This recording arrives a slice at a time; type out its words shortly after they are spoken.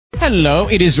Hello,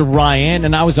 it is Ryan,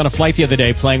 and I was on a flight the other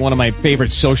day playing one of my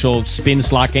favorite social spin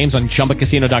slot games on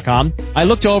ChumbaCasino.com. I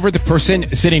looked over at the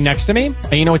person sitting next to me,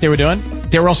 and you know what they were doing?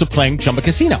 They were also playing Chumba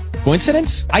Casino.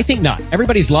 Coincidence? I think not.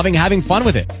 Everybody's loving having fun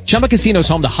with it. Chumba Casino is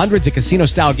home to hundreds of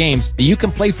casino-style games that you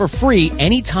can play for free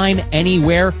anytime,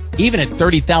 anywhere, even at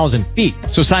 30,000 feet.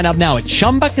 So sign up now at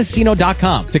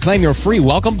ChumbaCasino.com to claim your free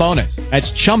welcome bonus.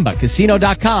 That's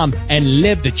ChumbaCasino.com and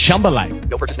live the Chumba life.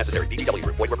 No purchase necessary. VGW.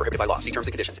 Void where prohibited by law. See terms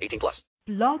and conditions. 18+.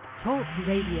 Blog Talk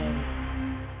Radio.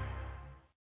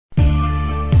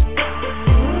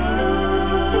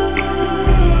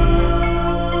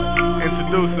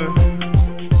 Introducing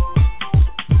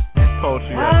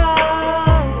Poetry Hour.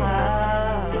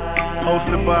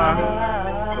 Hosted by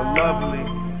the lovely,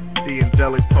 the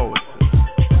angelic poetess.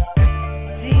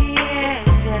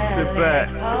 Sit back,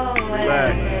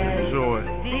 relax, enjoy.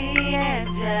 Feel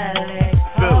it.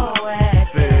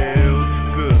 Feels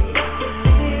good.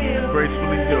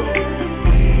 Gracefully yours.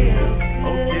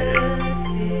 Oh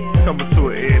yeah. Coming to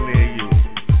an end near you.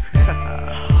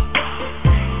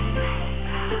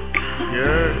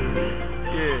 Yeah.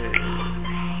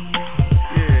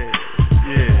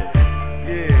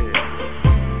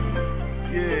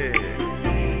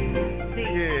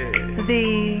 The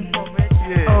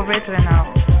original.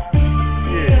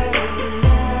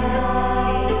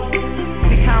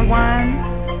 Become one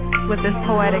with this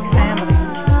poetic family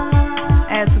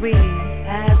as we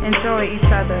enjoy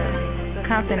each other's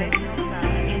company.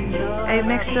 A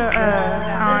mixture of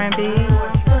R&B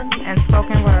and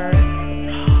spoken word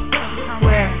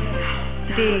with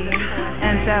the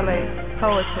angelic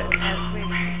poetess.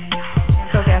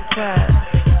 So guess what?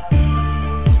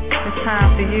 It's time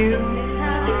for you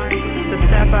to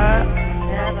step up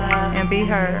and be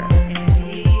heard.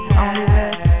 Only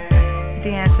with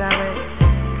the angelic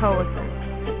poetess.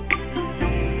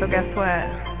 So guess what?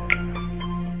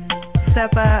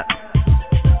 Step up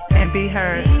and be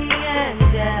heard. The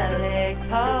angelic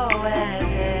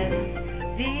poetess.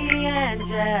 The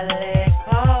angelic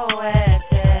poetess.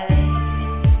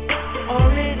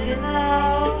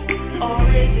 Original,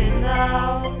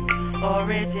 original,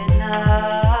 original.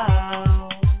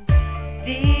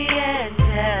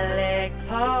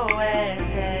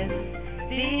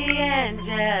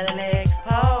 Angelic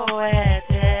poetess.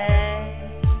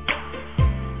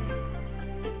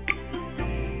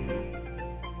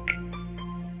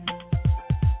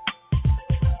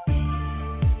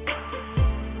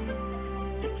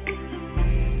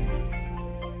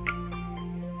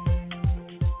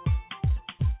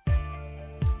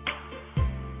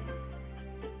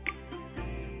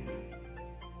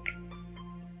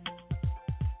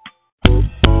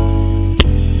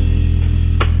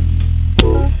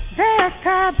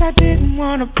 Times I didn't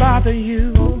want to bother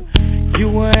you. You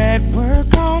were at work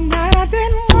all night. I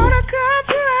didn't want to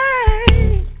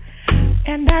complain.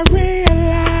 And I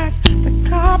realized the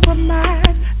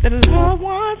compromise that loved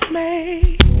ones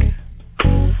make.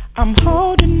 I'm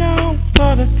holding on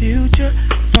for the future,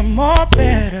 some more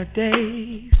better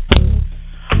days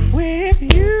with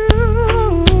you.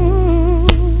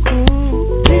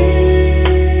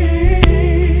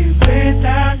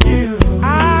 Without you,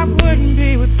 I wouldn't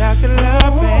be without your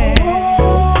loving.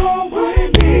 Oh,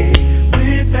 wouldn't be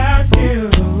without you.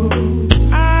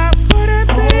 I wouldn't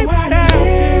be without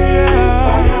you.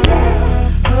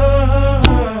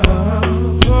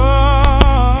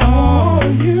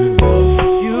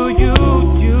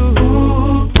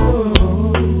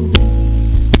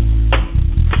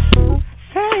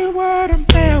 Say a word, I'm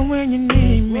there when you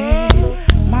need me.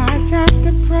 My job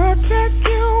to protect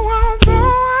you,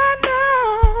 although I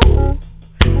know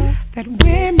that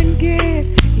women get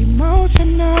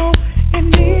emotional in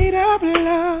need of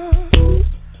love.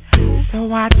 So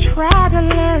I try to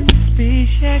learn the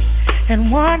species,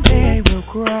 and one day we'll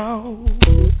grow.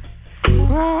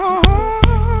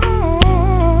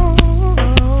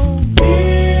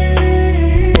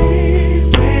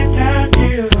 Without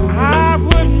you, I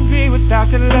wouldn't be without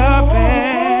your loving.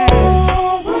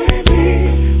 Wouldn't be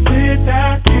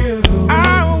without you. I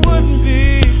wouldn't be,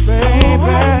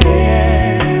 baby.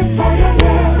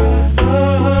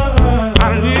 I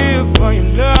live for your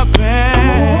loving.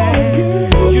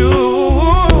 You.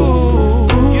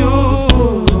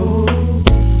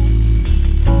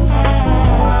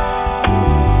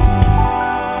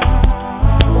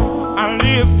 I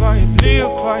live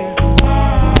for you.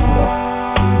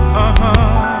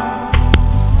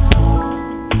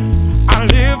 I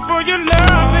live for your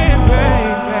loving,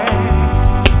 baby.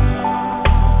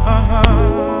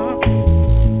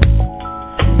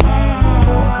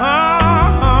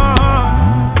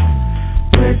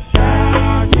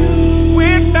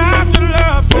 Without your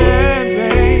love,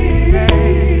 baby.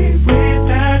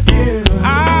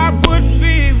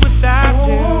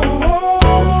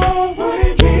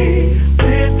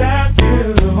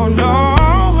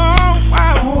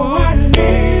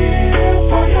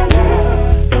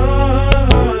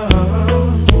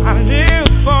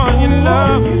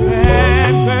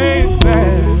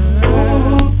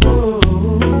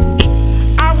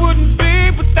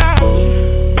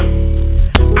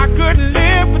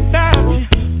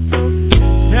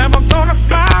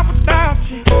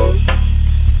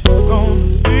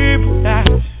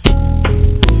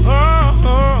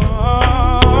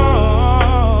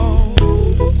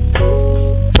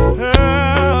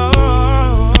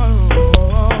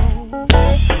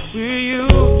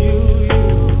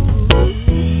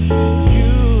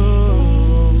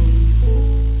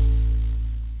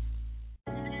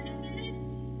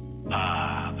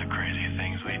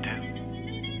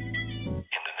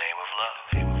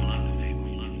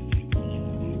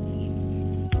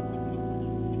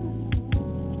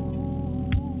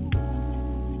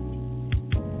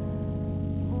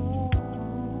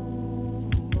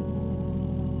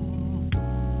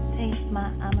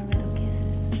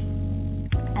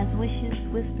 wishes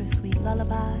whisper sweet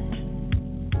lullabies,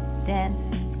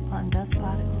 dancing on dust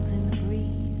particles in the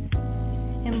breeze.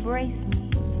 Embrace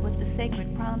me with the sacred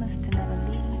promise to never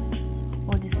leave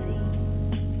or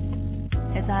deceive.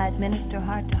 As I administer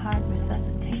heart-to-heart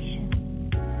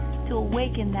resuscitation, to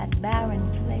awaken that barren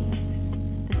place,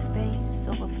 the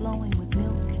space overflowing with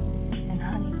milk and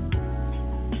honey.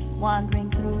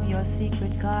 Wandering through your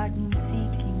secret garden,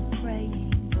 seeking, praying,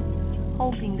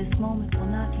 hoping this moment will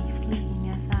not be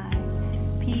fleeting as I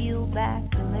peel back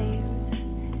the layers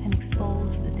and expose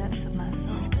the depths of my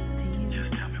soul to you. Just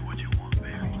tell me what you want,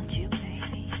 baby. I want you,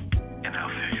 baby. And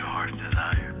I'll fill your heart's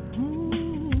desire.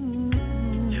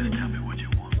 Just tell me what you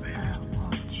want, baby. I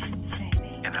want you,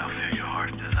 baby. And I'll fill your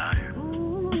heart's desire.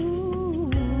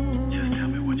 Just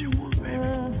tell me what you want, baby.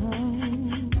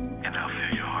 And I'll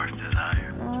fill your heart's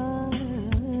desire.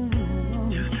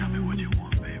 Just tell me what you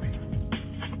want, baby.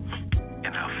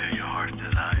 And I'll fill your heart's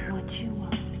desire. What you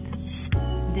want.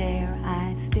 Dare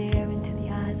I stare into the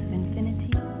eyes of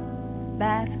infinity,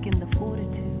 bask in the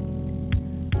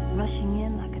fortitude, rushing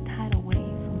in like a tidal wave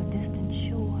from a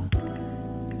distant shore,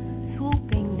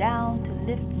 swooping down to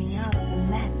lift me out of the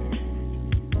madness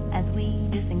as we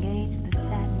disengage the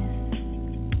sadness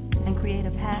and create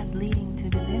a path leading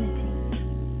to divinity.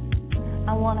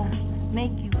 I want to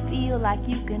make you feel like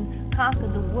you can conquer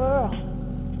the world.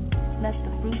 Let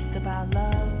the fruits of our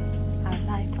love, our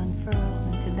life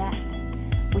unfurl into that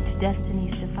which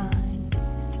destinies define,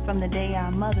 from the day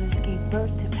our mothers gave birth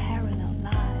to parallel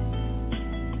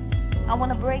lives. I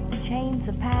want to break the chains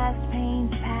of past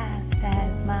pains past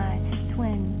as my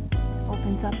twin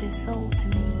opens up his soul to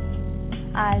me,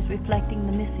 eyes reflecting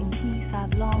the missing piece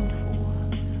I've longed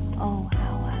for. Oh,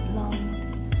 how I've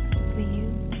longed for you.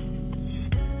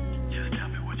 Just tell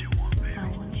me what you want, baby. I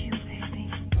want you, baby.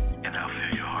 And I'll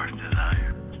fill your heart's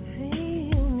desire.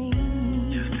 Feel me.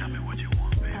 Just tell me what you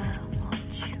want, baby. I want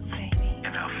you, baby.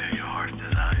 And I'll fill your heart's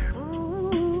desire.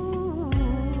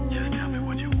 Just tell me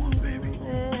what you want, baby.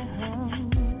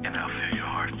 And I'll fill your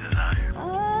heart's desire.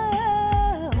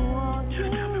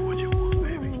 Just tell me what you want,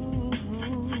 baby.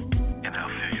 And I'll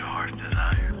fill your heart's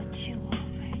desire. What you want,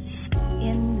 baby.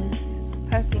 In this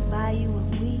perfect bayou of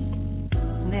we,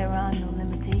 there are no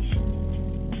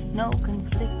limitations, no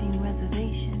conflicting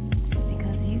reservations,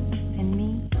 because you and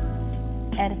me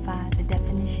edify the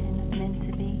definition of meant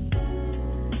to be.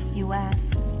 You ask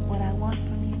what I want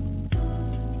from you.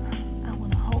 I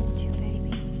want to hold you,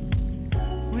 baby.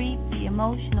 Reap the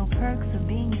emotional perks of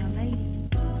being your lady.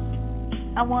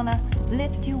 I want to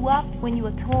lift you up when you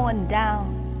are torn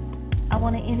down. I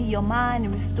want to enter your mind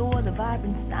and restore the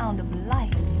vibrant sound of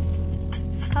life.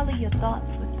 Color your thoughts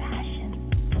with passion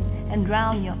and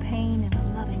drown your pain in a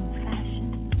loving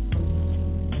fashion.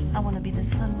 I want to be the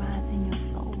sunrise in your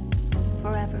soul,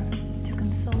 forever to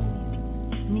console you.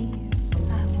 Near,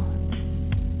 I want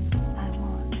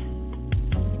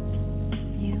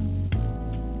you.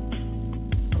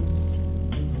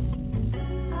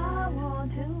 I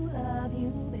want to love you,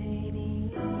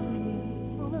 baby.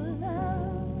 Wanna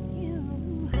love you.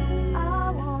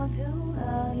 I want to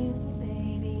love you,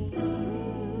 baby.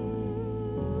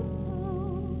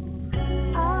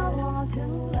 I want to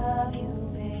love you,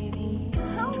 baby.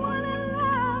 I wanna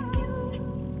love you,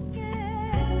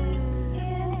 yeah.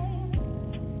 In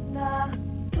the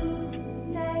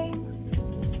name of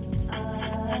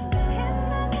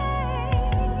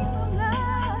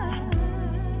love.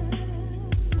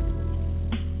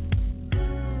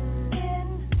 In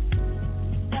the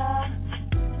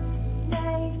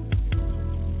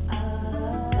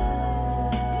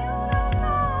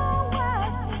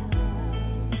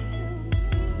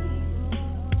name of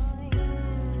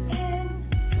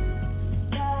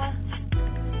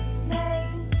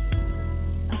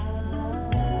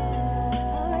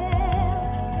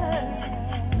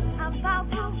I'm about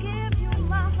to give you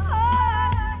my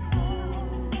heart.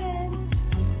 In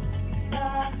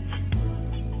the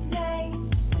name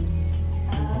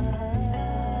of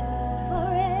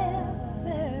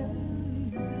forever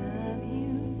love you.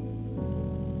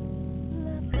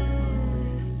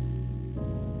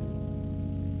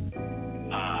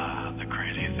 The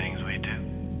crazy things we do.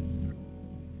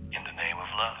 In the name of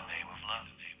love.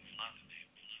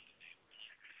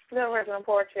 The original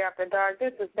Poetry After Dark.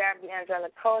 This is Babby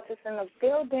Angelic Poetess in the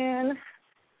building.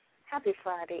 Happy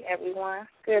Friday, everyone.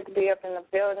 Good to be up in the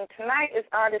building. Tonight is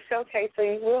Artist Showcase, so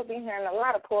you will be hearing a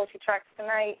lot of poetry tracks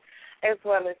tonight, as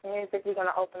well as music. We're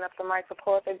going to open up the mic for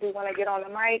poets that do want to get on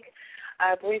the mic.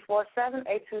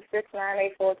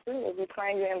 347-826-9842. We'll be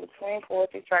playing you in between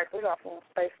poetry tracks. We're going to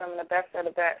play some of the best of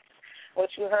the best.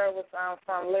 What you heard was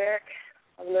from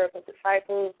Lyrical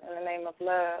Disciples in the Name of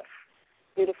Love.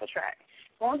 Beautiful track.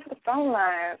 Going to the phone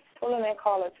lines. Pulling in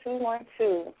caller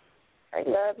 212. Hey,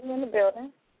 love, you in the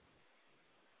building?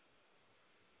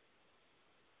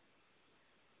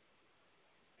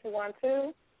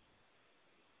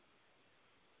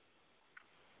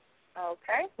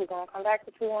 Okay, we're going to come back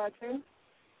to 212.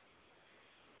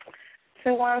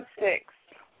 216.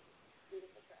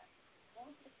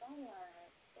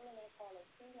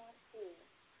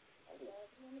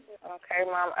 Okay,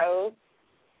 Mom O,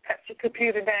 cut your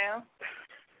computer down.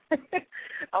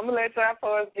 I'm going to let y'all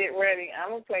boys get ready. I'm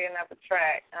going to play another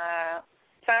track.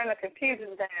 Turn the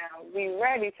computers down. Be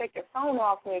ready. Take your phone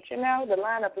off mute. You know, the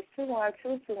lineup is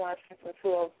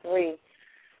 212-216-203.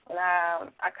 When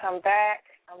I come back,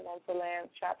 I'm going to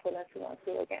try to pull in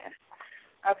 212 again.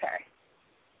 Okay.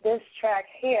 This track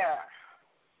here,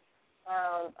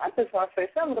 I just want to say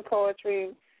some of the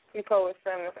poetry you poets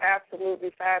sing is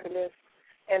absolutely fabulous.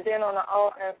 And then on the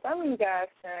alt end, some of you guys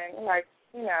sing, like,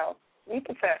 you know, be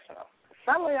professional.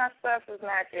 Some of your stuff is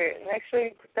not good. Make sure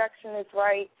your production is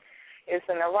right. It's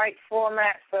in the right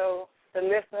format so the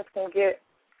listeners can get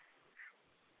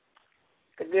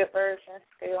the good version.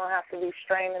 They don't have to be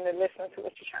straining to listen to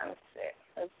what you're trying to say.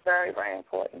 It's very, very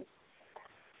important.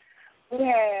 We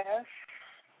have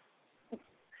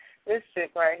this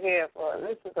chick right here.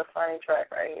 This is a funny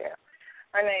track right here.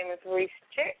 Her name is Reese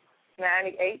Chick,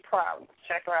 98 Problems.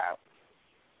 Check her out.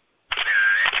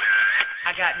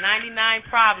 I got 99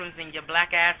 problems and your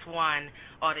black ass one.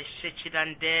 All the shit you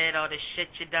done did, all the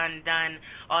shit you done,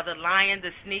 all the lying,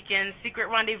 the sneaking, secret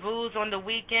rendezvous on the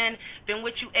weekend. Been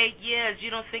with you 8 years,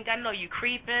 you don't think I know you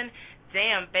creeping?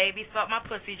 Damn, baby, thought my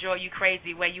pussy drove you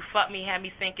crazy. Where you fucked me had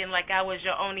me thinking like I was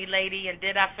your only lady. And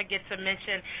did I forget to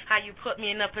mention how you put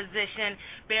me in a position?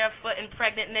 Barefoot and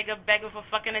pregnant nigga begging for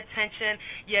fucking attention.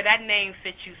 Yeah, that name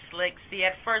fit you slick. See,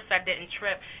 at first I didn't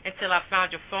trip until I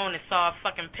found your phone and saw a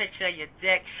fucking picture of your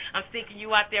dick. I'm thinking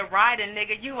you out there riding,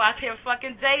 nigga. You out here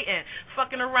fucking dating.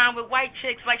 Fucking around with white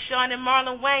chicks like Sean and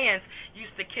Marlon Wayans.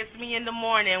 Used to kiss me in the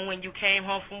morning when you came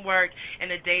home from work.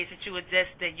 And the days that you were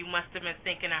distant, you must have been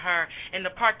thinking of her. And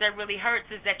the part that really hurts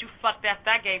is that you fucked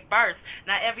after I gave birth.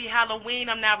 Now every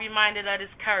Halloween I'm now reminded of this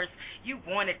curse. You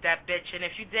wanted that bitch, and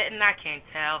if you didn't, I can't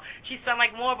tell. She sounded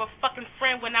like more of a fucking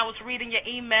friend when I was reading your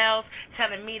emails,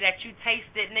 telling me that you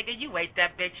tasted, nigga, you ate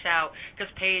that bitch out. Cause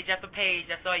page after page,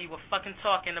 that's all you were fucking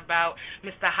talking about.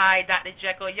 Mr. Hyde, Dr.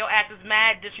 Jekyll, your ass is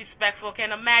mad disrespectful. Can't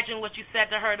imagine what you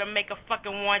said to her to make her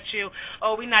fucking want you.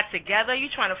 Oh, we not together? You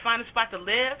trying to find a spot to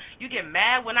live? You get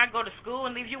mad when I go to school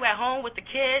and leave you at home with the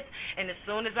kids? And as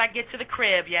soon as I get to the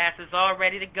crib, your ass is all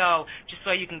ready to go, just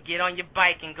so you can get on your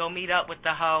bike and go meet up with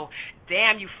the hoe.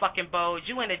 Damn, you fucking bows.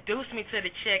 You introduced me to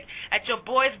the chick at your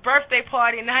boy's birthday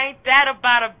party, and I ain't that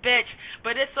about a bitch.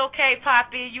 But it's okay,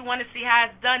 Poppy. You want to see how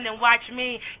it's done, then watch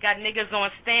me. Got niggas on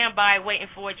standby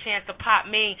waiting for a chance to pop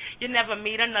me. You never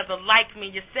meet another like me.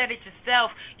 You said it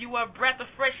yourself. You were a breath of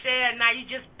fresh air. Now you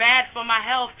just bad for my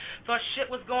health. Thought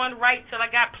shit was going right till I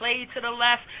got played to the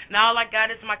left. Now all I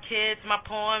got is my kids, my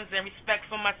poems, and respect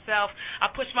for myself.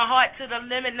 I push my heart to the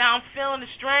limit. Now I'm feeling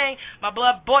the strain. My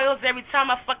blood boils every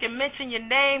time I fucking mention your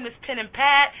name. This pen and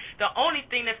pad, the only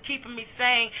thing that's keeping me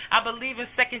sane. I believe in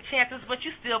second chances, but you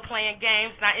still playing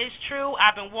games. Now it's true,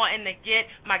 I've been wanting to get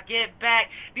my get back.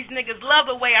 These niggas love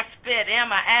the way I spit and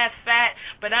my ass fat,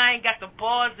 but I ain't got the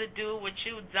balls to do what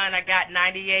you done. I got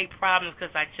 98 problems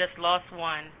because I just lost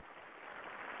one.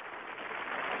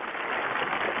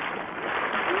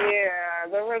 Yeah,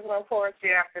 the original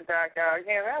Poetry After Dark, y'all.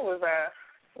 Again, that was a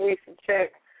recent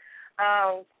check.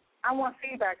 I want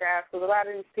feedback, guys, because a lot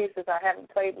of these pieces I haven't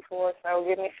played before, so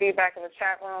give me feedback in the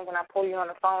chat room when I pull you on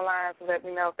the phone lines and let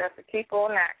me know if that's a keeper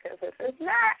or not, because if it's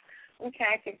not, we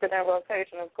can't keep it in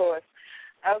rotation, of course.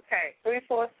 Okay,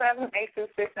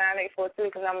 347-826-9842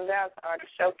 is the number down to the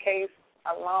showcase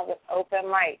along with open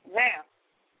mic. Now,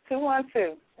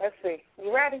 212, let's see. You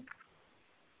ready?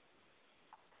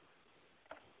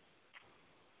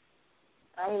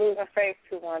 I'm losing faith,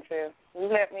 212. You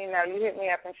let me know. You hit me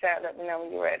up in chat. Let me know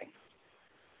when you're ready.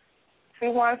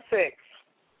 216.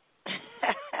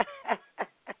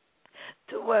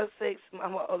 216,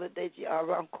 Mama Oladeji,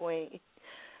 I'm Queen.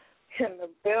 In the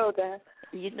building.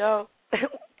 You know.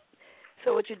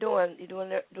 So what you doing? You doing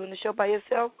the show by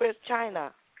yourself? Where's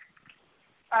China?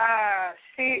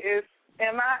 She is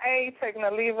MIA, taking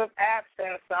a leave of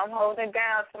absence, so I'm holding it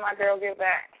down till my girl get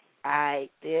back. All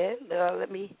right, then. Let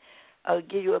me... I'll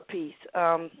give you a piece.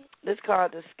 This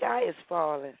called The Sky is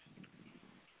Falling.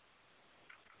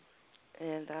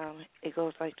 And it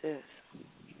goes like this.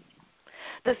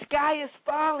 The sky is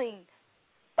falling,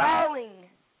 falling.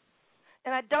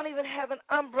 And I don't even have an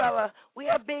umbrella. We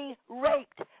are being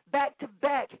raped back to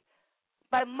back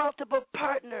by multiple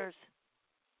partners.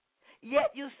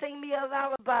 Yet you sing me a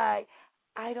lullaby.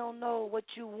 I don't know what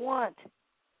you want,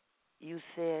 you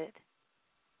said.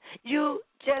 You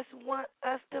just want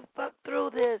us to fuck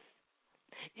through this.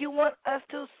 You want us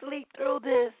to sleep through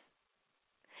this.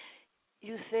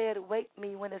 You said, wake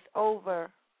me when it's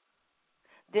over.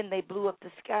 Then they blew up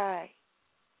the sky.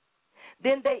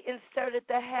 Then they inserted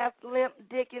the half-limp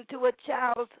dick into a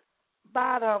child's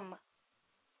bottom.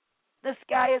 The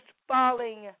sky is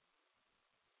falling.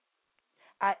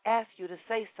 I asked you to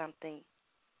say something.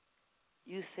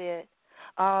 You said,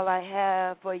 all I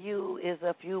have for you is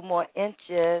a few more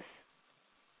inches.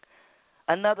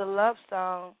 Another love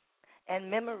song and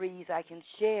memories I can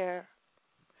share.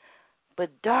 But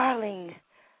darling,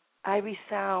 I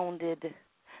resounded,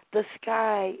 the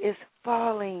sky is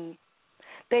falling.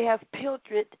 They have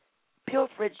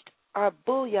pilfered our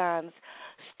bullions,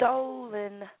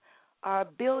 stolen our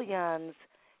billions,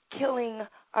 killing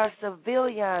our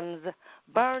civilians,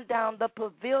 burned down the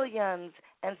pavilions,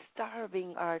 and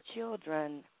starving our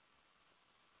children.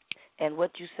 And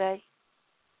what you say?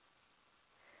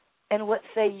 And what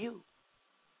say you?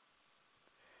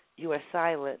 You are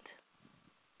silent.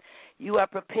 You are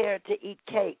prepared to eat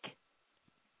cake.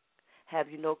 Have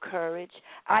you no courage?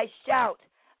 I shout.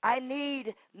 I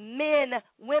need men,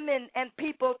 women, and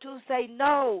people to say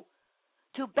no,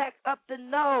 to back up the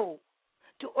no,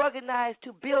 to organize,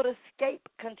 to build escape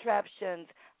contraptions.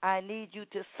 I need you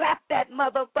to slap that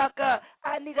motherfucker.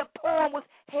 I need a poem with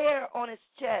hair on his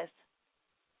chest.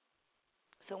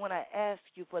 So when I ask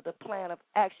you for the plan of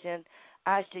action,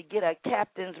 I should get a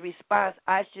captain's response.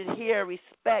 I should hear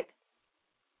respect.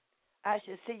 I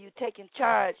should see you taking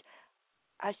charge.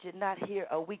 I should not hear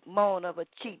a weak moan of a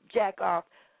cheap jack-off.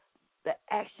 The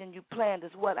action you planned is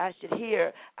what I should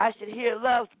hear. I should hear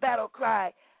love's battle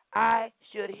cry. I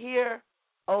should hear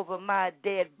over my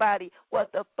dead body.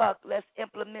 What the fuck? Let's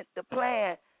implement the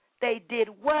plan. They did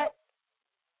what?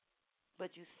 But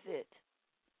you sit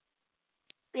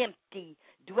empty,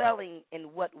 dwelling in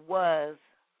what was,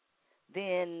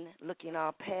 then looking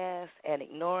all past and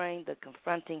ignoring the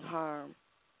confronting harm.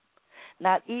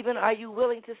 Not even are you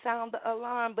willing to sound the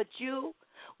alarm, but you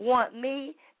want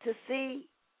me to see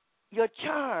your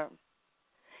charm.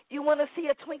 You want to see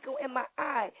a twinkle in my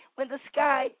eye when the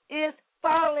sky is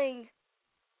falling.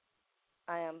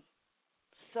 I am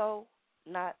so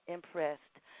not impressed.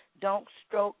 Don't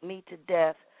stroke me to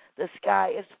death. The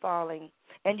sky is falling,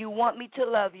 and you want me to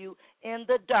love you in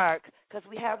the dark because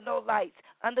we have no lights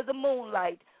under the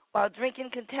moonlight while drinking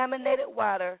contaminated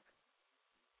water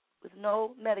with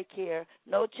no Medicare,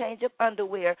 no change of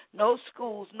underwear, no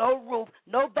schools, no roof,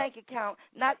 no bank account,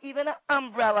 not even an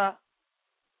umbrella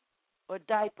or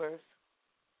diapers.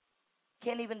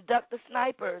 Can't even duck the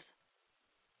snipers.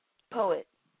 Poet,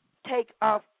 take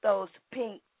off those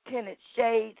pink tinted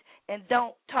shades and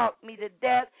don't talk me to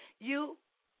death.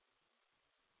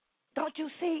 Don't you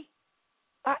see?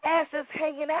 Our asses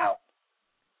hanging out.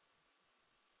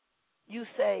 You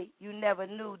say you never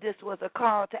knew this was a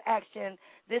call to action.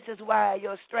 This is why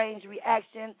your strange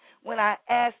reaction. When I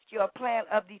asked your plan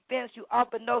of defense, you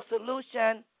offered no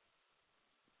solution.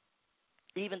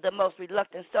 Even the most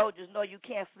reluctant soldiers know you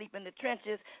can't sleep in the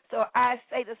trenches. So I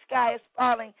say the sky is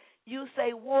falling. You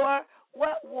say war?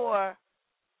 What war?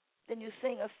 Then you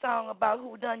sing a song about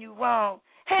who done you wrong.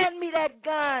 Hand me that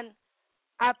gun.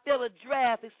 I feel a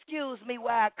draft. Excuse me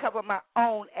while I cover my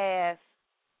own ass.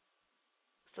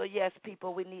 So, yes,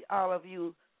 people, we need all of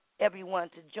you, everyone,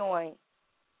 to join.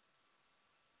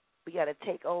 We got to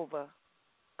take over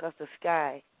because the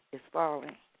sky is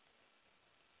falling.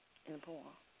 In the poem.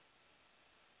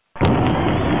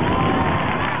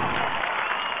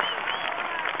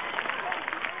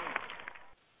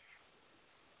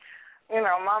 You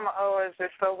know, Mama O is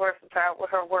just so versatile with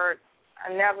her words.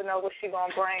 I never know what she's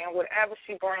going to bring, and whatever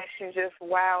she brings, she just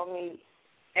wow me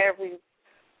every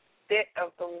bit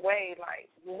of the way. Like,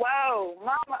 whoa,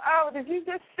 Mama O, did you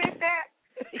just sit that?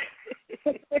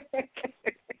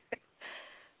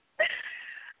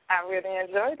 I really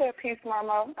enjoyed that piece,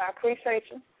 Mama O. I appreciate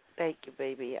you. Thank you,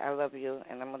 baby. I love you,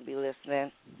 and I'm going to be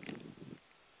listening.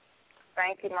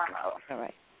 Thank you, Mama O. All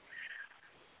right.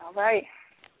 All right.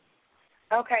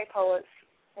 Okay, poets.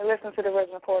 You listen to the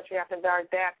original Poetry After Dark.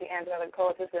 Daphne Angelic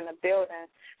Poetess in the building.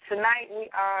 Tonight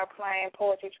we are playing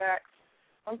poetry tracks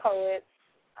from poets.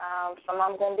 Some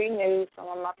of them going to be new. Some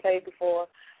of them I played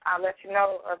before. I'll let you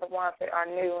know of the ones that are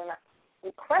new. And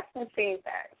requesting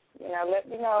feedback. You know, let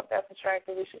me know if that's a track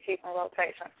that we should keep in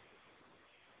rotation.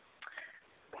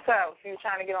 So if you're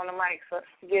trying to get on the mic, so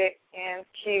get in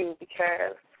queue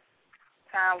because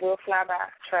time will fly by.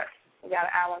 Trust. We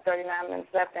got an hour and 39 minutes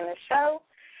left in the show.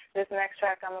 This next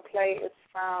track I'm going to play is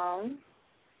from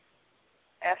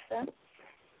Essence.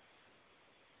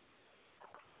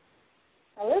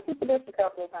 I listened to this a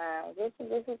couple of times. This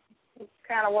is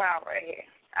kind of wild right here.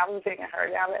 I was digging her.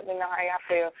 Y'all let me know how y'all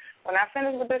feel. When I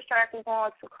finish with this track, we're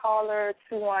going to caller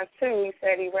 212. He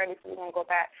said he's ready, so we're going to go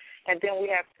back. And then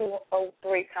we have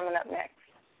 203 coming up next.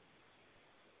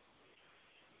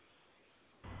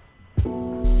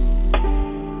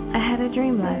 I had a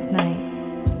dream last night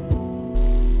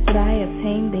that I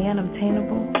obtained the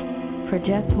unobtainable for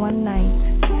just one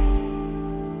night.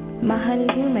 My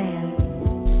honeydew man,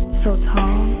 so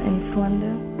tall and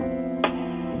slender.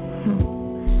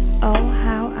 Oh,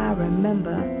 how I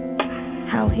remember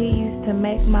how he used to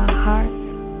make my heart,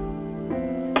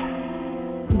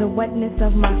 the wetness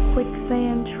of my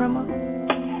quicksand tremor.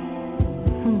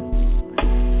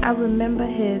 I remember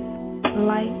his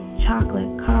light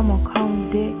chocolate caramel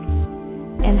cone dick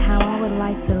and how I would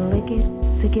like to lick it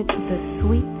to get to the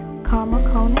sweet caramel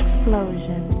cone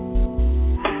explosion.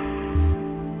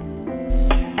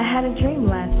 I had a dream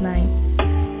last night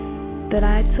that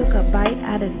I took a bite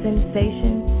out of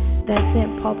sensation that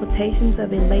sent palpitations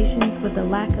of elations with a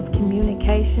lack of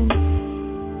communication.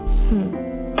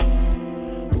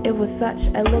 It was such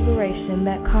a liberation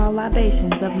that called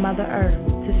libations of Mother Earth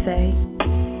to say,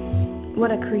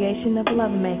 what a creation of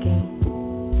lovemaking.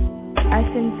 I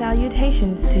send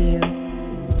salutations to you.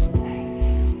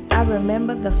 I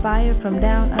remember the fire from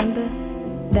down under,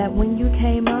 that when you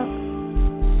came up,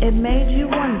 it made you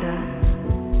wonder,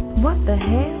 what the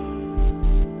hell?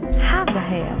 How the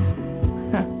hell?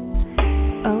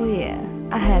 Oh yeah,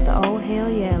 I had the old hell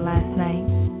yeah last night.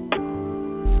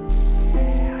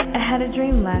 I had a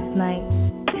dream last night.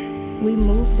 We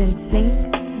moved in sync,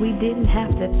 we didn't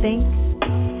have to think.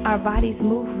 Our bodies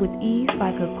moved with ease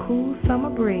like a cool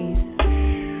summer breeze.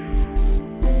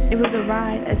 It was a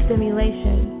ride, a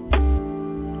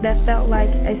stimulation that felt like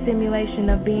a simulation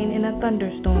of being in a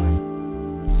thunderstorm.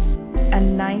 A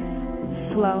nice,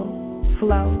 slow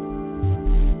flow.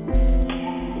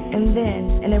 And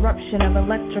then an eruption of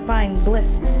electrifying bliss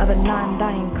of a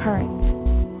non-dying current.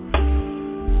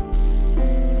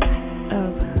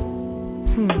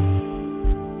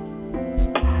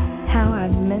 How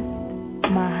I've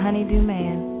missed my honeydew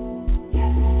man.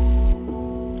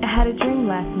 I had a dream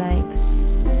last night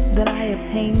that I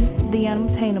obtained the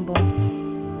unobtainable.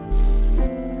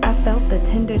 I felt the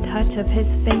tender touch of his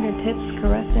fingertips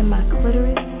caressing my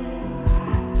clitoris,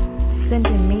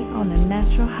 sending me on a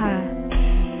natural high.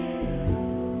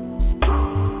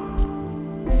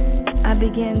 I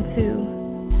began to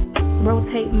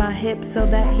rotate my hips so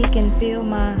that he can feel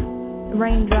my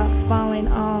raindrops falling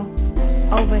all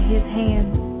over his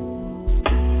hands.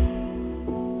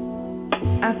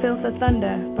 I feel the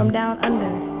thunder from down under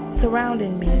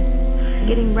surrounding me,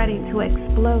 getting ready to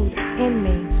explode in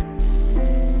me.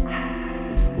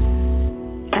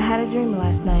 I had a dream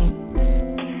last night.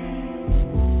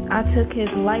 I took his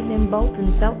lightning bolt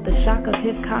and felt the shock of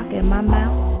his cock in my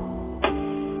mouth.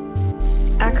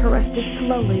 I caressed it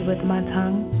slowly with my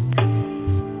tongue,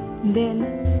 then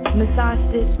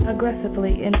massaged it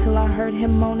aggressively until I heard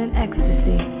him moan in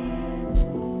ecstasy.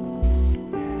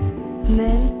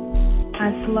 Then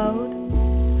I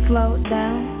slowed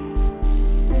down.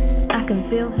 I can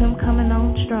feel him coming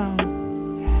on strong.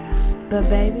 But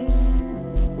baby,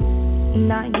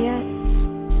 not yet.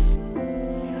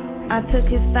 I took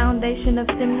his foundation of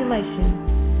simulation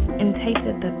and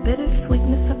tasted the bitter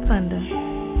sweetness of thunder.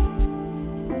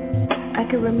 I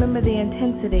could remember the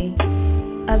intensity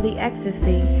of the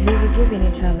ecstasy we were giving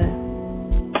each other.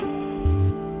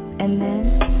 And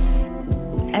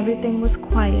then everything was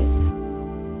quiet.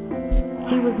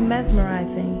 He was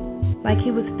mesmerizing, like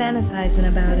he was fantasizing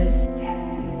about it.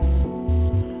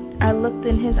 I looked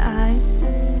in his eyes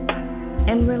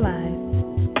and realized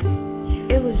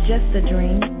it was just a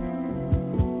dream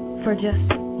for just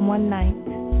one night.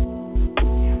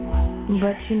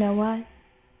 But you know what?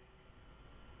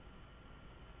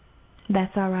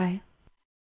 That's all right.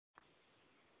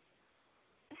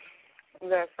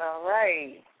 That's all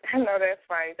right. I know that's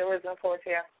right. The original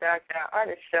poetry after our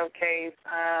artist showcase.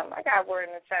 I got word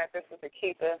in the chat. This is a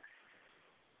keeper.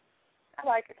 I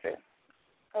like it too.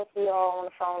 Hopefully you all on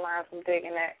the phone lines from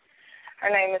digging that. Her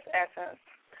name is Essence.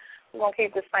 We're going to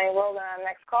keep this thing rolling. Our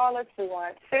next caller,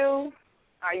 212.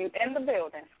 Are you in the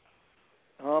building?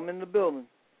 I'm in the building.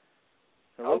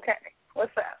 Hello? Okay.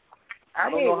 What's up? I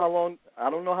don't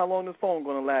know how long this phone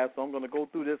going to last, so I'm going to go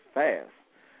through this fast.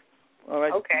 All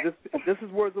right. Okay. This is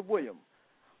Words of William.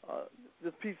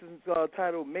 This piece is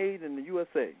titled "Made in the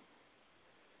USA."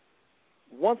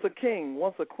 Once a king,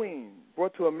 once a queen,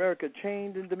 brought to America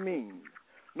chained and demeaned,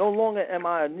 No longer am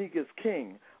I a nigger's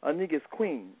king, a nigger's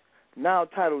queen, now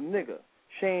titled nigger,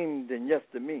 shamed and yes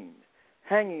demeaned.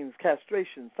 Hangings,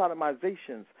 castrations,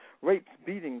 sodomizations, rapes,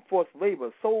 beating, forced labor,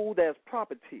 sold as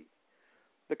property.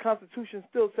 The Constitution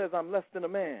still says I'm less than a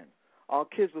man. Our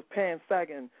kids with pants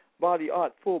sagging, body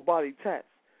art, full body tats.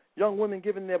 Young women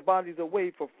giving their bodies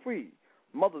away for free.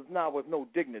 Mothers now with no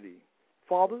dignity.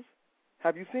 Fathers,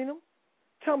 have you seen them?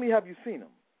 Tell me, have you seen them?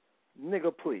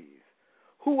 Nigger, please.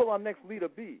 Who will our next leader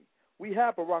be? We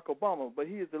have Barack Obama, but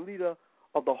he is the leader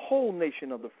of the whole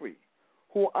nation of the free.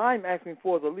 Who I'm asking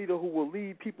for is a leader who will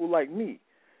lead people like me,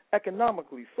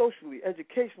 economically, socially,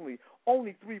 educationally,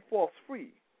 only 3/4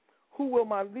 free. Who will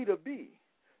my leader be?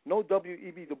 No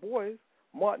W.E.B. Du Bois,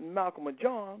 Martin, Malcolm, or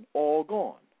John, all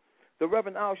gone. The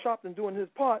Reverend Al Sharpton doing his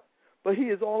part, but he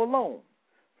is all alone.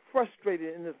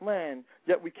 Frustrated in this land,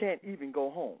 yet we can't even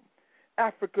go home.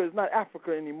 Africa is not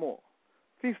Africa anymore.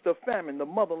 Feast of famine, the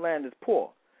motherland is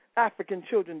poor. African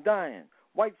children dying.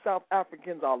 White South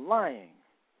Africans are lying.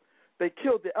 They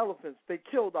killed the elephants. They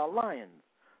killed our lions.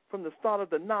 From the start of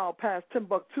the Nile past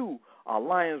Timbuktu, our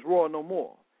lions roar no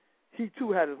more. He,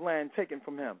 too, had his land taken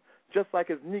from him, just like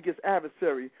his negus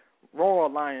adversary, roar,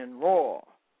 lion, roar.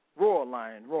 Roar,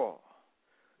 lion, roar.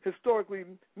 Historically,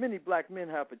 many black men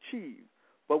have achieved,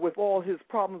 but with all his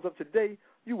problems of today,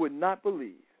 you would not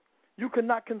believe. You could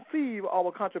not conceive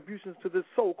our contributions to this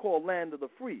so-called land of the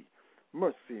free.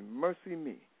 Mercy, mercy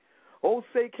me. Oh,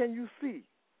 say, can you see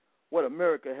what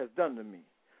America has done to me?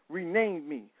 Renamed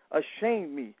me,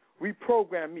 ashamed me,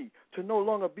 reprogrammed me to no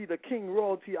longer be the king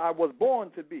royalty I was born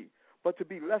to be, but to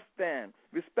be less than,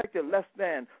 respected less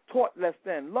than, taught less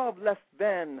than, loved less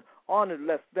than, honored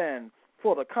less than.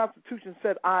 For the Constitution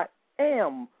said I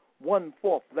am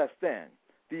 1/4 less than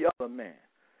the other man.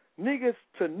 Niggers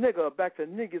to nigger, back to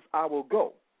niggers I will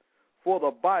go, for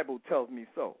the Bible tells me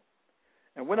so.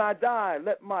 And when I die,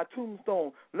 let my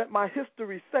tombstone, let my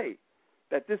history say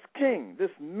that this king, this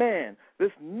man,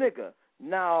 this nigger,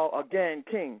 now again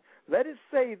king, let it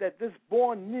say that this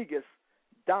born nigger,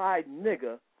 died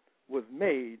nigger, was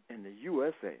made in the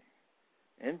USA.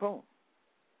 End poem.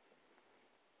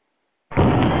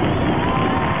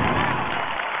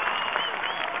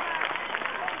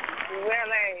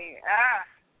 Really?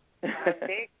 I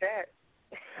dig that.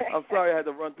 I'm sorry I had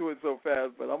to run through it so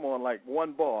fast, but I'm on like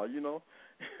one bar, you know.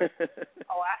 Oh,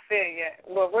 I feel you.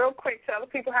 Well, real quick, tell the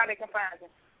people how they can find you.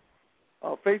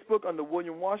 Facebook under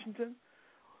William Washington,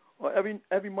 or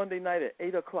every Monday night at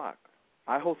 8 o'clock.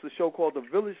 I host a show called The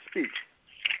Village Speaks,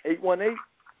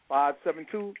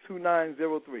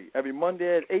 818-572-2903. Every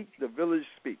Monday at 8, The Village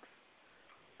Speaks.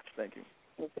 Thank you.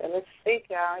 The Village Speaks,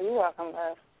 y'all. You're welcome,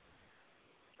 love.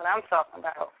 What I'm talking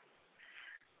about.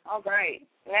 All right.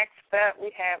 Next up, we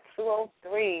have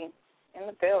 203 in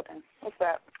the building. What's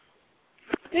up?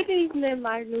 Good evening,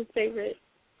 my new favorite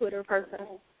Twitter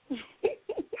person.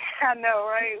 I know,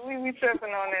 right? We tripping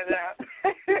on that now.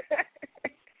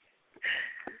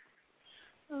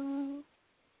 I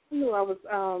knew I was,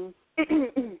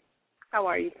 how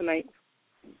are you tonight?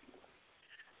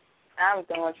 I'm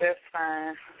doing just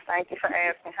fine. Thank you for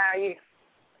asking. How are you?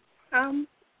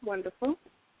 Wonderful.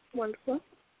 Wonderful.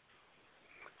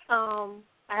 I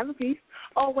have a piece.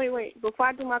 Oh, wait. Before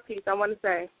I do my piece, I want to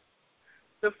say,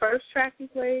 the first track you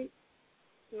played,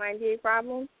 98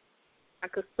 Problems, I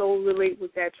could so relate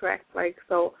with that track. Like,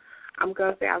 so I'm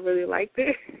going to say I really liked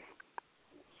it.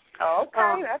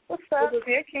 Okay, that's what's up.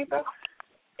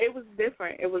 It was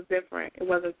different. It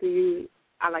wasn't the usual.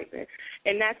 I liked it.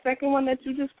 And that second one that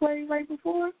you just played right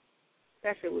before,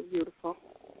 that shit was beautiful.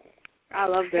 I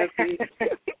love that piece.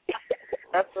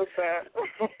 That's what's up.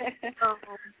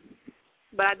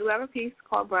 But I do have a piece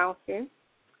called Brown Skin,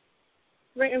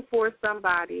 written for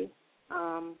somebody.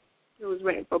 It was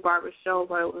written for Barbara Show,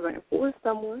 but it was written for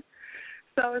someone.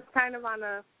 So it's kind of on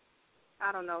a,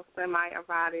 I don't know,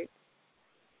 semi-erotic,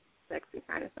 sexy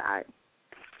kind of side.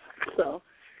 So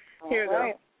here we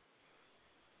go.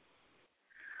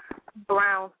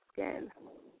 Brown skin.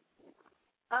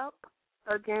 Up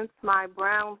against my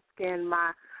brown skin,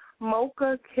 my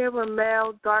mocha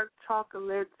caramel dark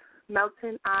chocolates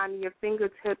melting on your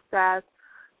fingertips as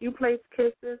you place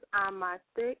kisses on my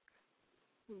thick,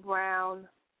 brown,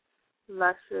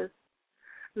 luscious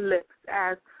lips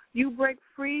as you break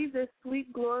free this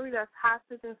sweet glory that's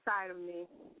hostage inside of me,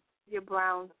 your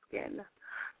brown skin,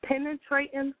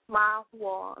 penetrating my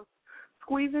walls,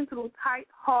 squeezing through tight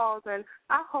halls, and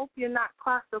I hope you're not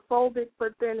claustrophobic,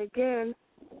 but then again,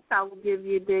 I will give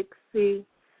you dick CPR,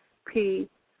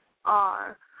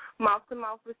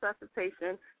 mouth-to-mouth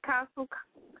resuscitation, tonsil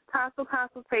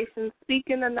consultation,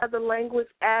 speaking another language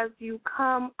as you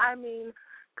come. I mean,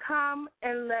 Come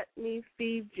and let me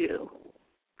feed you.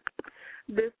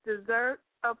 This dessert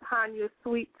upon your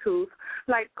sweet tooth,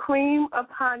 like cream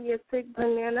upon your thick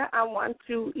banana. I want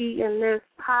you eating this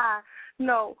pie.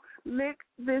 No, lick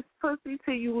this pussy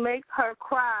till you make her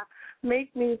cry.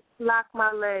 Make me lock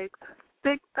my legs.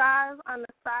 Thick thighs on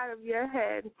the side of your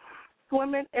head.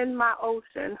 Swimming in my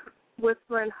ocean,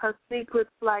 whispering her secrets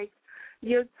like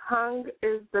your tongue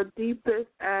is the deepest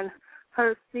and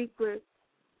her secrets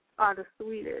are the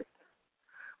sweetest.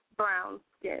 Brown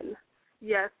skin.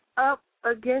 Yes, up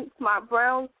against my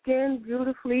brown skin,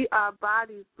 beautifully our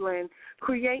bodies blend,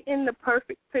 creating the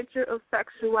perfect picture of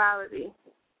sexuality,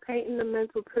 painting the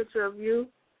mental picture of you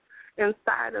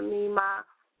inside of me, my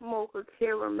mocha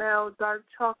caramel, dark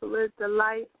chocolate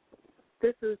delight.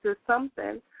 This is just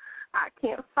something I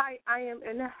can't fight. I am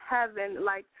in heaven,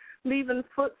 like leaving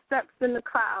footsteps in the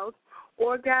clouds.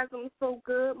 Orgasm so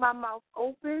good, my mouth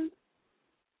opens,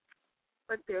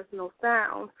 but there's no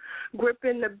sound.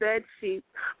 Gripping the bed sheets,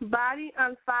 body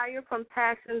on fire from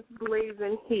passion's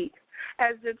blazing heat.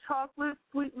 As the chocolate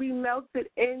sweetly melted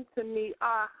into me,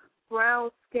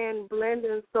 brown skin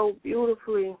blending so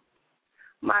beautifully.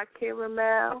 My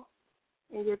caramel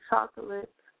and your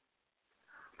chocolate,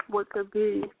 what could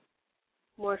be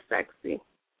more sexy?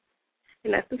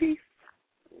 And that's the piece.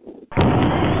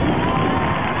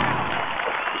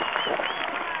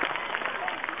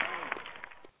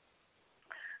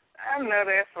 I know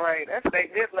that's right. That's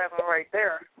that good level right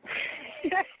there.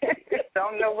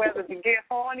 Don't know whether to get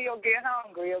horny or get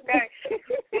hungry, okay?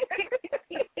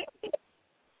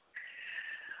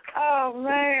 Oh,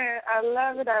 man. I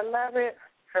love it. I love it.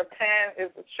 Her pen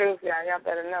is the truth, y'all. Y'all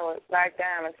better know it. Black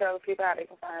Diamond. Tell the people how they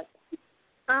can find you.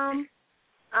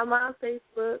 I'm on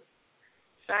Facebook.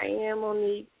 Cheyenne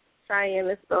Monique. Cheyenne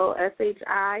is spelled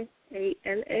SHIANNE.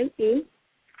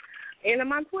 And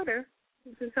I'm on Twitter.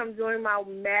 You can come join my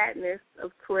madness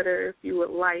of Twitter if you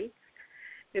would like.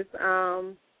 It's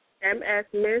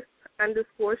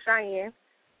MS_Miss_Cheyenne,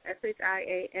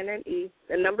 SHIANNE,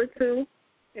 the number 2,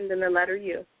 and then the letter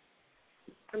U.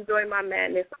 I'm joining my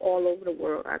madness all over the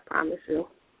world, I promise you.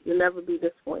 You'll never be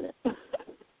disappointed.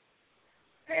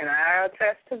 And I'll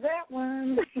attest to that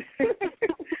one.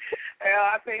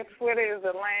 Well, I think Twitter is the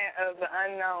land of the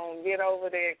unknown. Get over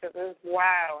there because it's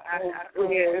wild.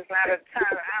 It's not a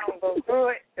time I don't go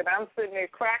through it, because I'm sitting there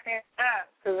cracking up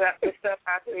because that's the stuff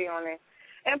I see on there.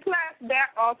 And plus,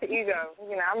 that alter ego.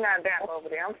 You know, I'm not that over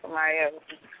there. I'm somebody else.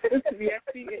 Yes,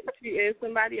 she is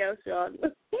somebody else, y'all.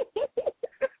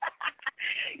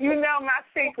 You know my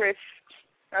secrets.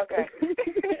 Okay.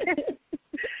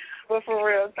 But for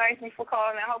real, thank you for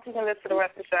calling. I hope you can listen to the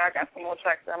rest of the show. I got some more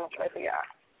tracks that I'm going to play for y'all.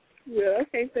 Yeah,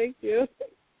 okay, thank you.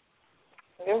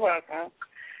 You're welcome.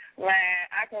 Man,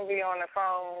 I can be on the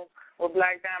phone with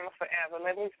Black Diamond forever.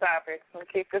 Let me stop it. We'll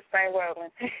keep this thing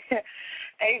rolling.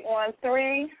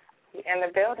 813, in the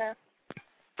building.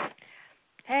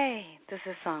 Hey, this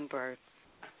is Songbird.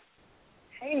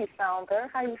 Hey, Songbird.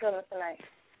 How you feeling tonight?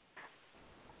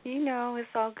 You know,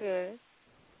 it's all good.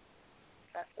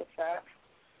 That's what's up.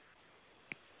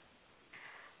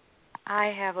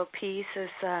 I have a piece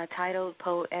that's titled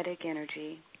Poetic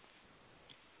Energy.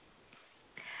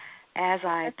 As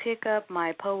I pick up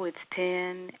my poet's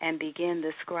pen and begin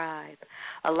the scribe,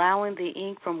 allowing the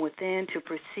ink from within to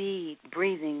proceed,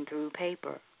 breathing through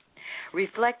paper,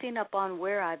 reflecting upon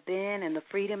where I've been and the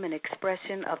freedom and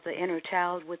expression of the inner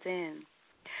child within.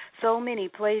 So many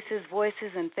places,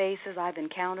 voices, and faces I've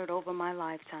encountered over my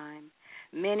lifetime,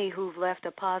 many who've left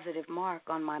a positive mark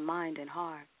on my mind and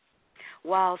heart.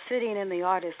 While sitting in the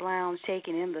artist lounge,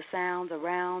 taking in the sounds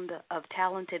around of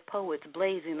talented poets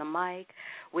blazing the mic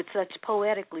with such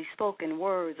poetically spoken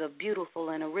words of beautiful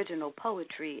and original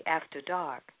poetry after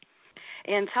dark.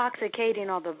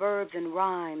 Intoxicating are the verbs and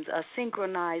rhymes, a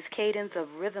synchronized cadence of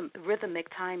rhythmic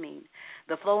timing,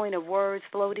 the flowing of words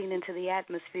floating into the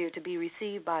atmosphere to be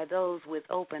received by those with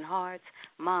open hearts,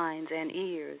 minds, and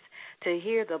ears, to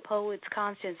hear the poet's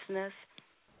consciousness,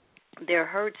 their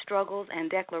hurt struggles, and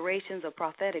declarations of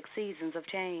prophetic seasons of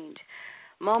change.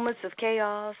 Moments of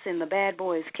chaos in the bad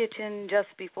boy's kitchen just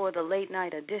before the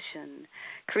late-night edition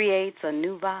creates a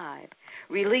new vibe,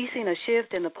 releasing a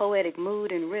shift in the poetic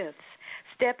mood and riffs,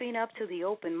 stepping up to the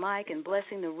open mic and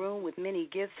blessing the room with many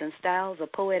gifts and styles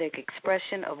of poetic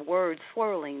expression of words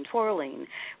twirling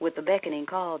with the beckoning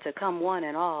call to come one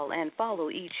and all and follow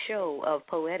each show of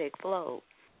poetic flow.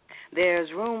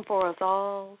 There's room for us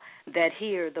all that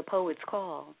hear the poet's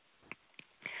call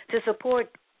to support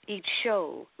each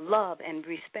show, love and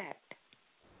respect,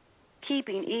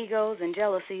 keeping egos and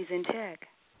jealousies in check.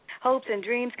 Hopes and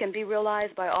dreams can be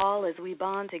realized by all as we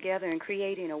bond together in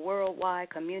creating a worldwide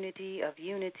community of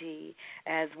unity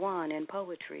as one in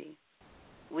poetry.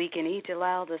 We can each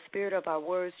allow the spirit of our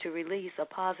words to release a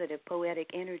positive poetic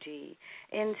energy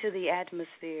into the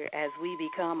atmosphere as we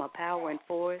become a power and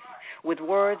force with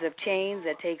words of change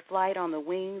that take flight on the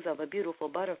wings of a beautiful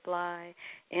butterfly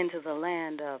into the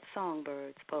land of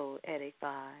songbirds' poetic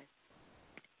vibe.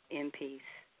 In peace.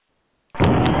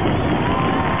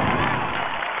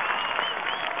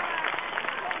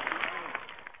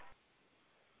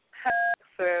 Hugs,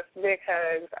 sis. Big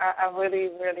hugs. I really,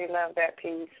 really love that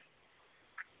piece.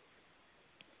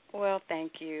 Well,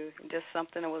 thank you. Just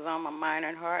something that was on my mind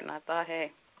and heart, and I thought,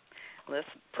 hey, let's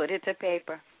put it to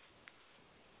paper.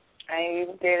 And you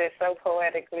did it so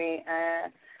poetically,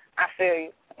 and I feel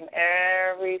you in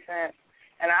every sense.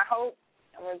 And I hope,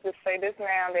 I'm going to just say this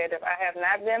now, that if I have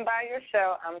not been by your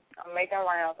show, I'm making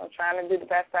rounds. I'm trying to do the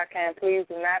best I can. Please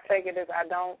do not take it as I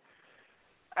don't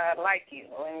like you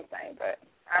or anything, but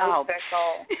I respect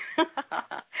all.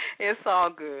 It's all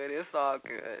good. It's all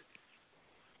good.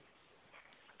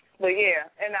 But, yeah,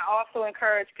 and I also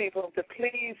encourage people to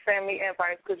please send me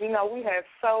invites because, you know, we have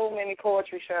so many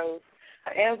poetry shows.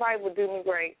 An invite would do me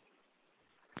great.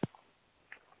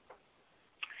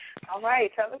 All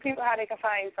right. Tell the people how they can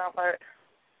find you, Songbird.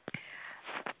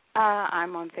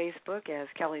 I'm on Facebook as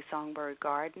Kelly Songbird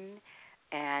Garden,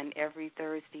 and every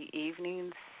Thursday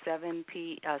evening,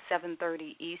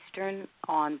 7:30 Eastern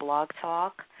on Blog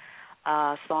Talk,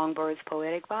 Songbirds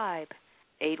Poetic Vibe,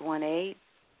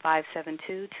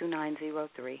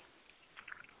 818-572-2903.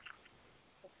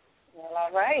 Well,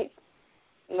 all right.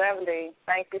 Lovely.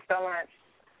 Thank you so much.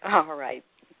 All right.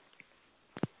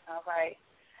 All right.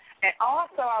 And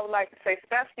also, I would like to say,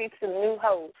 especially to new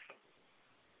hosts,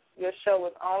 your show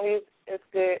is only as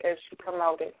good as you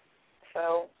promote it.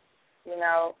 So, you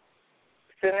know,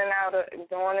 sending out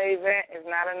doing an event is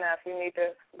not enough. You need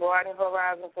to broaden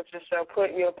horizons with your show,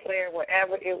 put your player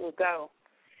wherever it will go,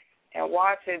 and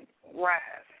watch it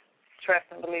rise.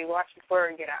 Trust and believe. Watch the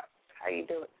word get out. That's how you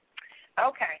do it.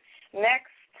 Okay.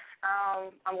 Next,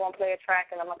 I'm going to play a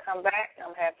track, and I'm going to come back.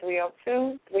 I'm going to have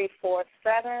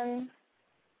 302-347,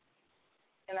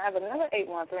 and I have another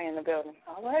 813 in the building.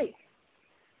 All right.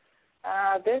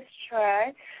 This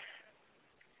track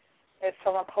is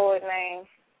from a poet named,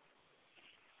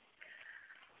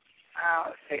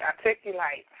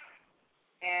 Articulate,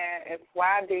 and it's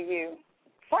Why Do You?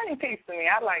 Funny piece to me.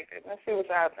 I liked it. Let's see what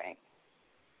y'all think.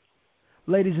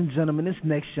 Ladies and gentlemen, this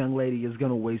next young lady is going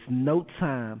to waste no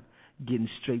time getting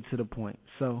straight to the point.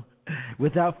 So,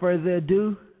 without further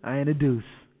ado, I introduce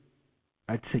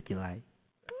Articulate.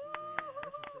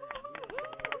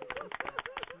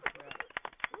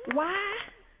 Why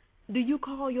do you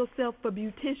call yourself a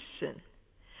beautician?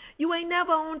 You ain't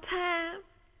never on time.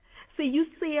 See, you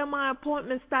see my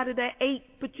appointment started at 8,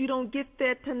 but you don't get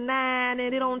there till 9,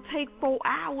 and it don't take 4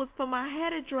 hours for my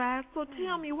hair to dry, so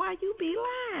tell me why you be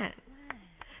lying.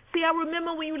 See, I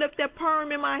remember when you left that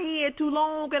perm in my head too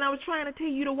long, and I was trying to tell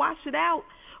you to wash it out,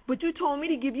 but you told me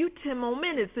to give you 10 more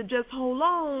minutes to just hold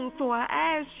on, so I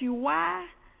asked you, why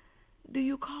do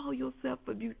you call yourself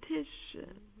a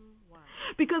beautician?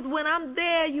 Because when I'm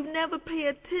there, you never pay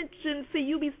attention. See,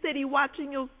 you be steady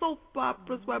watching your soap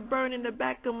operas while burning the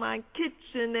back of my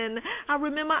kitchen. And I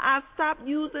remember I stopped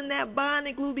using that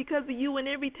bonding glue because of you, and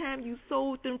every time you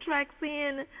sewed them tracks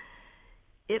in,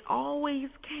 it always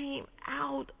came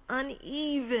out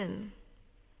uneven.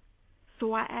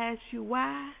 So I asked you,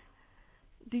 why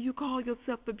do you call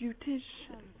yourself a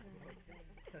beautician?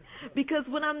 Because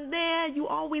when I'm there, you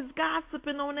always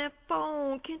gossiping on that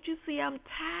phone. Can't you see I'm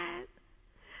tired?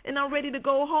 And I'm ready to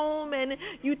go home, and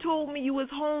you told me you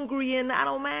was hungry, and I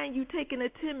don't mind you taking a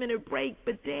 10-minute break,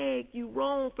 but dag, you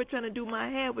wrong for trying to do my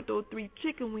hair with those 3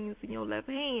 chicken wings in your left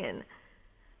hand.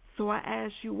 So I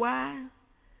asked you, why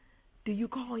do you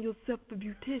call yourself a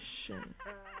beautician?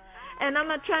 And I'm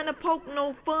not trying to poke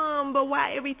no fun, but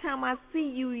why every time I see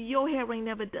you, your hair ain't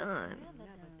never done?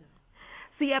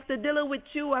 See, after dealing with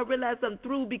you, I realize I'm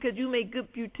through because you make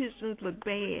good beauticians look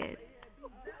bad.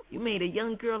 You made a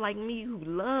young girl like me who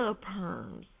love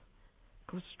perms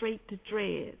go straight to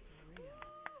dreads.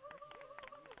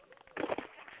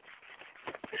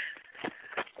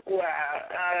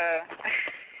 Wow.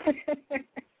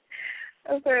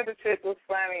 I said the chick was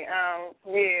funny.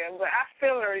 Yeah, but I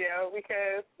feel her,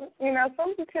 because,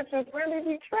 some beauticians really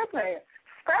be tripping,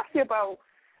 especially about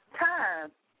time.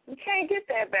 You can't get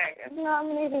that back. I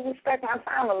need to respect my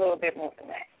time a little bit more than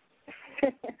that.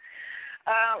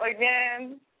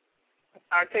 Again,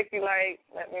 Articulate.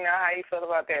 Let me know how you feel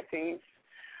about that piece.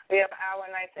 We have an hour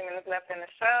and 19 minutes left in the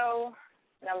show.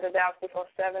 Number to dial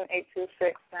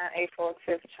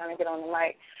 247-826-9846. Trying to get on the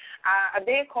mic. I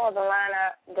did call the line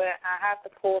up, but I have to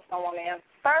pull someone in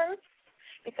first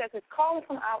because it's calling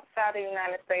from outside the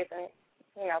United States, and,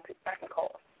 I can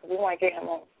call. We want to get him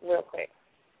on real quick.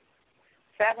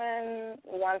 713,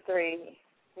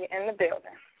 you're in the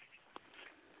building.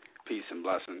 Peace and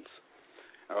blessings.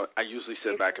 I usually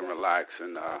sit back and relax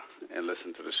and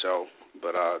listen to the show,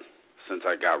 but since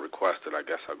I got requested, I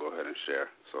guess I'll go ahead and share.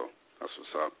 So that's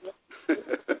what's up.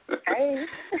 Hey.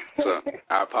 So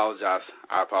I apologize.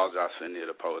 For any of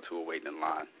the poets who are waiting in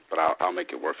line, but I'll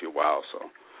make it worth your while. So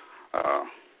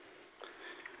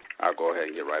I'll go ahead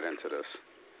and get right into this.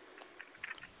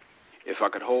 If I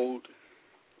could hold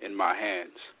in my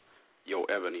hands your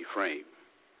ebony frame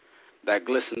that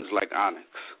glistens like onyx,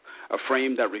 a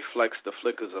frame that reflects the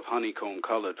flickers of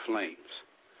honeycomb-colored flames,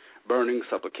 burning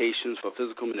supplications for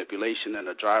physical manipulation and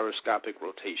a gyroscopic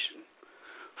rotation,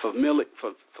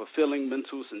 fulfilling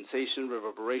mental sensation,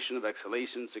 reverberation of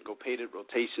exhalations, syncopated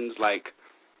rotations like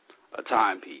a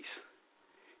timepiece,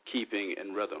 keeping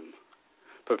in rhythm,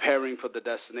 preparing for the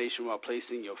destination while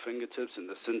placing your fingertips in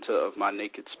the center of my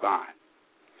naked spine.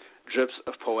 Drips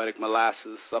of poetic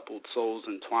molasses, suppled souls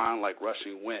entwined like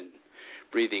rushing wind,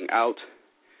 breathing out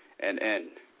and in.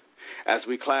 As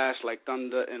we clash like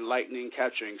thunder and lightning,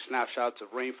 capturing snapshots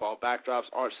of rainfall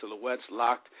backdrops, art silhouettes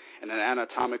locked in an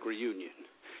anatomic reunion,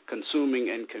 consuming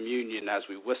in communion as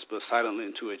we whisper silently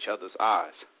into each other's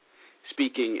eyes,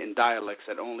 speaking in dialects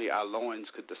that only our loins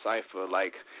could decipher,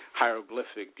 like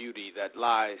hieroglyphic beauty that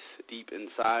lies deep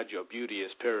inside your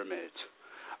beauteous pyramids,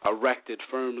 erected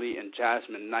firmly in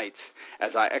jasmine nights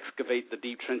as I excavate the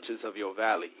deep trenches of your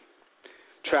valley,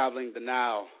 traveling the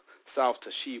Nile south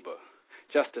to Sheba,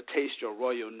 just to taste your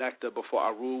royal nectar before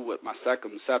I rule with my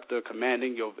scepter,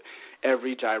 commanding your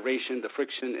every gyration, the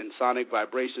friction in sonic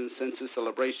vibrations, senses,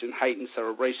 celebration, heightened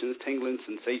cerebrations, tingling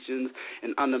sensations,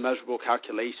 and unimmeasurable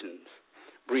calculations,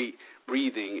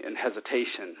 breathing in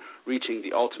hesitation, reaching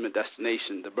the ultimate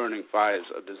destination, the burning fires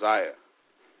of desire.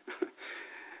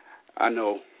 I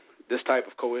know this type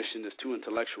of coition is too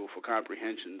intellectual for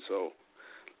comprehension, so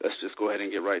let's just go ahead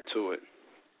and get right to it.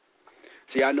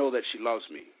 See, I know that she loves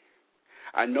me.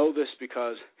 I know this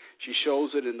because she shows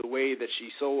it in the way that she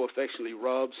so affectionately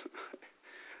rubs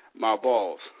my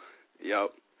balls.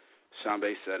 Yup,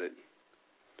 Shambe said it.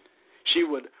 She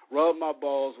would rub my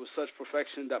balls with such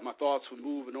perfection that my thoughts would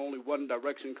move in only one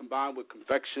direction, combined with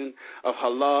confection of her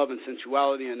love and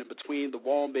sensuality, and in between the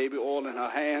warm baby oil in her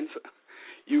hands,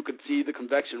 you could see the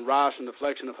convection rise from the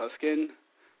flexion of her skin,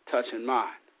 touching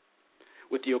mine,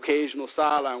 with the occasional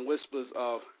sideline whispers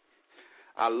of,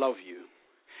 I love you.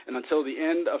 And until the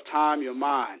end of time, you're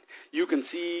mine. You can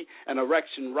see an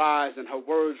erection rise, and her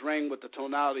words ring with the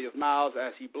tonality of Miles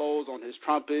as he blows on his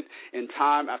trumpet, and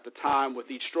time after time, with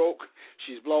each stroke,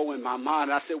 she's blowing my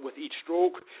mind. I said, with each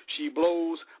stroke, she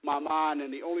blows my mind,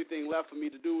 and the only thing left for me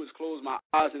to do is close my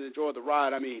eyes and enjoy the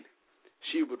ride. I mean,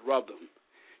 she would rub them.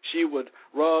 She would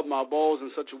rub my balls in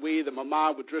such a way that my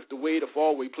mind would drift away to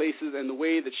faraway places, and the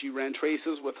way that she ran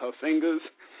traces with her fingers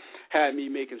had me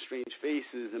making strange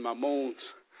faces, and my moans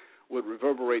would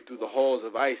reverberate through the halls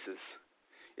of Isis.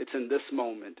 It's in this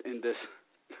moment, in this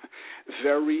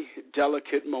very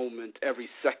delicate moment, every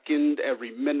second,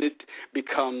 every minute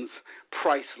becomes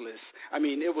priceless. I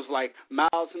mean, it was like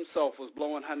Miles himself was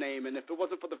blowing her name, and if it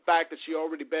wasn't for the fact that she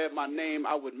already bared my name,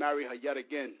 I would marry her yet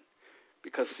again.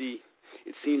 Because, see,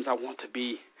 it seems I want to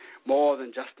be more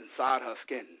than just inside her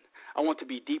skin. I want to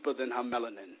be deeper than her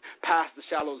melanin, past the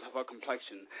shallows of her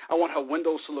complexion. I want her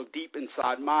windows to look deep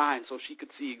inside mine so she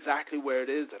could see exactly where it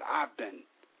is that I've been.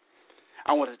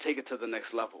 I want to take it to the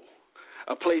next level,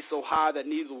 a place so high that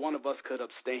neither one of us could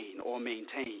abstain or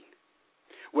maintain,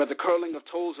 where the curling of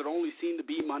toes would only seem to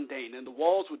be mundane, and the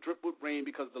walls would drip with rain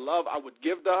because the love I would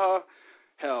give to her,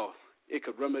 hell, it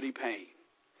could remedy pain.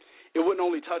 It wouldn't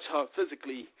only touch her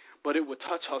physically, but it would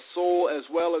touch her soul as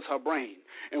well as her brain.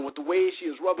 And with the way she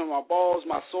is rubbing my balls,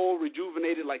 my soul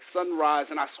rejuvenated like sunrise,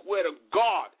 and I swear to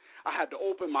God, I had to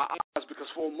open my eyes because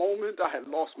for a moment I had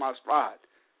lost my stride.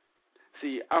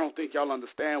 See, I don't think y'all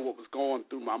understand what was going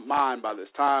through my mind by this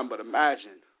time, but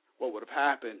imagine what would have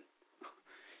happened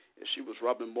if she was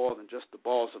rubbing more than just the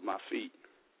balls of my feet.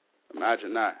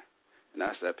 Imagine that, and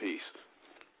that's that piece.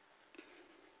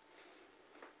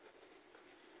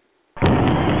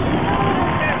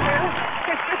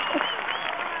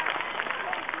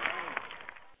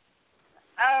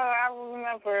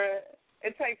 Remember,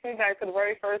 it takes me back to the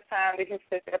very first time that he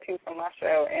said that piece on my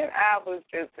show, and I was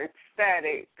just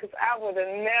ecstatic because I would have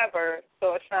never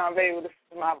thought Sean Bay would have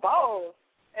seen my balls.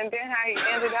 And then how he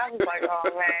ended, I was like,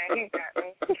 oh, man, he got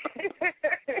me.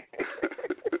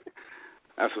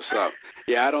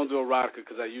 Yeah, I don't do erotica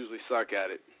because I usually suck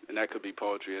at it, and that could be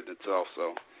poetry in itself,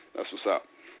 so that's what's up.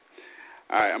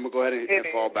 All right, I'm going to go ahead and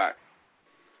fall back.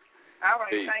 All right,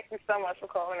 Peace. Thank you so much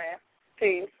for calling in.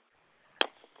 Peace.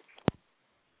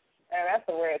 And that's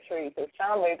a rare treat, because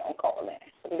Sean don't call in.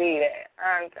 Believe that.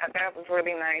 That was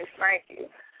really nice. Thank you.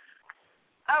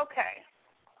 Okay.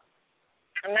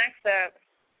 Next up,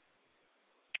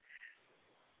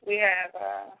 we have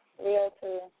Leo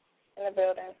 2 in the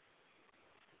building.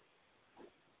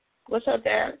 What's up,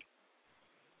 Dad?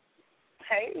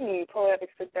 Hey, Poetic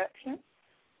Seduction.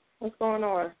 What's going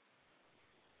on?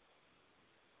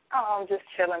 Oh, I'm just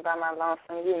chilling by my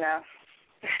lonesome, you know.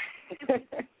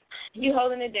 You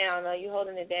holding it down, though. You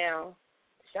holding it down.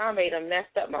 Sean made him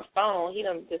messed up my phone. He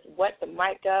done just wet the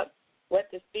mic up, wet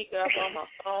the speaker up on my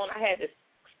phone. I had to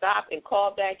stop and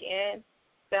call back in.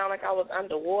 Sound like I was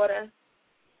underwater.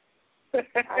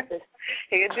 I just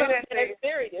He'll do that to you.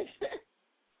 serious.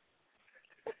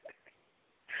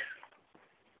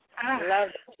 Love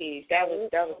the piece. That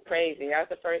was crazy. That was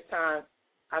the first time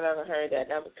I've ever heard that.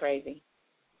 That was crazy.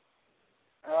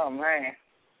 Oh, man.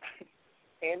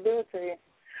 He'll do it to you.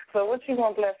 So what you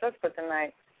going to bless us for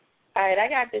tonight? All right, I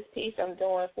got this piece I'm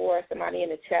doing for somebody in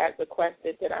the chat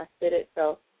requested that I spit it,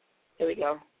 so here we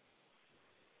go.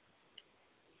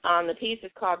 The piece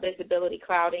is called Visibility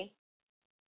Cloudy.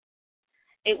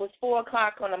 It was 4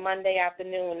 o'clock on a Monday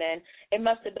afternoon, and it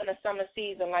must have been a summer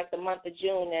season like the month of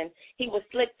June, and he was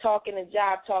slick talking and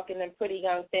jive talking and pretty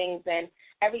young things, and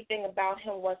everything about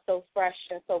him was so fresh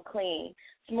and so clean,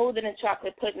 smoother than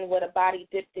chocolate pudding with a body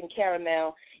dipped in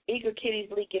caramel, eager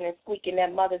kitties leaking and squeaking their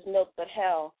mother's milk, but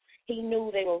hell, he knew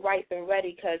they were ripe and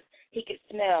ready because he could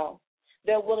smell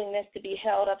their willingness to be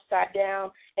held upside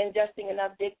down, ingesting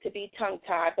enough dick to be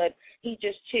tongue-tied, but he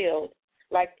just chilled.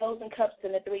 Like frozen cups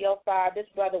in the 305, this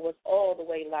brother was all the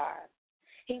way live.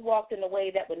 He walked in a way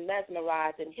that would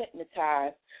mesmerize and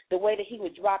hypnotize, the way that he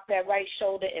would drop that right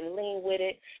shoulder and lean with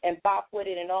it and bop with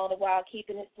it, and all the while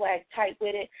keeping his swag tight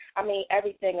with it. I mean,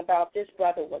 everything about this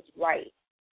brother was right.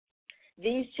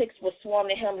 These chicks would swarm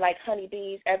to him like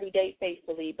honeybees every day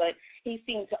faithfully, but he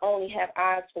seemed to only have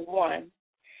eyes for one.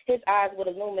 His eyes would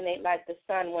illuminate like the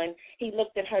sun when he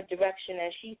looked in her direction,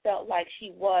 and she felt like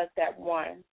she was that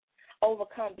one.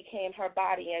 Overcome became her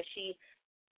body as she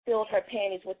filled her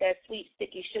panties with that sweet,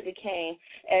 sticky sugar cane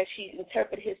as she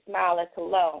interpreted his smile as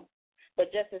hello.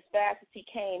 But just as fast as he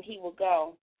came, he would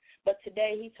go. But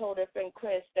today he told her friend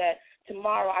Chris that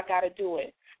tomorrow I got to do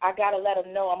it. I got to let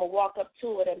him know I'm going to walk up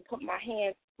to it and put my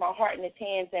heart in his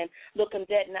hands and look him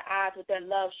dead in the eyes with that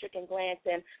love-stricken glance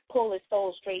and pull his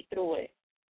soul straight through it.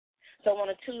 So on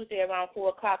a Tuesday around 4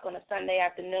 o'clock on a Sunday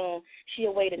afternoon, she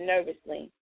awaited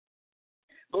nervously,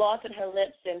 glossing her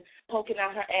lips and poking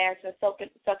out her ass and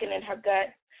sucking in her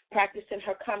gut, practicing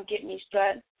her come-get-me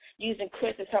strut, using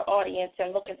Chris as her audience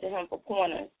and looking to him for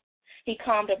pointers. He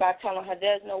calmed her by telling her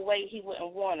there's no way he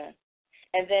wouldn't warn her.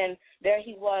 And then there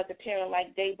he was, appearing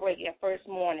like daybreak at first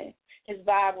morning. His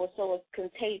vibe was so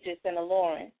contagious and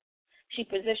alluring. She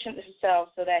positioned herself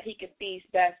so that he could feast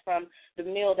best from the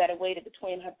meal that awaited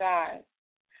between her thighs.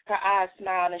 Her eyes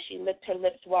smiled and she licked her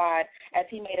lips wide as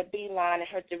he made a beeline in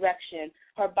her direction.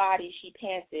 Her body, she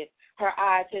panted, her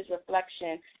eyes his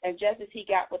reflection, and just as he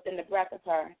got within the breath of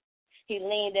her, he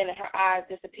leaned in and her eyes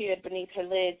disappeared beneath her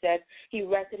lids as he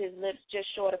rested his lips just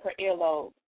short of her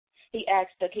earlobe. He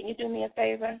asked her, "Can you do me a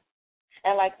favor?"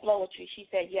 And like poetry, she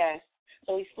said yes.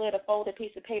 So he slid a folded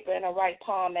piece of paper in her right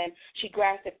palm, and she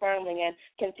grasped it firmly and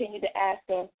continued to ask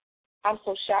him, "I'm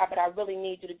so shy, but I really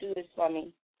need you to do this for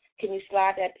me. Can you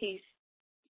slide that piece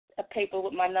of paper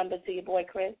with my number to your boy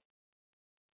Chris?"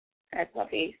 That's my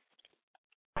piece.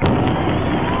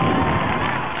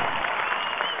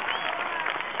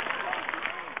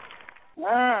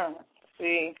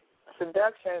 See,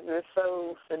 seduction is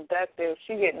so seductive.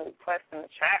 She getting requests in the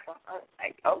chat. I'm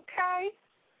like, okay.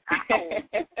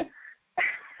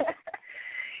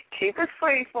 Keep it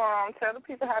free for them. Tell the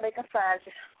people how they can find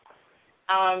you.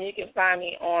 You can find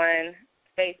me on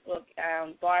Facebook,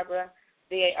 Barbara,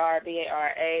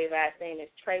 B-A-R-B-A-R-A. Last name is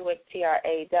Trawick,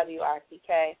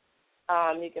 T-R-A-W-I-C-K.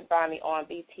 You can find me on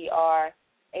BTR,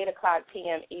 8 o'clock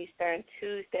p.m. Eastern,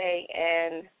 Tuesday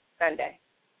and Sunday.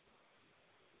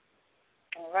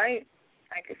 All right.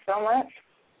 Thank you so much.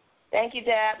 Thank you,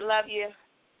 Dad. Love you.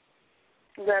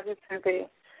 Love you too, B.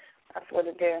 That's what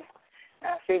it is.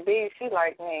 Now, see, B, she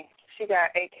like me. She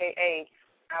got AKA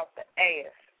out the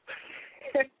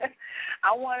ass.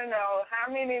 I want to know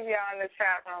how many of y'all in the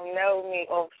chat room know me,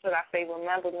 or should I say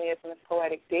remember me as Miss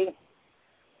Poetic D.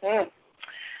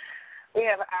 We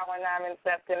have an hour and 9 minutes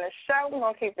left in the show. We're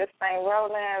going to keep this thing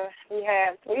rolling. We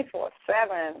have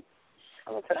 347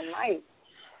 coming to the mic.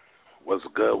 What's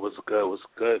good? What's good? What's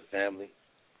good, family?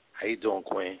 How you doing,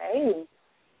 Queen? Hey.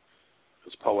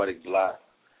 It's Poetic Black.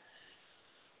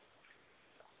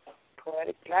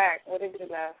 Poetic Black. What did you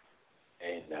love?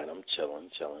 Ain't that? I'm chilling.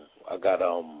 I got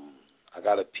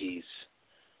a piece.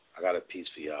 I got a piece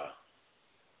for y'all.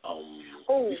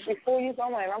 Before you go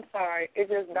in, I'm sorry. It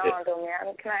just dawned on me.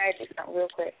 Can I ask you something real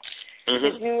quick?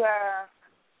 Mm-hmm. Did you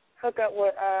hook up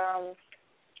with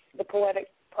the Poetic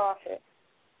Prophet?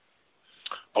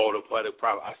 Oh, the Poetic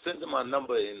Prophet. I sent him my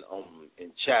number in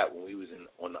chat when we was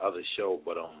on the other show,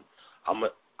 but I'm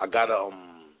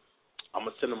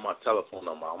gonna send him my telephone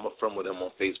number. I'm a friend with him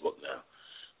on Facebook now.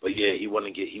 But yeah, he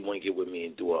wanna get with me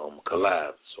and do a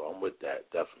collab. So I'm with that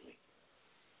definitely.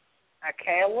 I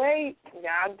can't wait.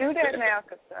 Y'all do that now,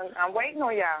 because I'm waiting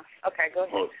on y'all. Okay, go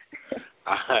ahead.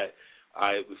 All right.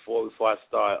 Before I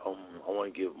start, I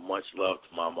want to give much love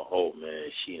to Mama O,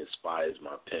 man. She inspires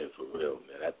my pen for real,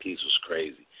 man. That piece was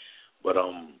crazy. But I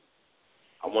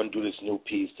want to do this new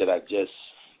piece that I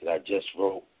just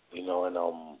wrote, and I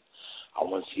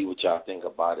want to see what y'all think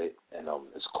about it. And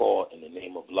it's called In the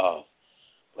Name of Love.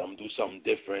 But I'm gonna do something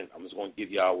different. I'm just gonna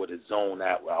give y'all where the zone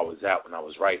at where I was at when I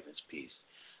was writing this piece.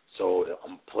 So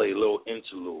I'm going to play a little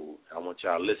interlude. I want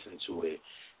y'all to listen to it.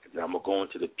 And then I'm going to go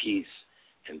into the piece,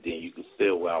 and then you can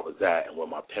feel where I was at and where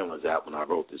my pen was at when I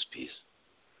wrote this piece.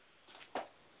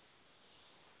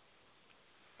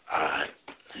 All right,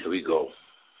 here we go.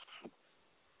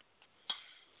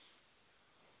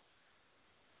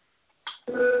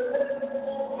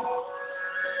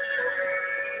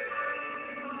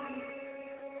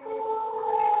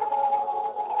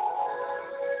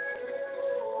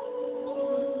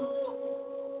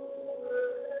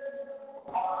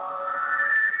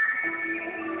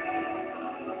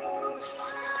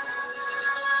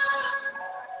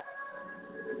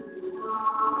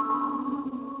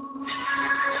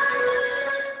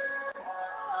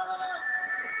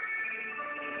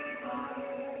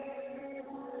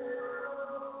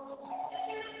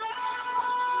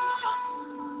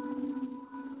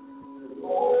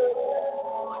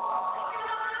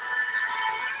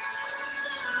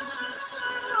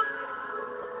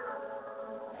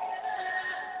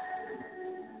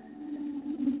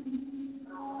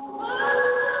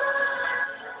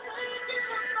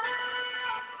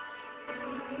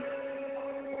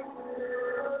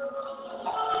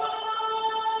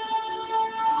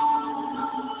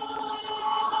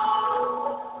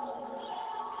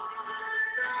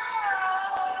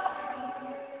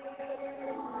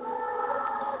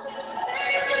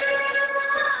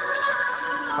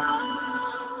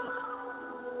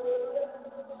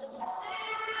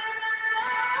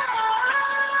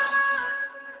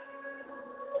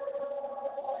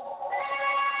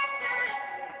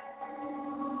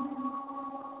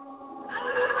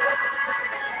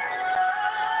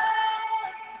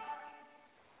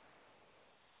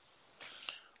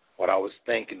 What I was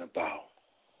thinking about.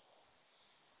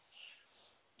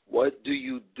 What do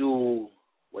you do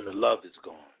when the love is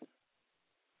gone?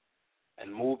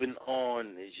 And moving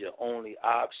on is your only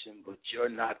option, but you're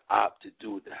not apt to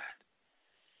do that.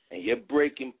 And your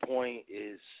breaking point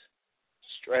is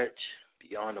stretched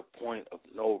beyond a point of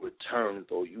no return,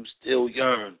 though you still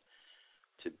yearn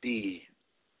to be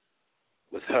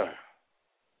with her.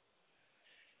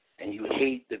 And you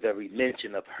hate the very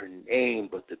mention of her name,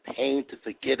 but the pain to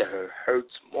forget her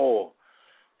hurts more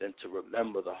than to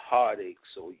remember the heartache.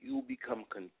 So you become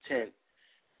content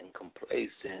and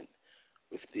complacent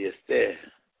with the affair,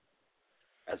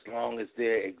 as long as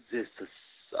there exists a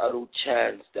subtle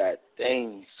chance that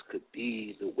things could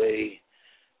be the way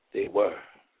they were.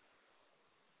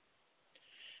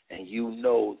 And you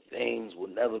know things will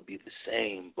never be the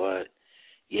same, but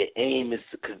your aim is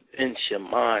to convince your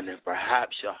mind, and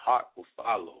perhaps your heart will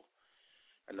follow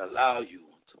and allow you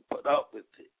to put up with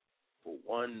it for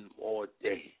one more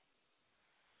day.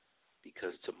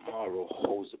 Because tomorrow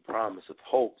holds the promise of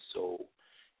hope, so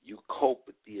you cope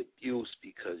with the abuse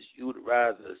because you'd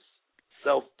rather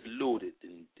self-deluded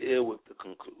than deal with the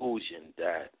conclusion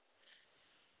that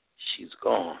she's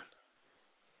gone.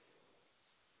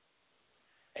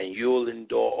 And you'll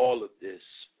endure all of this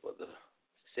for the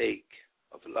sake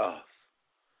of love.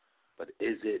 But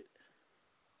is it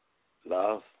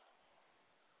love?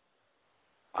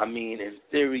 I mean, in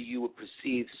theory you would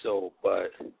perceive so,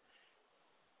 but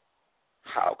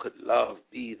how could love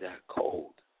be that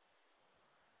cold?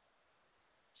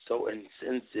 So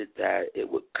insensate that it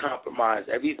would compromise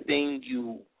everything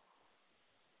you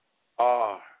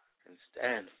are and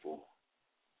stand for,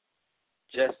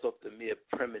 just off the mere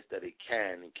premise that it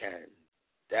can, and can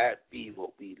that be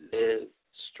what we live,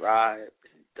 strive,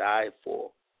 and die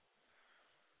for?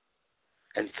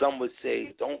 And some would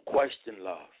say, don't question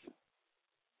love.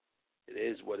 It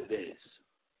is what it is.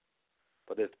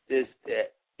 But if this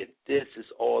is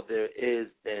all there is,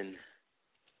 then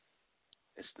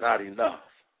it's not enough.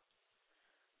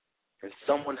 And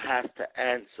someone has to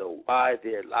answer why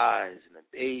there lies in a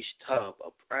beige tub a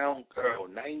brown girl,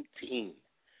 19,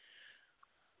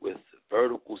 with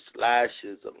vertical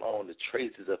slashes along the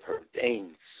traces of her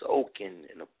veins, soaking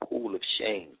in a pool of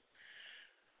shame.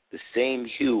 The same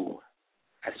hue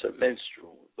as her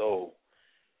menstrual, though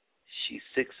she's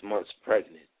 6 months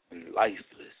pregnant and lifeless,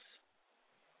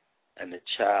 and the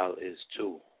child is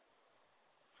too.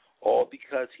 All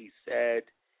because he said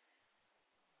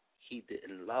he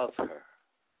didn't love her.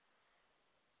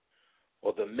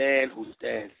 Or the man who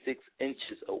stands 6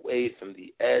 inches away from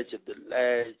the edge of the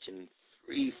ledge and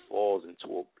free falls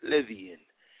into oblivion,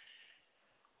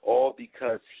 all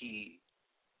because he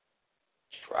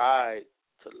tried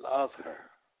to love her.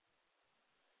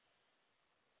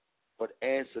 What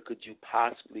answer could you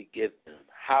possibly give them?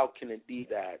 How can it be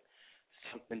that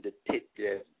something depicted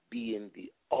as being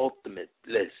the ultimate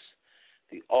bliss,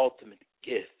 the ultimate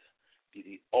gift, be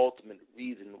the ultimate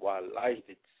reason why life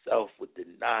itself would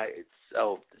deny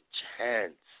itself the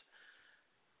chance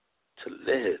to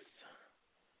live?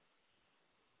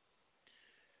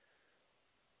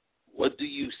 What do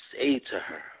you say to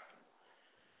her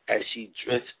as she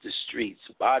drifts the streets,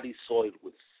 body soiled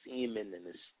with semen and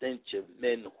the stench of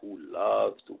men who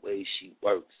love the way she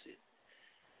works it?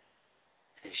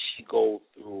 And she goes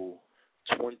through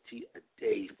 20 a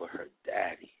day for her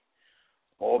daddy,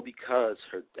 all because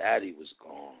her daddy was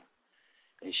gone.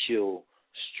 And she'll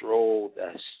stroll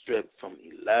that strip from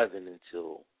 11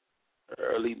 until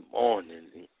early morning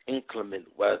in inclement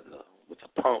weather with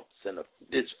pumps and a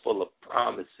fistful of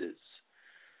promises,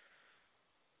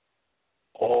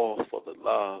 all for the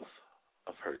love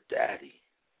of her daddy.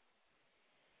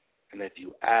 And if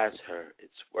you ask her,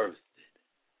 it's worth it.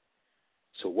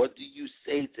 So what do you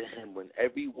say to him when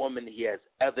every woman he has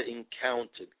ever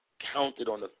encountered counted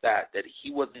on the fact that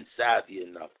he wasn't savvy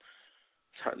enough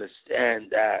to understand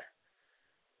that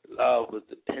love was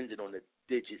dependent on the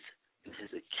digits in his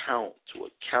account to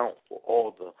account for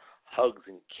all the hugs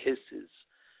and kisses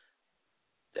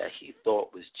that he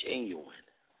thought was genuine?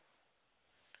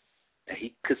 And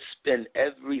he could spend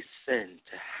every cent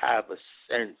to have a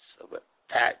sense of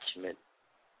attachment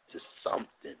to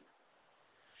something.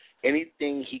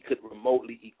 Anything he could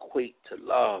remotely equate to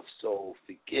love. So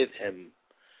forgive him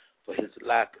for his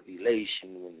lack of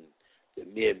elation when the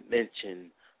mere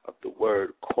mention of the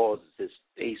word causes his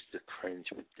face to cringe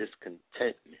with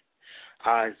discontentment.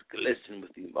 Eyes glisten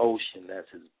with emotion as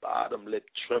his bottom lip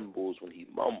trembles when he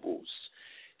mumbles,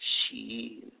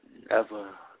 "She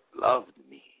never loved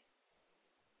me."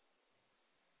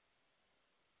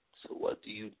 So what do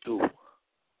you do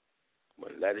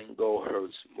when letting go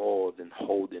hurts more than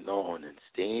holding on and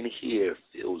staying here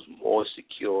feels more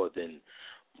secure than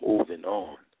moving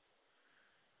on?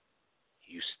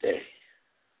 You stay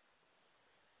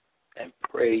and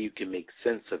pray you can make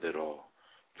sense of it all.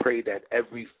 Pray that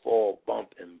every fall,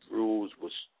 bump, and bruise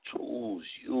was tools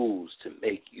used to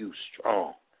make you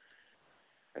strong,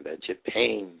 and that your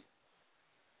pain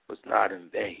was not in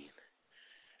vain,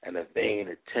 and a vain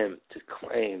attempt to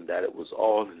claim that it was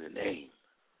all in the name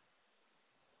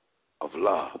of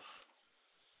love.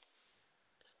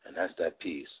 And that's that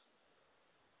piece.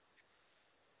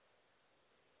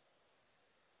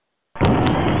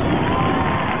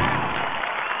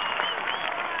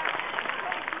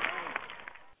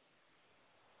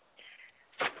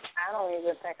 I don't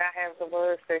even think I have the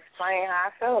words to explain how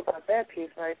I feel about that piece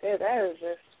right there. That is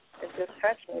just, it just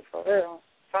touched me for real.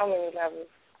 So many levels.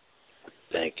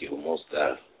 Thank you, most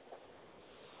definitely.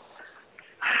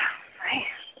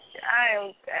 I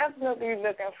am definitely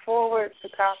looking forward to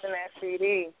copying that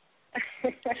CD.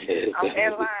 I'm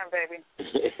in line, baby.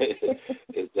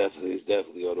 It's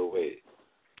definitely on the way.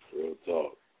 Real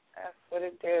talk. That's what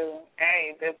it do.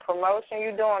 Hey, the promotion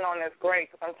you're doing on this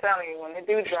great, because I'm telling you, when it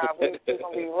do drop, we're going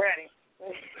to be ready.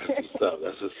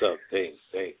 That's what's up. Thanks.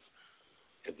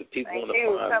 If the people want to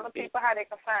find me, tell the people how they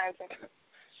can find you.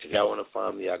 If y'all want to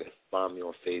find me, I can find me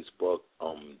on Facebook,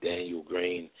 Daniel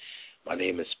Green. My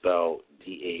name is spelled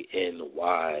DANYEIL.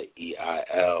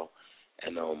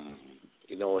 And,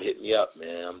 hit me up,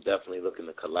 man. I'm definitely looking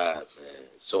to collab, man.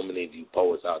 So many of you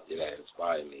poets out there that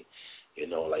inspire me.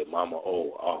 Like Mama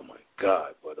O, oh my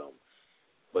God.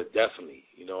 But definitely,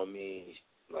 you know what I mean?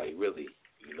 Like really,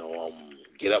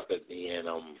 get up at me and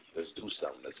let's do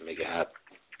something. Let's make it happen.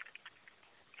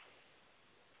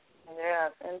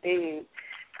 Yes, indeed.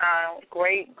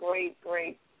 Great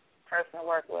person to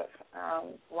work with.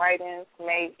 Writing's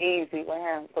made easy with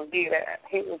him. Believe that.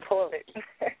 He will pull it.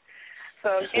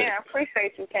 So, again, I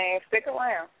appreciate you, King. Stick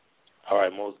around. All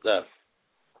right, most definitely.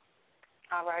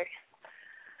 All right.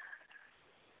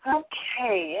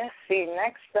 Okay, let's see.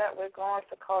 Next up, we're going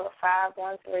to call it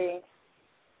 513.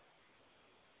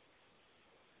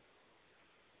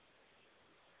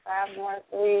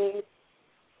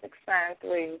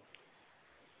 513-693.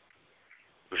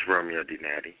 It's Romeo D.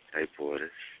 Natty. Hey, Portis.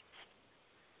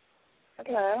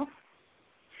 Hello.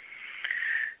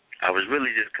 I was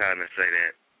really just kind of say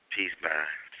that piece by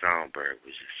Songbird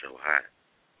was just so hot.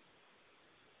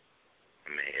 I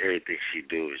mean, everything she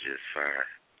do is just fire.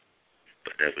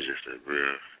 But that was just a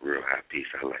real hot piece.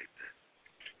 I like that.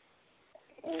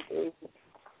 Mm-hmm.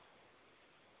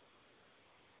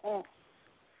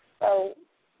 So,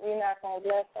 you're not going to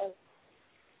bless us?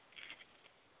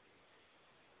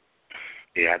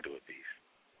 Yeah, I do a piece.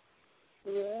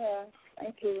 Yeah,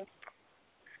 thank you.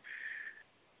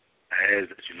 I ask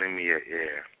that you lend me your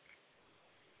ear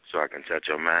so I can touch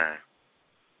your mind,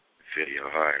 feel your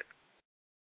heart,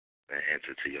 and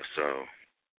enter to your soul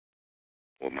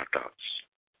with my thoughts.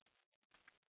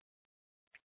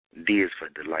 D is for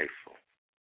delightful.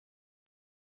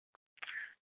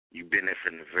 You've been there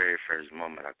from the very first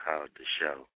moment I called the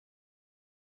show.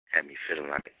 Had me feeling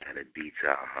like I had a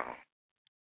detail home.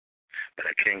 But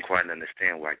I can't quite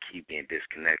understand why I keep being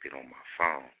disconnected on my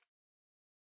phone.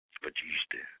 But you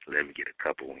used to let me get a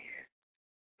couple in,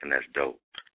 and that's dope.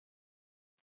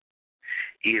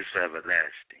 E is for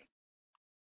everlasting.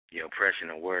 Your impression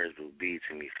of words will be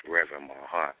to me forever in my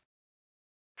heart,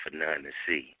 for none to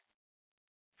see.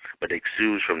 But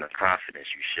exudes from the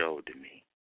confidence you showed to me.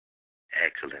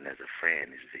 Excellent as a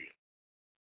friend is V.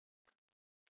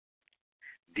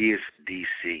 D is for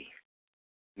DC,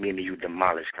 meaning you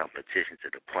demolish competition to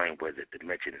the point where the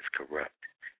dimension is corrupt.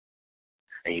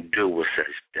 And you do it with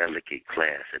such delicate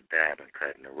class, a diamond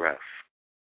cut in the rough.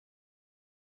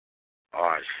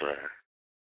 R is for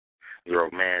the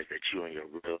romance that you and your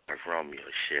real life Romeo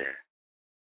share.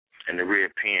 And the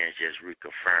reappearance just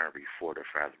reconfirmed,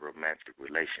 refortify the romantic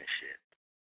relationship.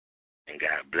 And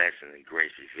God bless and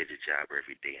grace visit job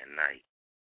every day and night.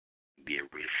 Be a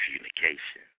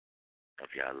reunification of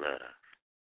your love.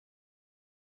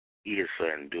 E is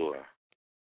for endure.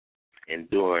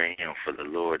 Enduring him, for the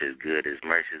Lord is good, his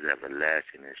mercy is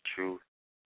everlasting, his truth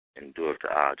endure to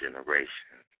all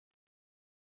generations.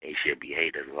 And he shall be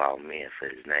hated of all men for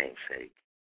his name's sake.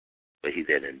 But he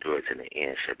that endures to the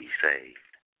end shall be saved.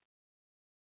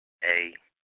 A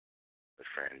is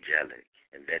for angelic,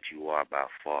 and that you are by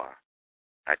far,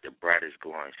 like the brightest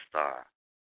glowing star.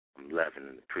 I'm loving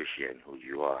and appreciating who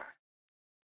you are.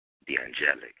 The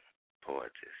angelic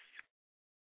poetess.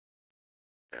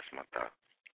 That's my thought.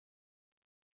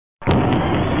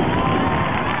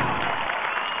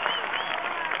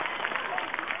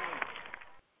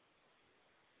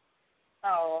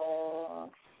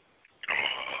 Oh,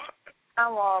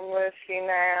 I'm all mushy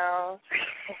now.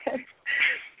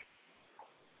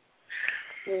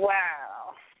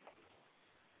 Wow.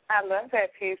 I love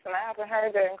that piece, and I haven't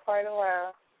heard that in quite a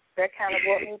while. That kind of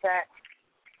brought me back.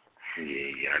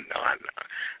 Yeah, I know.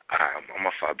 I'm going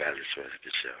to fall back this rest of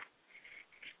the show.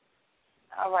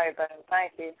 All right, then.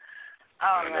 Thank you.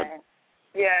 Oh, man.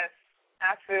 Yes,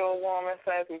 I feel warm and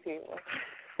fuzzy, people.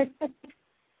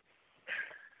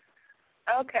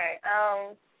 Okay.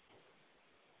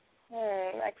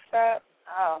 Next up,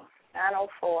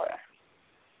 904.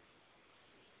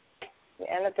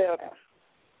 You're in the building.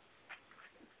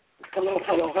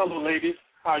 Hello, ladies.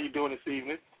 How are you doing this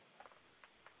evening?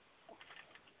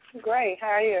 Great. How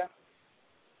are you?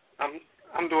 I'm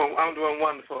doing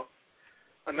wonderful.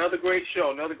 Another great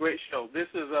show. This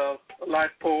is a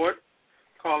life poet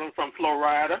calling from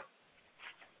Florida.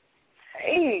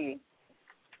 Hey.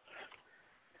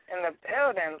 In the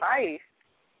building, life.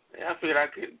 Yeah, I figured I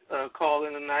could call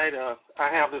in tonight. I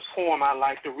have this poem I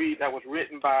like to read that was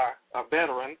written by a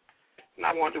veteran, and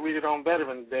I want to read it on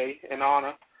Veterans Day in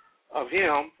honor of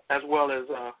him, as well as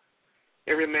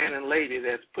every man and lady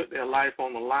that's put their life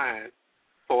on the line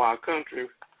for our country,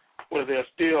 whether they're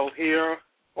still here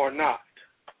or not.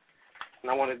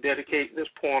 And I want to dedicate this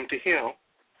poem to him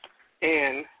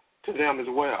and to them as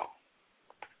well.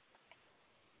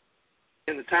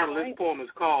 And the title of this poem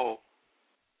is called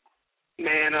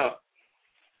Man Up.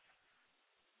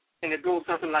 And it goes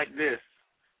something like this.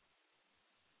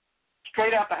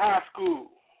 Straight after high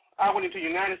school, I went into the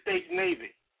United States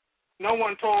Navy. No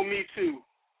one told me to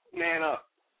man up.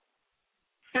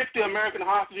 50 American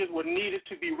hostages were needed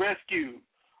to be rescued.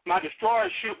 My destroyer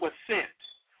ship was sent.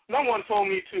 No one told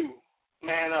me to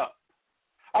man up.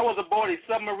 I was aboard a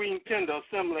submarine tender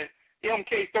assembling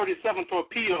MK-37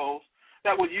 torpedoes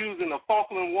that were used in the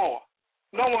Falkland War.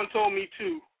 No one told me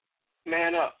to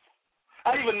man up.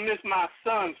 I even missed my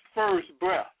son's first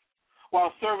breath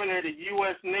while serving at a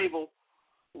U.S. Naval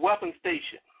weapons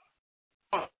station.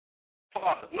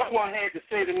 No one had to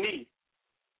say to me,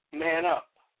 man up.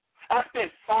 I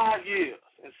spent 5 years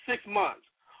and 6 months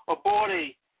aboard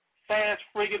a fast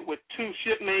frigate with 2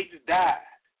 shipmates died.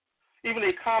 Even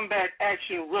a combat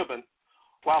action ribbon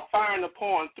while firing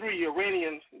upon 3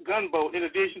 Iranian gunboats, in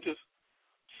addition to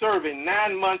serving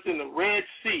 9 months in the Red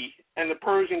Sea and the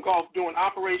Persian Gulf during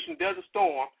Operation Desert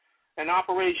Storm and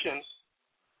Operation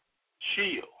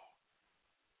Shield.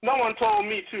 No one told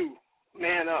me to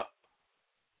man up.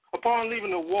 Upon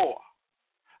leaving the war,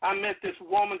 I met this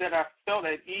woman that I felt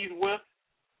at ease with,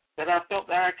 that I felt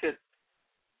that I could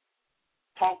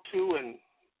talk to and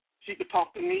she could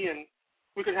talk to me and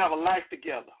we could have a life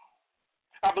together.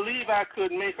 I believe I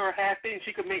could make her happy and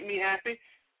she could make me happy,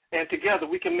 and together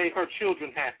we can make her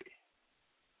children happy.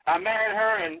 I married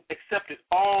her and accepted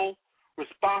all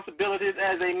responsibilities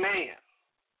as a man.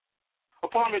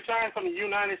 Upon returning from the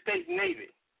United States Navy,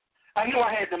 I knew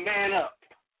I had to man up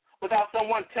without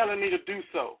someone telling me to do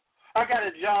so. I got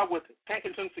a job with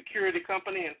Pinkerton Security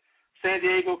Company and San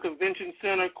Diego Convention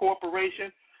Center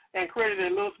Corporation and created a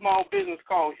little small business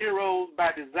called Heroes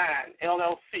by Design,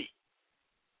 LLC.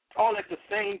 All at the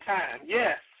same time.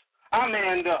 Yes, I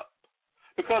manned up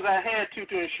because I had to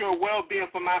ensure well-being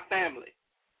for my family.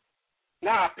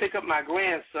 Now I pick up my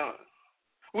grandson.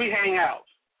 We hang out.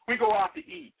 We go out to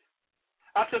eat.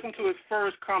 I took him to his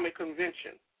first comic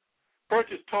convention.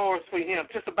 Purchased toys for him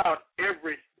just about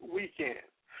every weekend.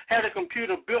 Had a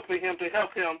computer built for him to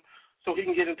help him so he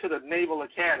can get into the Naval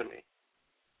Academy.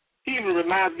 He even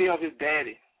reminds me of his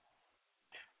daddy.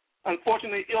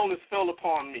 Unfortunately, illness fell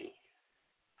upon me.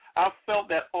 I felt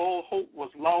that all hope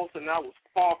was lost and I was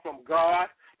far from God,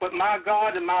 but my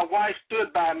God and my wife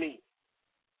stood by me.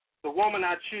 The woman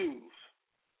I choose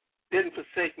didn't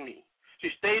forsake me. She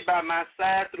stayed by my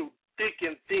side through thick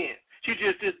and thin. She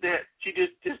just did that. She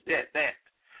just that.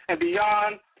 And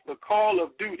beyond the call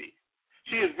of duty,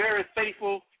 she is very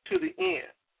faithful to the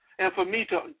end. And for me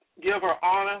to give her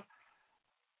honor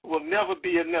will never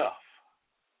be enough.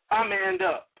 I manned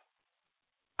up.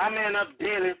 I man up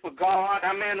daily for God.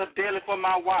 I man up daily for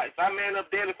my wife. I man up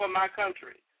daily for my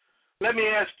country. Let me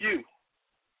ask you,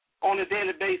 on a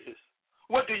daily basis,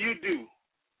 what do you do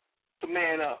to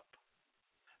man up?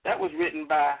 That was written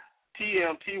by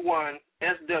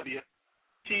TMT1SW,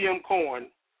 T.M.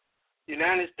 Corn,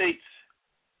 United States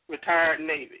retired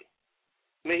Navy.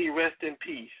 May he rest in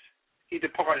peace. He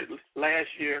departed last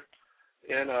year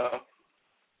in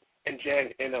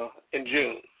June.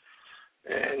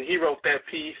 And he wrote that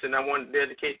piece, and I want to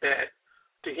dedicate that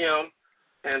to him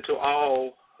and to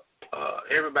all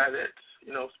everybody that's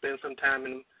spent some time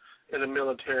in the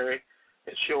military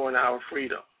and showing our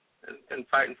freedom and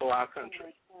fighting for our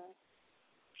country.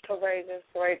 Courageous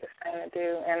thing to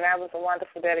do, and that was a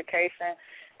wonderful dedication.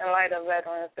 In light of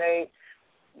Veterans Day,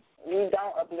 we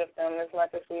don't uplift them as much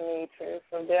as we need to,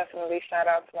 so definitely shout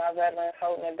out to our veterans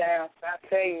holding it down. So I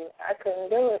tell you, I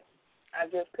couldn't do it. I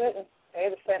just couldn't.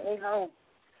 They'd have sent me home.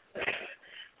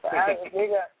 So I was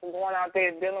big up for going out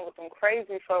there dealing with some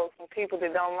crazy folks and people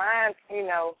that don't mind,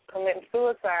 committing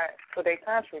suicide for their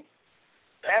country.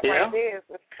 That right there is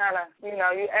kind of, you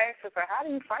ask yourself, how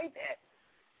do you fight that?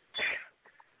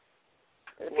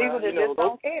 The people that just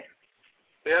don't care.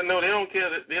 Yeah, no, they don't care.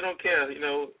 They don't care.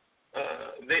 They'll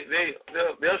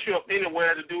show up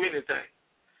anywhere to do anything.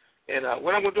 And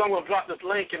what I'm going to do, I'm going to drop this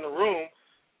link in the room.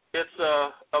 It's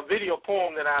a video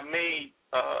poem that I made,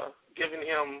 giving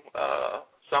him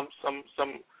some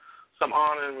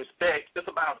honor and respect. It's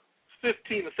about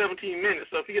 15 to 17 minutes.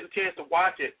 So if you get a chance to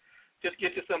watch it, just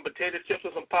get you some potato chips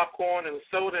or some popcorn and a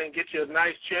soda, and get you a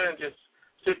nice chair and just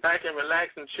sit back and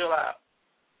relax and chill out.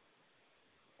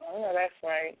 Oh, no, that's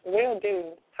right. Will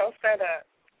do. Post that up.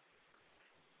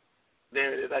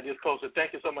 There it is. I just posted.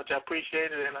 Thank you so much. I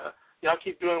appreciate it. And y'all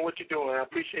keep doing what you're doing. I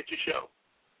appreciate your show.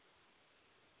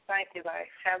 Thank you, Life.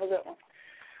 Have a good one.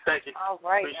 Thank you. All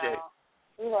right, appreciate y'all.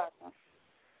 You're welcome.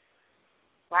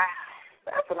 Wow.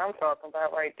 That's what I'm talking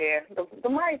about right there. The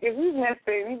mic, if you missed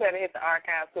it, you better hit the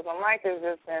archives because the mic has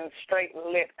just been straight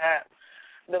lit up.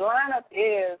 The lineup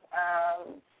is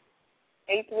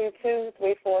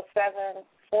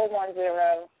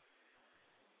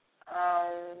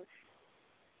 832-347-410,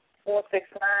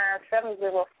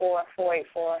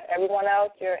 469-704-484. Everyone else,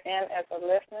 you're in as a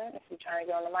listener. If you're trying to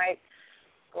get on the mic,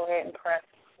 go ahead and press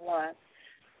 1.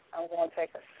 I'm going to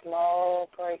take a small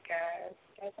break, guys.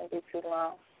 It ain't going to be too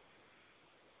long.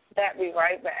 that. Be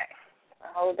right back. I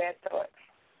hold that thought.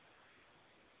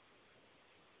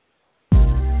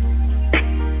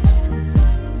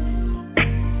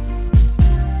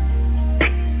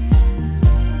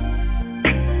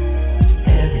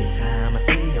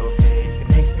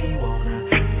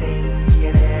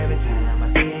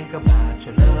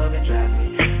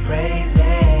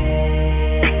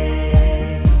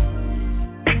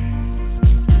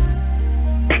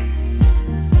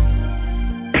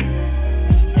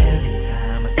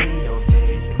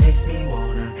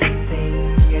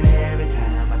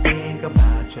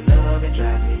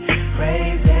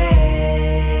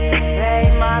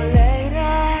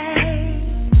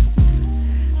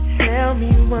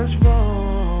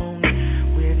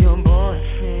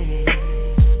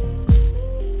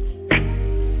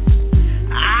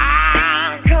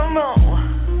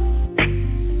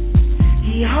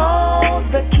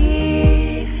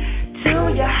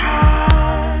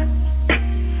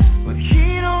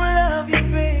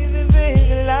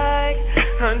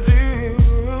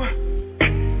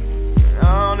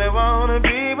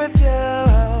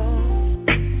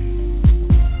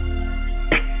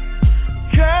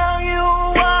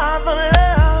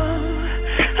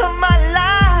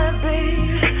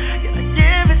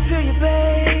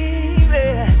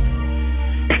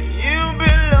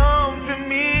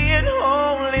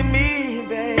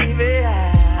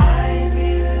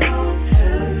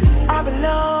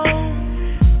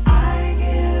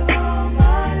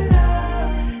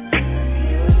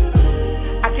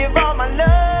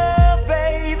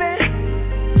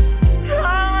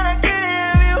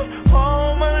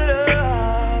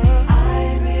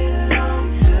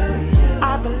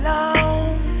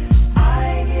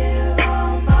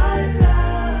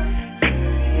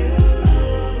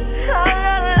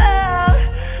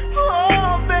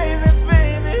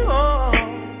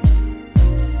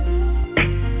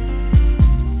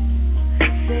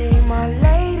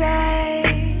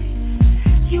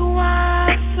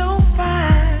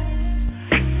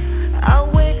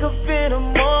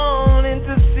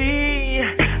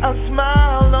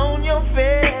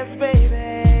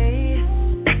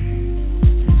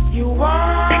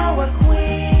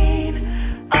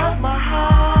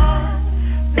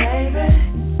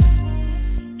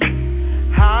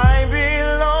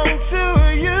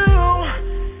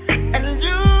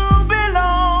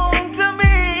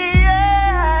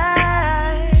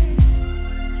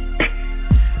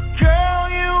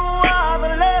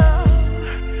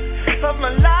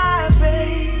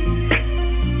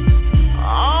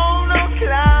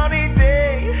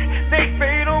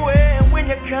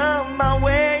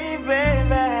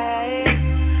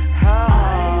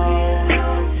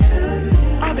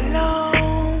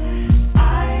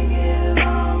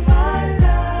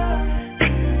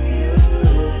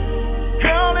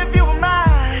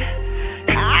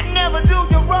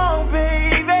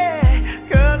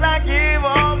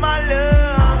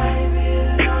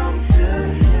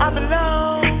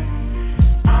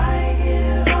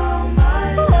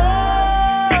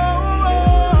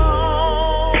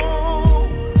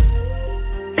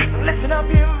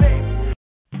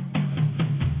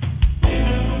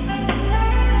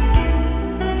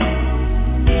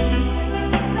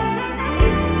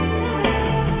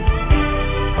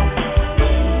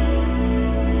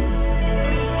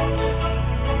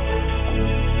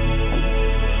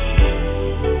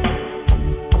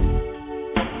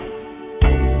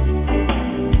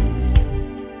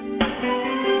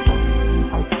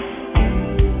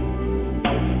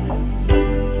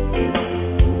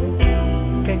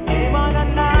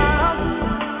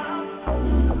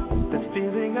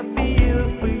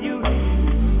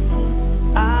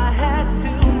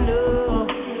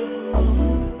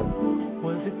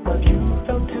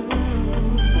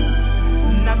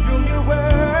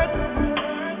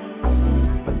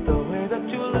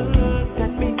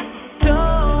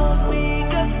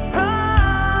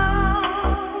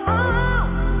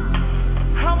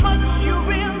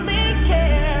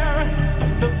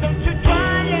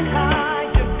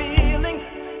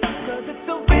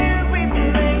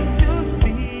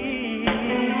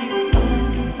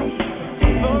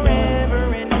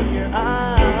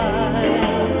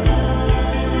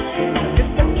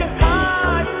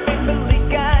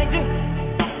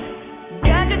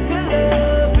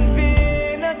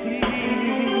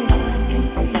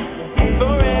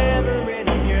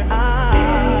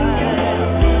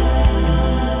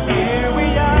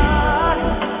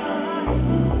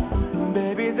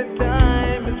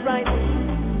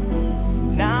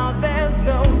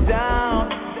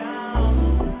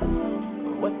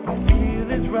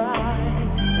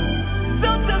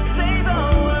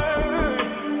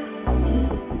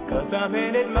 I'm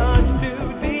in it much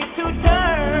too deep.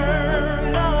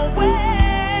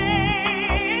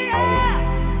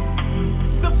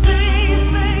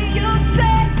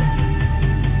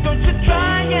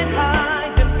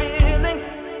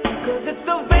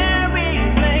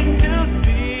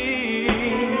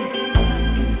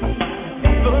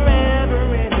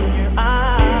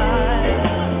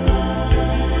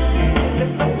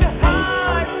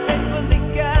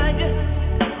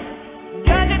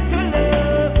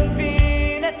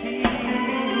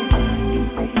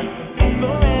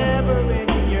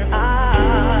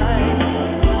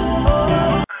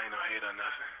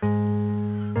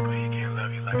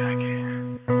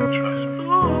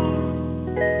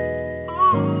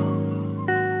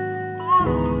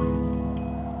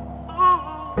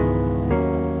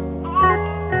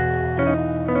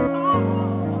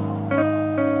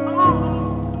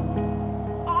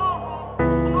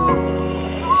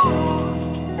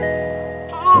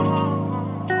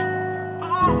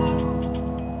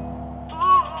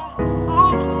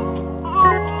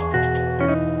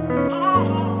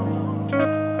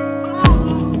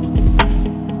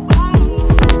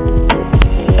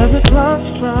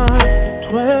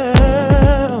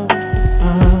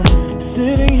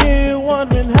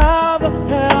 wondering how the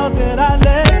hell did I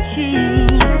let you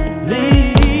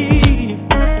leave.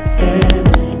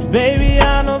 And baby,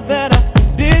 I know that I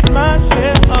did my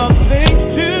share of things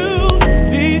to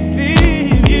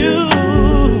deceive you.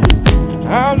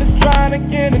 I'm just trying to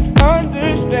get an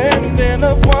understanding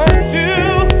of what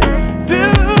you do.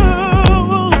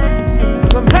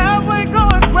 'Cause I'm halfway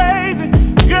going crazy,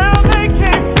 girl, they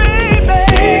can't see me.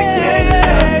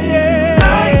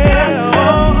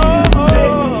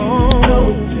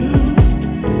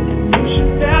 You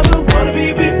should never wanna be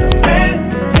with a man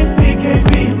if he can't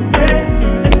be a man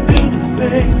and do the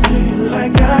same to you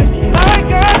like I can.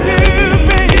 Like I do,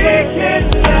 baby. He can't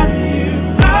love you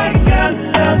like I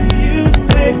love you,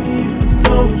 baby. You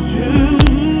know it's true,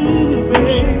 baby. You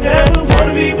should never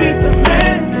wanna be with a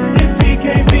man if he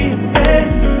can't be a man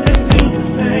and do the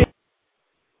same.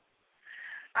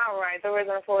 All right, the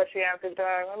original Poetry After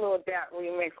Dark, a little dap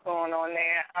remix going on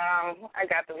there. I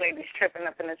got the ladies tripping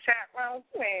up in the chat room.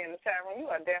 Man, in the chat room, you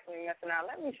are definitely missing out.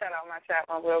 Let me shout out my chat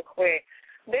room real quick.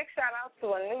 Big shout out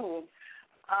to Anu,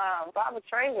 Barbara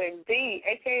Treywick, D,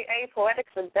 a.k.a. Poetic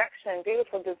Seduction,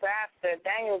 Beautiful Disaster,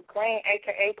 Daniel Green,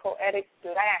 a.k.a. Poetic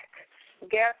Black,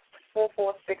 Guest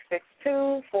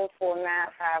 44662,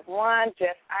 44951,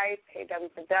 Jeff Ice, KW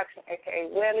Production, a.k.a.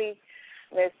 Willie,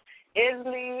 Miss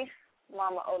Isley,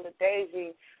 Mama Ola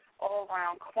Daisy, All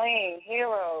Around Queen,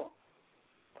 Hero,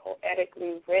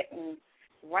 Poetically Written,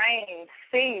 Rain,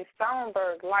 C,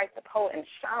 Stoneberg, Light the Poet, and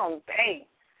Sean Bay.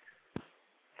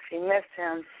 If you missed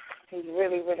him, you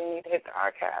really, really need to hit the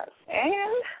archives.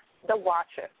 And The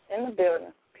Watcher in the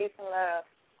building. Peace and love,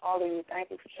 all of you.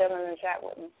 Thank you for chilling in the chat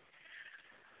with me.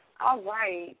 All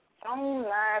right. Phone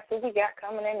line, who we got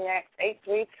coming in next?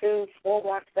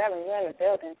 832-417. You're in the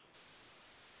building.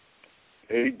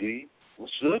 Hey, D.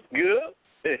 What's up, girl?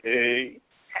 Hey.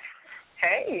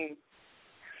 Hey.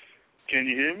 Can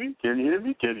you hear me? Can you hear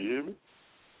me? Can you hear me?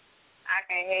 I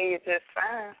can hear you just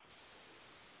fine.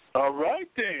 All right,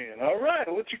 then. All right.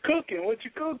 What you cooking? What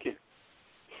you cooking?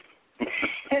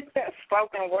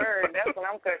 Spoken word. That's what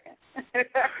I'm cooking.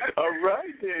 All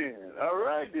right, then. All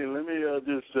right, then. Let me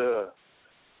just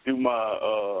do my,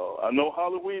 I know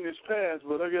Halloween is past,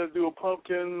 but I got to do a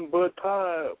pumpkin bud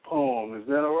pie poem. Is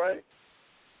that all right?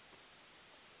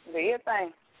 Do your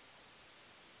thing.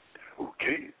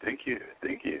 Okay, thank you,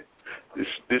 thank you.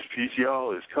 This piece,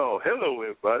 y'all, is called, hello,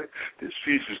 everybody. This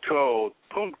piece is called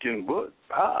Pumpkin Bud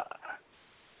Pie.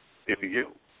 Here we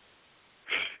go.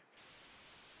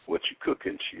 What you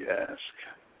cooking, she asked.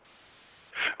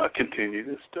 I continue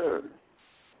to stir.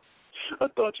 I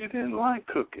thought you didn't like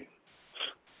cooking.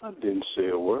 I didn't say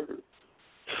a word.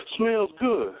 Smells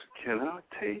good. Can I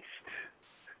taste?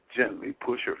 Gently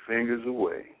push her fingers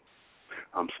away.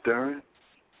 I'm stirring.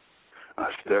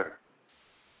 I stir.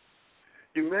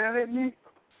 You mad at me?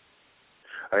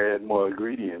 I add more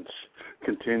ingredients.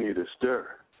 Continue to stir.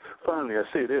 Finally, I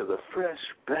say there's a fresh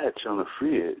batch on the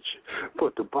fridge,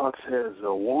 but the box has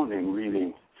a warning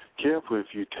reading. Careful,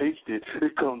 if you taste it,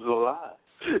 it comes alive.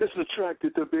 It's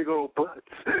attracted to big old butts,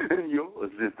 and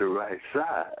yours is the right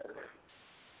size.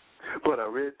 But I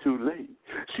read too late.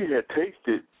 She had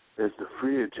tasted as the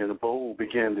fridge and the bowl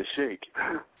began to shake.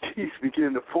 Teeth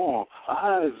began to form.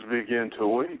 Eyes began to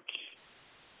wake.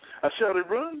 I shouted,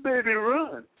 run, baby,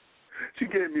 run. She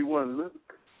gave me one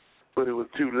look, but it was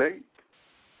too late.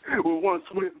 With one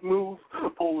swift move,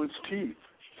 Owen's teeth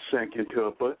sank into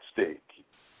her butt steak.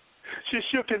 She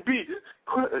shook and beat,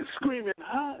 screaming,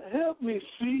 help me,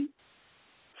 see?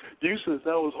 Useless,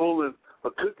 I was holding a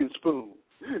cooking spoon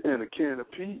and a can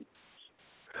of peas.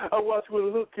 I watched with a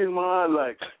look in my eye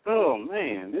like, oh,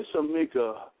 man, this will make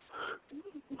a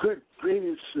good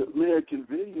greatest American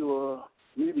video or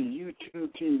maybe YouTube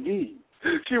TV.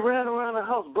 She ran around the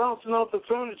house bouncing off the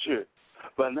furniture.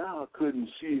 By now I couldn't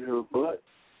see her butt.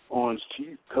 Orange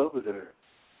teeth covered her.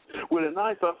 With a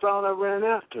knife I found, I ran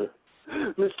after.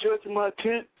 Misjudging my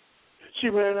intent, she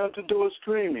ran out the door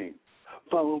screaming,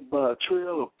 followed by a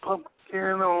trail of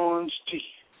pumpkin orange teeth.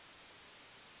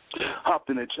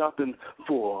 Hopping and chopping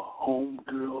for a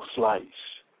homegirl slice.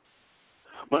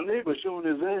 My neighbor showing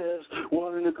his ass,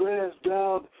 watering the grass,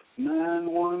 dialed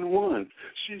 911.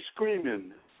 She's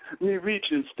screaming, me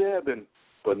reaching, stabbing,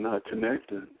 but not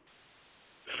connecting.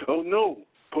 Oh no,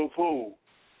 po-po,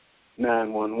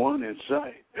 911 in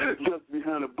sight, ducked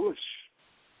behind a bush.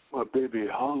 My baby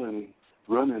hollering,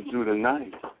 running through the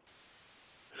night.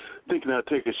 Thinking I'd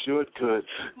take a shortcut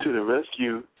to the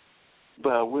rescue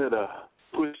by where the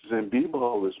pushes and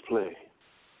b-ballers play.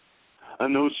 I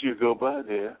know she'll go by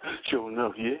there. Sure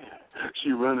enough, yeah.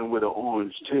 She running with an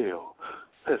orange tail.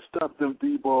 Had stopped them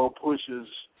b-ball pushers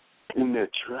in their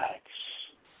tracks.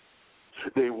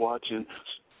 They watching,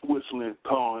 whistling,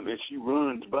 pawing, and she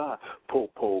runs by,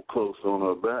 po-po close on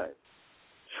her back.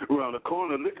 Around the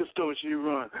corner, liquor store she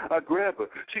run. I grab her.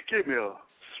 She give me a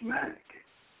smack.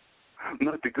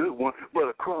 Not the good one, but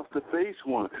across the face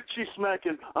one. She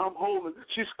smacking, I'm holding,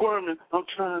 she squirming. I'm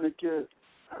trying to get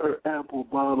her apple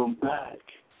bottom back.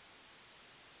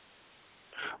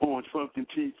 Orange funkin'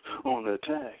 teeth on the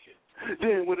attack.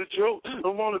 Then with a joke,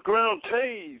 I'm on the ground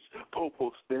tased.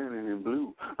 Popo standing in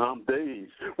blue. I'm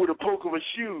dazed. With a poke of a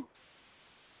shoe,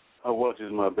 I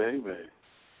watches my baby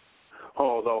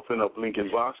hauled off in a blinking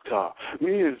boxcar.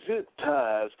 Me and zip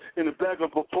ties in the back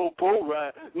of a Popo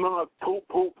ride, my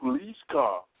Popo police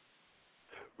car.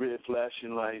 Red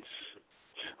flashing lights,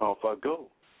 off I go.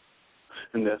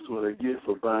 And that's what I get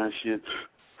for buying shit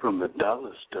from the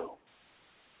dollar store.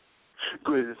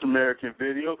 Greatest American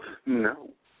video? No.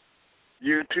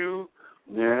 YouTube?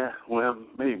 Yeah, well,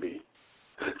 maybe.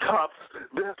 Cops,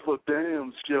 that's for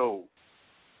damn show.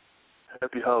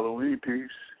 Happy Halloween, peace.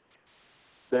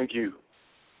 Thank you.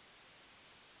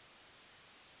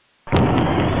 Oh,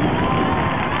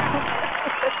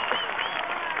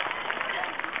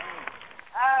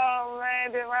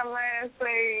 man, did my man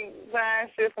say buying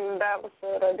shit from the dollar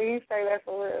store, or did he say that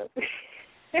for real?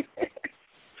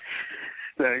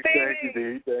 Thank you, D.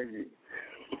 Thank you.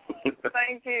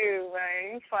 Thank you, man.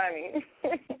 You funny.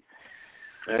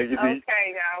 Thank you, D. Okay,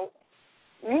 y'all.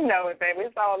 You know it, baby.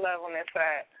 It's all love on that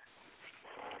side.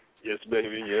 Yes,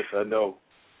 baby. Yes, I know.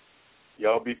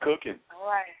 Y'all be cooking. All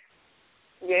right.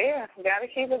 Yeah, got to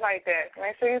keep it like that.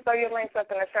 Make sure you throw your links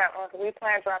up in the chat room, because we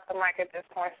plan to drop the mic at this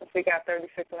point since we got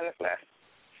 36 minutes left.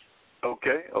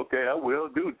 Okay, I will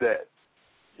do that.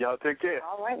 Y'all take care.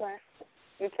 All right, man.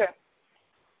 You too.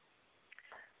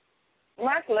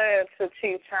 Much love to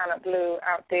Chief China Blue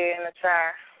out there in the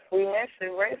tribe. We miss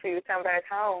you. Ready for you to come back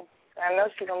home. I know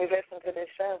she's going to be listening to this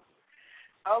show.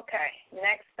 Okay,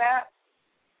 next up,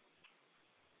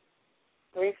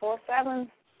 347-347-323.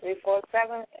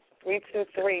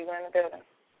 We're in the building.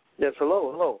 Yes,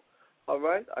 hello. All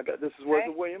right, this is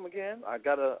Worth William again. I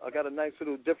got a nice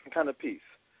little different kind of piece.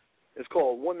 It's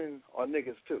called Women Are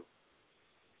Niggas Too.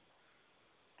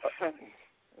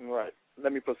 Right,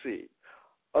 let me proceed.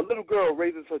 A little girl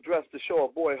raises her dress to show a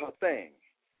boy her thing,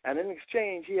 and in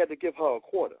exchange he had to give her a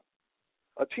quarter.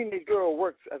 A teenage girl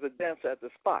works as a dancer at the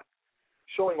spot,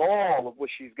 showing all of what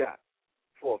she's got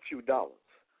for a few dollars.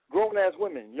 Grown-ass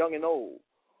women, young and old,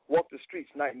 walk the streets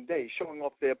night and day, showing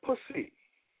off their pussy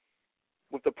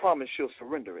with the promise she'll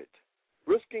surrender it,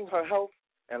 risking her health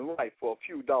and life for a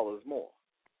few dollars more.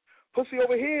 Pussy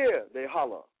over here, they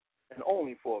holler, and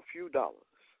only for a few dollars.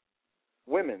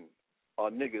 Women are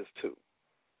niggas too.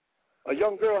 A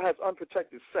young girl has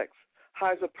unprotected sex,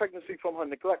 hides a pregnancy from her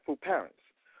neglectful parents,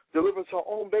 delivers her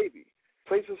own baby,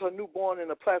 places her newborn in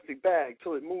a plastic bag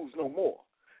till it moves no more,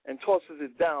 and tosses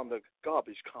it down the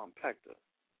garbage compactor.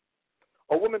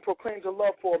 A woman proclaims her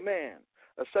love for a man,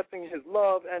 accepting his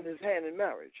love and his hand in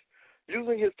marriage,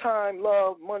 using his time,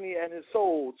 love, money, and his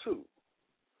soul too,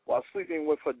 while sleeping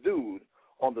with her dude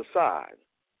on the side,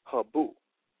 her boo.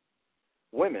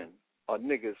 Women are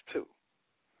niggas too.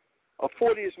 A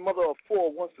 40-ish mother of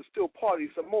four wants to still party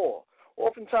some more,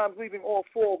 oftentimes leaving all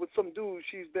four with some dude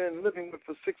she's been living with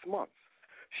for 6 months.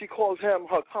 She calls him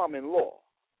her common law.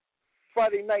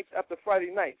 Friday nights after Friday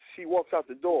nights, she walks out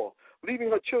the door, leaving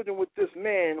her children with this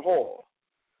man whore.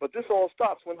 But this all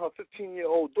stops when her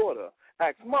 15-year-old daughter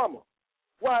asks, Mama,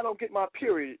 why I don't get my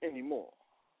period anymore?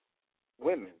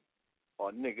 Women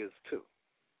are niggas too.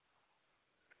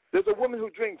 There's a woman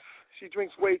who drinks. She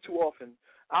drinks way too often.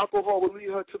 Alcohol will lead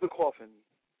her to the coffin.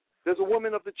 There's a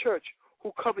woman of the church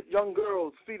who covet young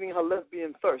girls, feeding her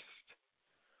lesbian thirst.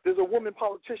 There's a woman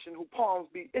politician whose palms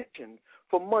be itching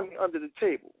for money under the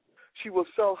table. She will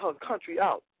sell her country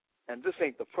out, and this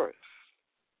ain't the first.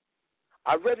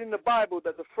 I read in the Bible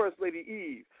that the first lady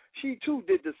Eve, she too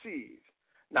did deceive.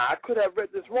 Now, I could have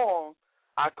read this wrong.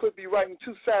 I could be writing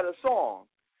too sad a song,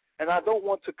 and I don't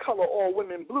want to color all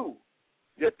women blue.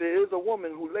 Yet there is a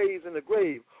woman who lays in the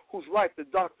grave whose life the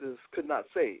doctors could not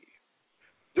save.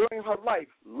 During her life,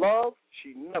 love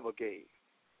she never gave.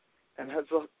 And as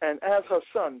her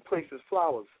son places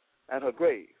flowers at her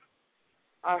grave,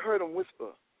 I heard him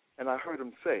whisper and I heard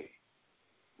him say,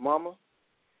 Mama,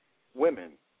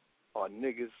 women are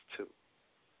niggas too.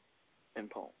 In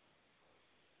poem.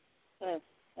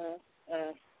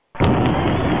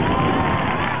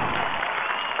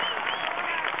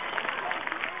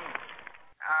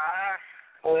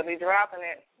 We'll be dropping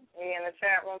it. We in the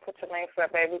chat room. Put your links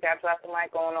up, baby. We got Drop the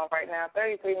Mic going on right now.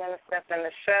 33 minutes left in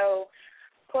the show.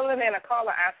 Pulling in a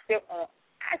caller I skipped on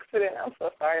accident. I'm so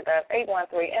sorry about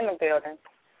 813 in the building.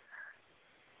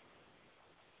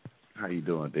 How you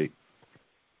doing, D?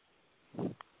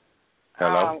 Oh,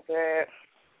 Hello? I'm good.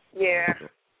 Yeah.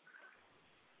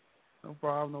 No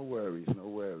problem, no worries,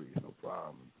 no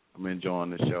problem. I'm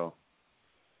enjoying the show.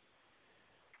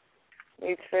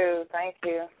 Me too. Thank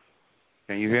you.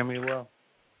 Can you hear me well?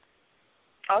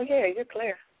 Oh, yeah, you're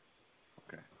clear.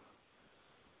 Okay.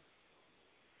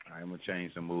 I'm going to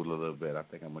change the mood a little bit. I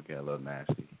think I'm going to get a little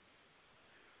nasty.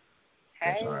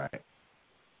 Hey. That's all right.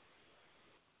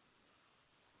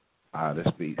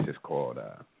 This piece is called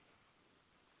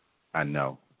I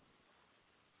Know.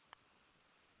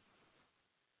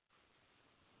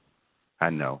 I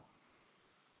know.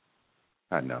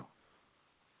 I know.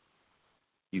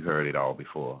 You heard it all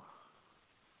before.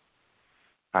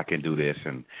 I can do this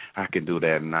and I can do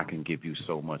that and I can give you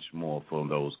so much more for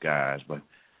those guys, but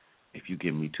if you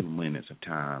give me 2 minutes of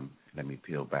time, let me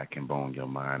peel back and bone your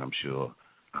mind, I'm sure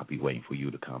I'll be waiting for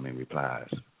you to come in replies.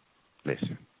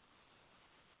 Listen,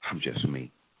 I'm just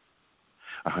me.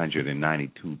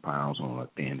 192 pounds on a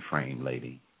thin frame,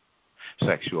 lady.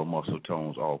 Sexual muscle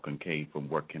tones all concave from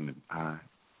working. I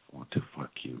want to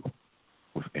fuck you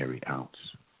with every ounce.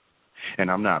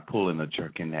 And I'm not pulling or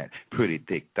jerking that pretty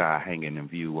thick thigh hanging in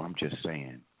view. I'm just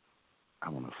saying, I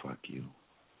want to fuck you.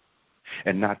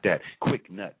 And not that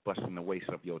quick nut busting the waist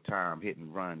of your time, hit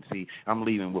and run. See, I'm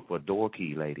leaving with a door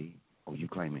key, lady. Oh, you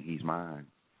claiming he's mine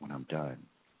when I'm done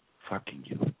fucking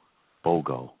you.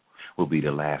 BOGO will be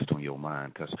the last on your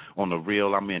mind, because on the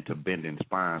real, I'm into bending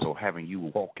spines or having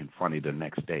you walking funny the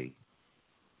next day.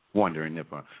 Wondering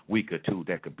if a week or two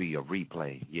that could be a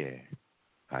replay. Yeah,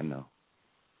 I know.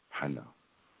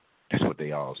 That's what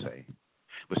they all say.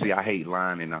 But see, I hate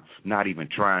lying and I'm not even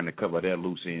trying to cover their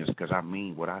loose ends because I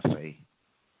mean what I say.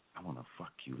 I want to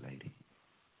fuck you, lady.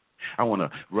 I want to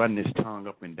run this tongue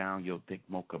up and down your thick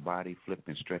mocha body, flip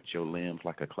and stretch your limbs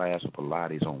like a class of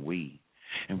Pilates on weed,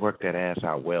 and work that ass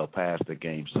out well past the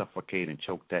game, suffocate and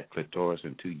choke that clitoris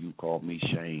until you call me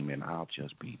shame, and I'll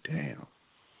just be damned.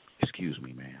 Excuse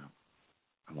me, ma'am.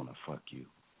 I want to fuck you.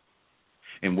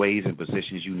 In ways and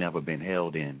positions you never been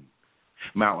held in.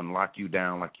 Mount and lock you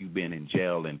down like you've been in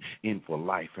jail and in for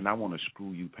life, and I want to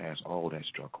screw you past all that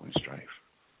struggle and strife.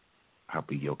 I'll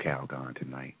be your Calgon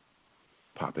tonight,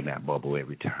 popping that bubble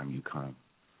every time you come,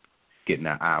 getting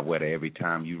that eye wetter every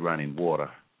time you run in water.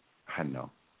 I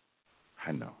know.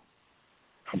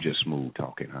 I'm just smooth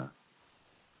talking, huh?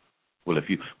 Well, if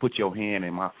you put your hand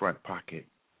in my front pocket,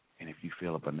 and if you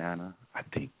feel a banana, I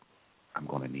think I'm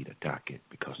going to need a docket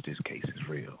because this case is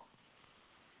real.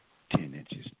 10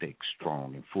 inches thick,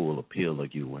 strong, and full appeal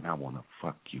of you, and I want to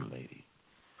fuck you, lady,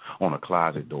 on a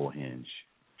closet door hinge,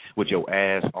 with your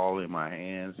ass all in my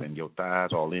hands and your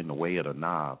thighs all in the way of the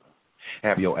knob.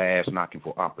 Have your ass knocking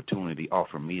for opportunity,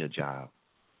 offer me a job.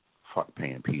 Fuck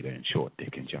paying Peter and Short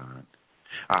Dick and John.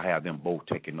 I'll have them both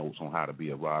taking notes on how to be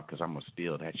a rob because I'm going to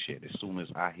steal that shit. As soon as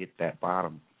I hit that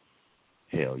bottom,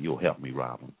 hell, you'll help me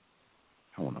rob them.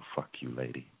 I want to fuck you,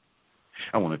 lady.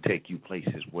 I want to take you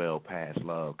places well past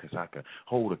love because I could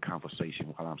hold a conversation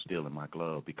while I'm still in my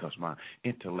glove because my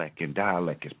intellect and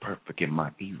dialect is perfect and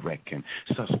my erect and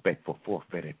suspect for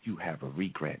forfeit if you have a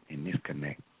regret in this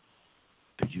connect.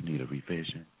 Do you need a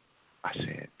revision? I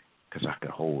said, because I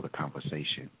could hold a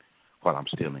conversation while I'm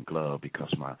still in glove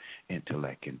because my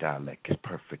intellect and dialect is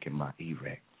perfect and my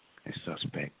erect and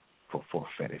suspect for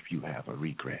forfeit if you have a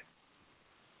regret.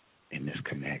 In this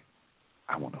connect,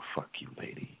 I want to fuck you,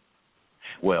 lady.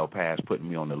 Well past putting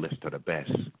me on the list of the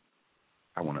best.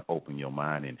 I want to open your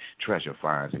mind and treasure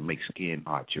finds and make skin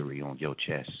archery on your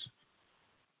chest.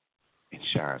 In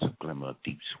showers of glimmer of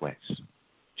deep sweats.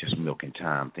 Just milking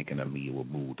time thinking of me will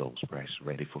move those breasts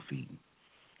ready for feeding.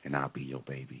 And I'll be your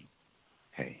baby.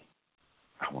 Hey,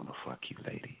 I want to fuck you,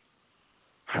 lady.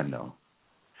 I know.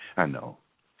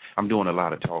 I'm doing a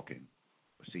lot of talking.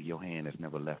 But see, your hand has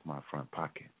never left my front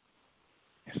pocket.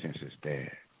 And since it's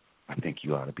there, I think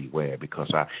you ought to beware because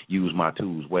I use my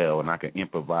tools well and I can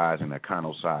improvise in a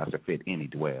carnal size to fit any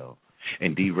dwell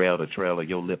and derail the trail of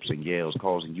your lips and yells,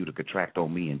 causing you to contract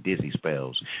on me in dizzy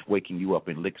spells, waking you up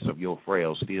in licks of your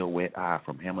frail, still wet eye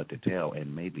from hammer to tail,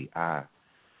 and maybe I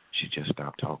should just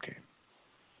stop talking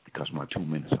because my 2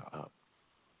 minutes are up.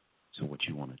 So what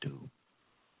you want to do?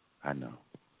 I know.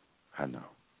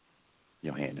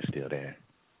 Your hand is still there,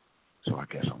 so I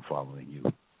guess I'm following you.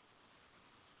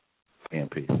 And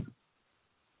peace.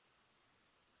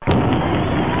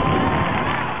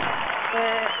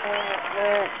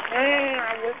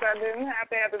 I wish I didn't have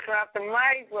to drop the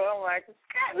mic, but I'm like,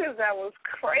 God, that was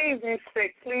crazy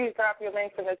sick. Please drop your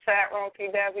links in the chat room,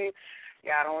 PW.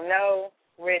 Y'all don't know.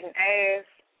 Written ass.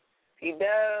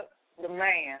 P-Dub, the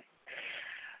man.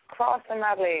 crossing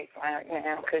my legs right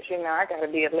now because, you know, I got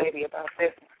to be a lady about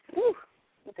this. Whew,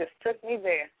 it just took me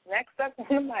there. Next up on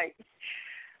the mic,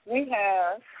 we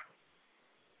have,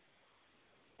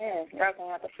 y'all going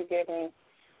to have to forgive me,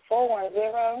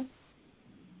 410.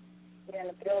 We're in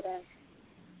the building.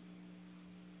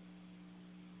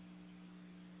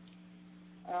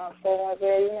 410,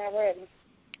 you're not ready.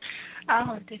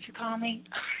 Oh, did you call me?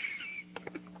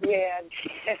 Yeah.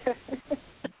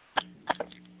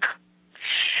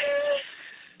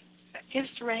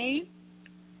 It's Ray.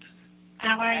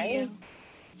 How are you?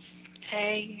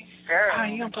 Hey. Girl. How are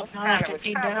you going to put me on after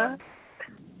P-Dub?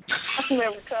 I'm in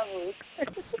recovery.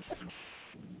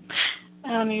 I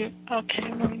don't even, okay,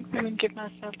 let me get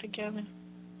myself together.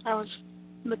 I was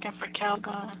looking for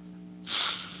Calgon.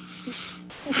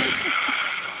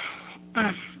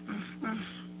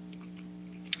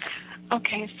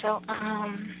 Okay, so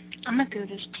I'm gonna do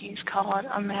this piece called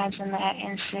 "Imagine That"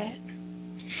 and shit.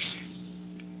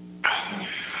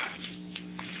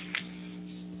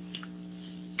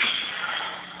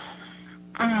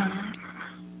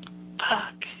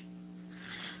 Fuck!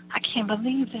 I can't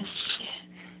believe this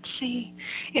shit. See,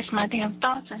 it's my damn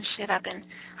thoughts and shit. I've been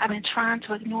trying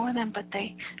to ignore them, but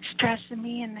they stressing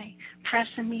me and they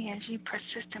pressing me as you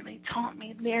persistently taunt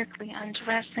me, lyrically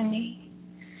undressing me.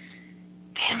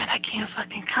 Damn it, I can't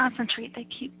fucking concentrate. They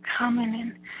keep coming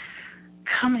and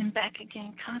coming back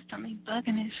again, constantly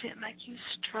bugging and shit like you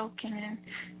stroking and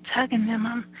tugging them.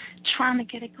 I'm trying to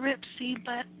get a grip, see,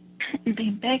 but they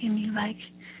begging me like,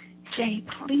 Jay,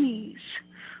 please,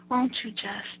 won't you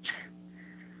just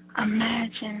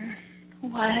imagine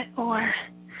what or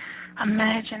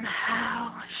imagine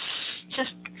how,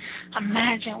 just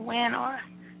imagine when or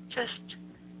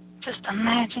just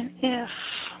imagine if.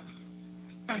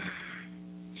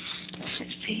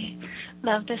 See,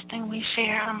 love this thing we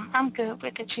share. I'm good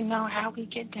with it. You know how we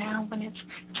get down when it's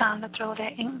time to throw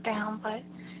that ink down. But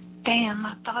damn,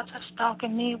 my thoughts are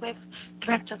stalking me with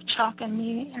threats of chalking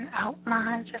me in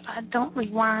outlines if I don't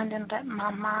rewind and let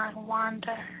my mind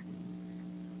wander.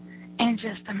 And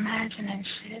just imagine and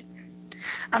shit.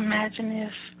 Imagine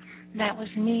if that was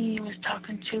me you was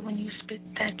talking to when you spit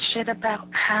that shit about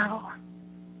how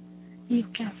you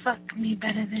can fuck me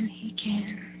better than he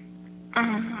can.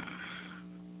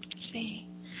 See,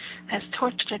 that's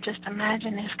torture to just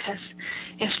imagine this, because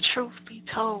if truth be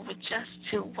told with just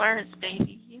 2 words,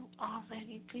 baby, you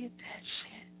already did that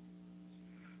shit.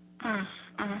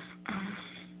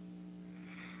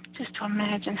 Just to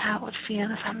imagine how it would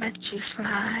feel if I let you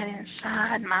slide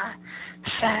inside my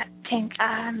fat pink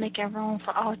eye, making room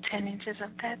for all 10 inches of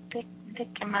that thick dick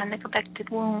in my neglected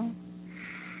womb.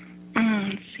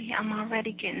 See, I'm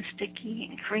already getting sticky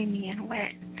and creamy and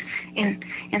wet. And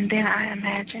then I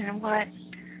imagine what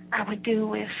I would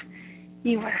do if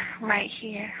you were right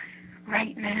here,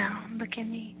 right now, looking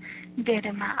me dead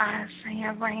in my eyes,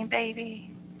 saying, Rain,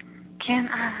 baby, can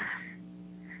I?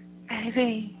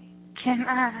 Baby, can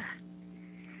I?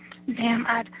 Damn,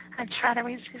 I'd try to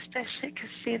resist that shit,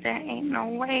 because, see, there ain't no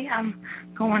way I'm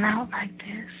going out like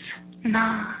this.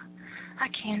 Nah, I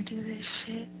can't do this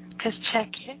shit, because check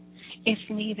it. It's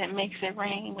me that makes it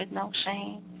rain with no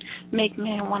shame. Make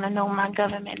men want to know my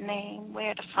government name,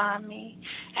 where to find me.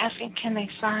 Asking can they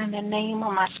sign their name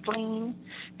on my spleen,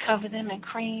 cover them in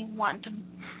cream, wanting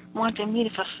me to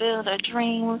fulfill their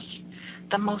dreams.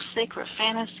 The most sacred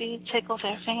fantasy, tickle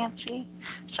their fancy.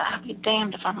 So I'll be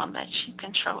damned if I'm going to let you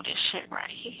control this shit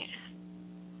right here.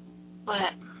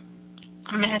 But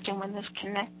imagine when this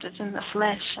connector's in the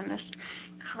flesh and this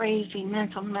crazy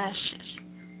mental mesh is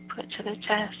put to the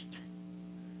test.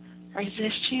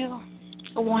 Resist you,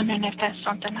 wondering if that's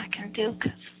something I can do,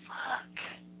 because fuck,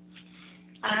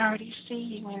 I already see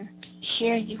you and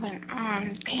hear you and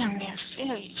damn near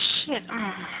feel you, shit,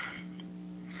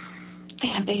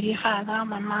 Damn, baby, if I allow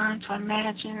my mind to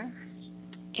imagine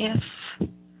if,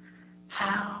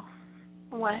 how,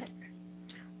 what,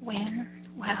 when,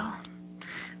 well,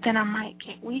 then I might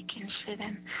get weak and shit,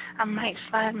 and I might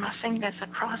slide my fingers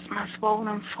across my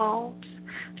swollen folds,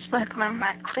 snuggling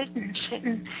my clit and shit,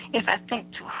 and if I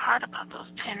think too hard about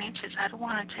those 10 inches, I'd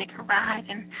want to take a ride,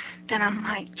 and then I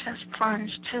might just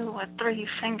plunge 2 or 3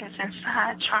 fingers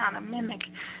inside, trying to mimic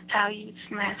how you'd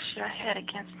smash your head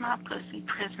against my pussy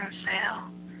prison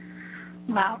cell,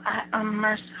 while I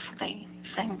unmercifully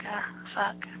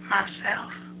fuck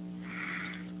myself.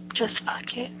 Just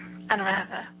fuck it. I'd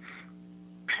rather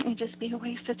it just be a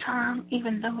waste of time,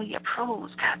 even though your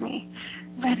prose got me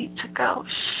ready to go.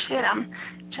 Shit, I'm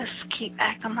just keep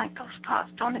acting like those thoughts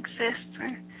don't exist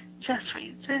and just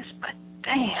resist, but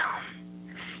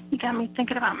damn, you got me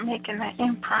thinking about making that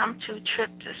impromptu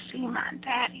trip to see my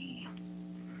daddy.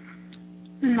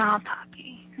 No,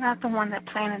 Poppy. Not the one that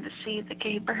planted the seed that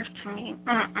gave birth to me.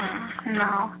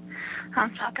 No.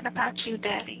 I'm talking about you,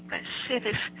 Daddy. But shit,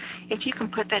 if you can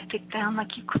put that dick down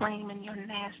like you claim in your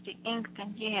nasty ink,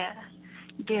 then yeah,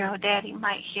 dear old Daddy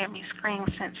might hear me scream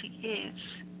since he is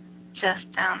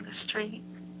just down the street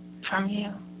from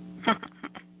you.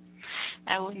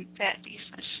 Now, wouldn't that be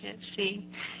some shit? See,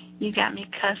 you got me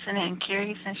cussing and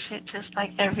curious and shit just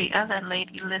like every other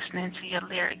lady listening to your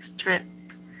lyrics drip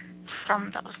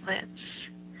from those lips,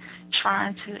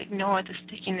 trying to ignore the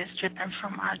stickiness dripping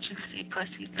from our juicy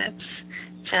pussy lips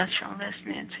just from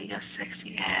listening to your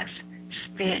sexy ass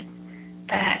spit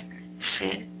that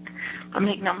shit. But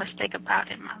make no mistake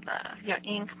about it, my love, your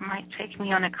ink might take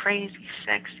me on a crazy,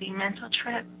 sexy mental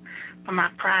trip, but my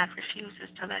pride refuses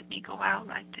to let me go out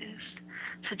like this.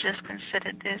 So just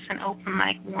consider this an open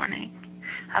mic warning.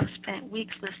 I've spent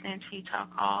weeks listening to you talk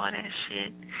all that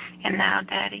shit, and now,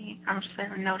 Daddy, I'm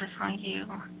serving notice on you.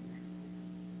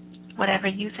 Whatever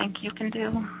you think you can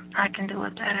do, I can do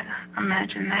it better.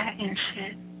 Imagine that and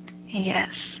shit. And yes,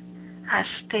 I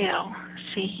still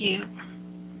see you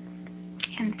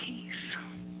in peace.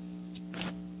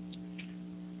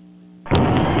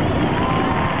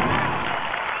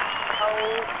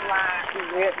 Oh my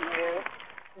goodness.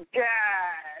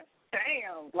 God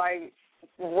damn. Like,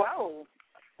 whoa.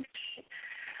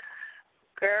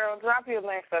 Girl, drop your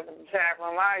links up in the chat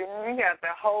room. You got the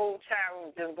whole chat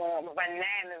room just going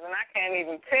bananas, and I can't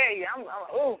even tell you. I'm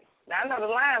ooh, I know the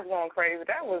line's going crazy.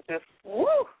 That was just, woo.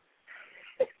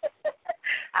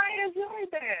 I enjoyed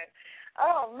that.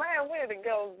 Oh, man, where it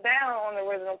goes down on the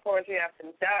original poetry after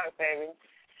dark, baby.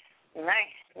 Man,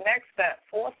 next up,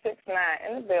 469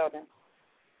 in the building.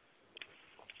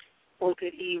 Well,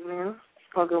 good evening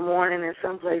or good morning in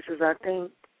some places, I think.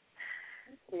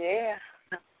 Yeah.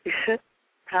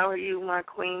 How are you, my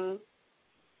queen?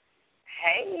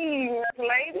 Hey,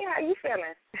 lady, how you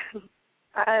feeling?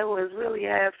 I was really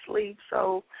half asleep,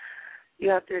 so you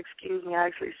have to excuse me. I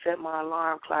actually set my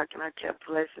alarm clock, and I kept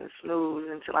pressing snooze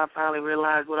until I finally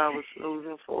realized what I was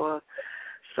snoozing for.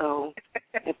 So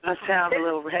if I sound a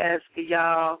little raspy,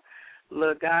 y'all,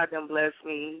 look, God done blessed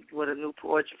me with a new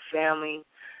poetry family,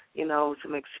 you know,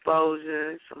 some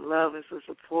exposure, some love and some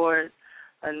support,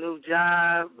 a new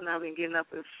job, and I've been getting up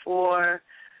at 4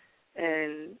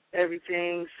 and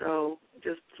everything, so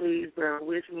just please bear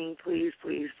with me, please,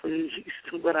 please, please.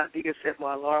 What I did is set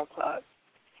my alarm clock.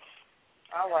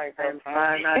 All right, and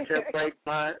try not to break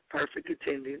my perfect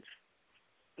attendance.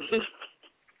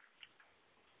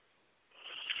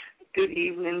 Good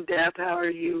evening, Deb. How are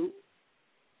you?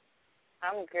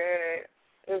 I'm good.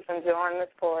 Just enjoying this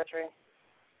poetry.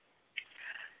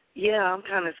 Yeah, I'm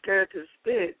kind of scared to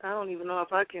spit. I don't even know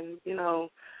if I can, you know.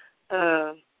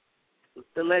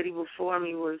 The lady before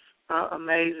me was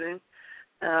amazing.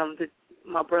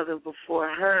 My brother before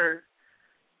her,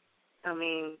 I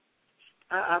mean,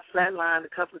 I flatlined a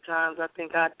couple of times. I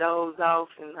think I dozed off,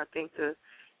 and I think the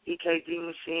EKG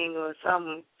machine or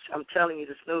something, I'm telling you,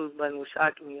 the snooze button was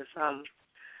shocking me or something.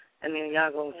 And then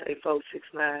y'all going to say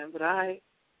 469, but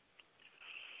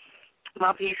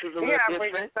my piece was a little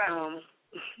different.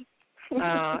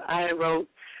 I wrote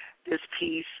this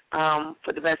piece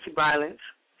for domestic violence.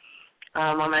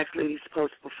 I'm actually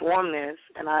supposed to perform this,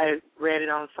 and I read it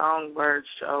on Songbird's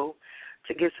show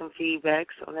to get some feedback,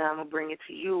 so now I'm going to bring it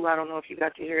to you. I don't know if you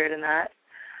got to hear it or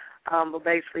not, but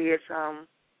basically it's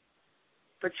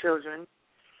for children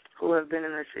who have been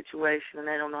in a situation and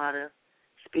they don't know how to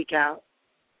speak out.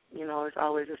 You know, it's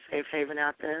always a safe haven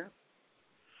out there.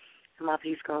 And my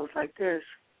piece goes like this.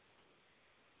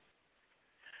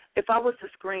 If I was to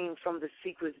scream from the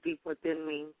secrets deep within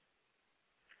me,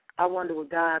 I wonder would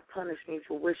God punish me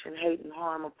for wishing hate and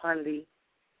harm upon thee?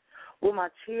 Will my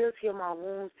tears heal my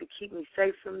wounds to keep me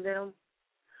safe from them?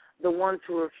 The ones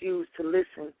who refuse to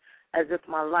listen as if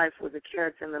my life was a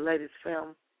character in the latest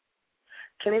film.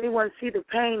 Can anyone see the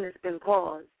pain that's been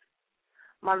caused?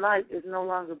 My light is no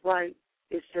longer bright,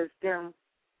 it's just dim.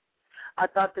 I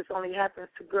thought this only happens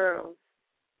to girls.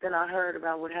 Then I heard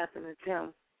about what happened to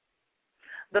Tim.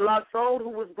 The lost soul who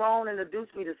was grown and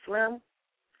introduced me to Slim,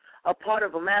 a part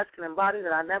of a masculine body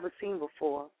that I never seen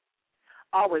before,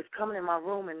 always coming in my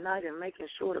room at night and making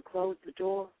sure to close the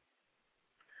door,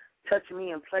 touching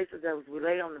me in places that was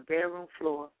relayed on the bedroom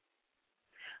floor,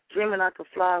 dreaming I could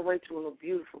fly away to a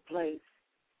beautiful place,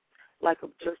 like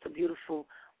just a beautiful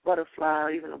butterfly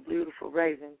or even a beautiful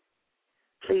raven.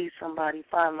 Please, somebody,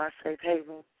 find my safe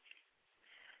haven.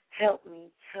 Help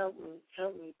me, help me,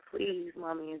 help me, please,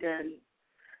 Mommy and Daddy.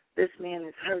 This man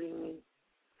is hurting me,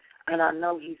 and I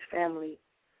know he's family,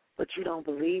 but you don't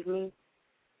believe me?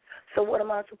 So what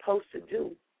am I supposed to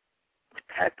do?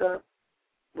 Pack up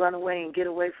run away and get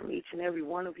away from each and every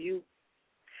one of you.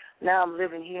 Now I'm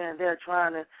living here and there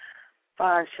trying to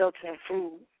find shelter and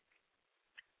food,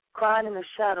 crying in the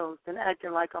shadows and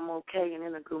acting like I'm okay and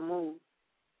in a good mood,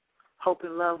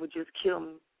 hoping love would just kill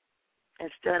me.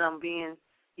 Instead, I'm being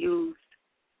used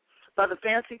by the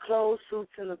fancy clothes,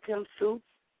 suits, and the pimp suits,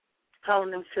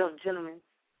 calling themselves gentlemen.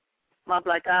 My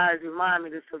black eyes remind me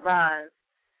to survive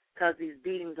because these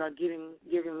beatings are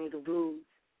giving me the blues.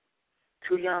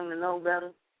 Too young to know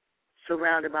better,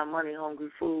 surrounded by money-hungry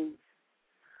fools.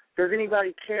 Does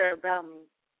anybody care about me?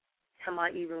 Am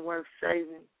I even worth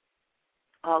saving?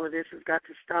 All of this has got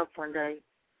to stop one day.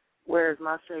 Where is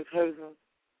my safe haven?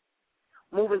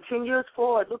 Moving 10 years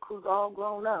forward, look who's all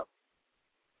grown up.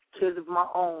 Kids of my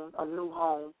own, a new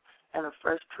home, and a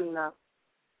fresh prenup.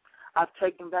 I've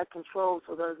taken back control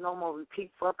so there's no more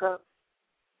repeat fuck-up.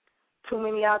 Too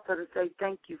many out there to say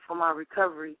thank you for my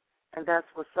recovery, and that's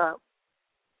what's up.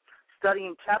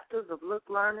 Studying chapters of look,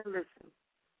 learn, and listen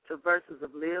to verses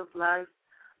of live life,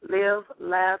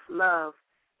 love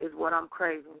is what I'm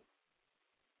craving.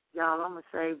 Y'all, I'm going to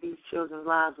save these children's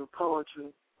lives with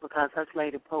poetry because that's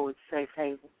Lady Poet's safe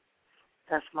haven.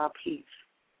 That's my piece.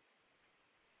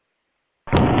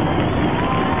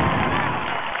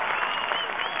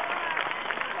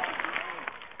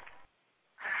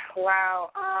 Wow.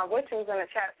 Which was in the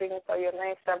chat speaking for your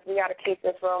name stuff. We got to keep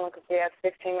this rolling because we have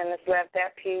 15 minutes left.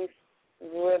 That piece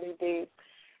is really deep.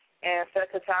 And such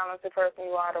a talented person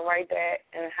you are to write that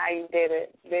and how you did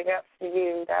it. Big ups to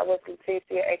you. That was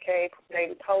Leticia, a.k.a.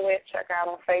 Lady Poet. Check her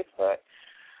out on Facebook.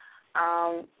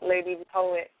 Lady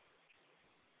Poet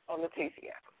or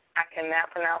Leticia. I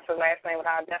cannot pronounce her last name, but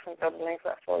I'll definitely throw the links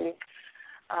up for you.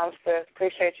 Sis,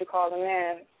 appreciate you calling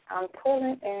in. I'm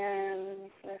pulling in,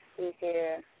 let's see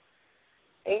here,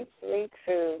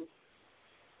 832.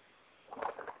 What's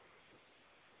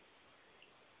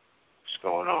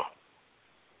going on?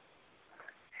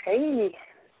 Hey.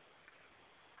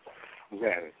 I'm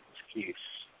having an excuse.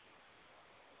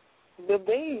 The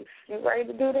beast. You ready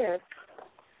to do this?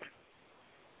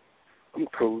 I'm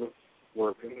cooler,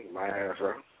 working my ass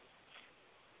off.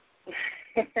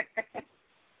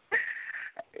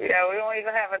 Yeah, we don't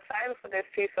even have a title for this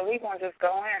piece, so we're going to just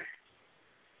go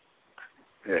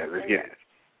in. Yeah, let's get it.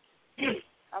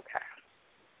 Okay.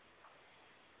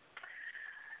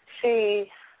 She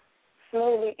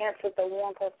smoothly entered the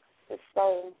warmth of his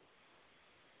soul.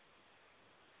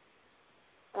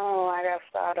 Oh, I got to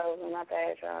start over. My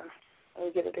bad, y'all. Let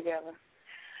me get it together.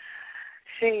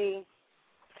 She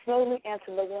smoothly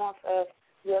entered the warmth of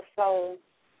your soul,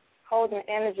 holding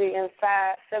energy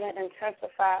inside, feeling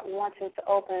intensified, wanting to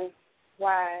open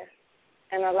wide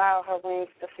and allow her wings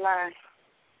to fly.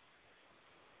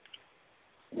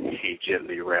 He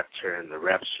gently wrapped her in the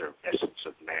rapture essence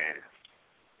of man,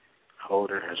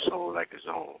 holding her soul like his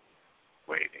own,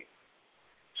 waiting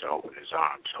to open his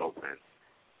arms, hoping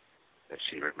that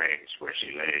she remains where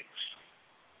she lays.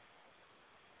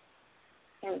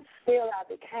 And still I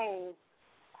became,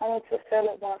 only to feel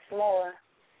it once more.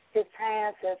 His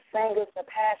hands, his fingers, the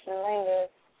passion lingers,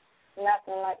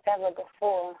 nothing like ever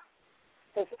before.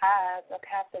 His eyes are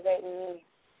captivating me.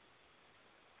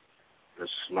 The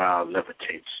smile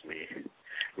levitates me,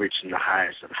 reaching the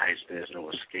highest of heights. There's no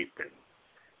escaping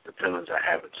the feelings I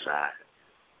have inside,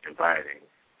 inviting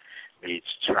me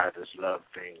to try this love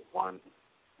thing one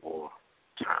more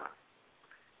time.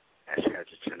 As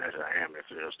hesitant as I am, it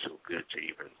feels too good to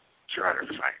even try to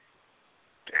fight.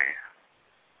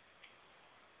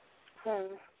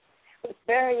 Damn. With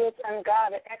barriers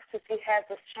unguarded, ecstasy has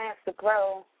its chance to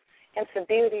grow into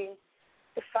beauty,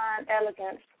 to find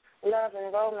elegance, love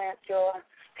and romance. Your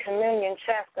communion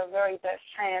chest the very best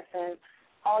chance, and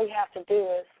all you have to do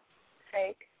is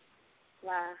take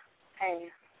my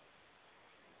hand.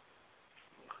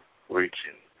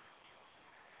 Reaching,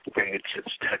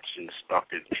 fingertips touching,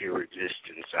 sparking pure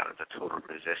existence out of the total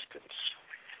resistance.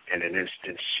 In an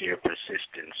instant, sheer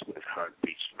persistence with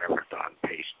heartbeats, marathon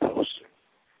pace pulsing.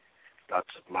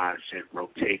 Thoughts of mindset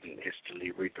rotating,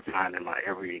 instantly redefining my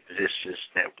every existence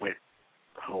that went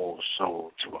the whole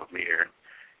soul to a mere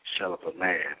shell of a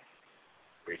man,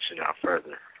 reaching out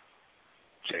further,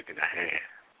 taking a hand.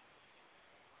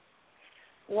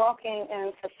 Walking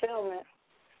in fulfillment,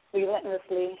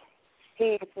 relentlessly,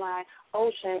 he's my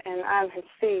ocean and I'm his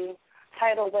sea.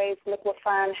 Tidal waves,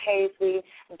 liquefying haze, we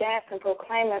dancing,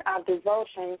 proclaiming our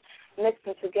devotion,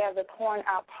 mixing together, pouring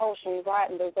out potion,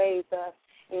 riding the waves of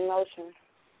emotion.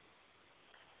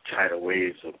 Tidal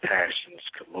waves of passions,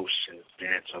 commotions,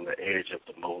 dance on the edge of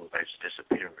the moonlight's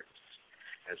disappearance,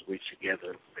 as we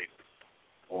together make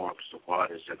warms the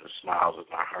waters and the smiles of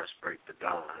my hearts break the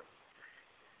dawn.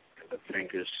 And the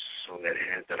fingers on that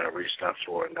hand memories stop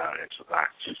for and now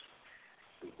interlocked.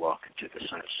 We walk into the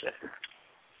sunset.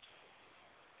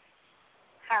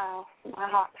 How my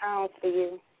heart pounds for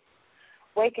you.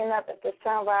 Waking up at the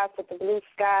sunrise with the blue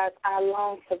skies, I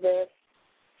long for this.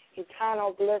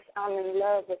 Eternal bliss, I'm in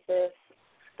love with this.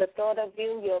 The thought of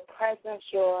you, your presence,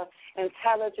 your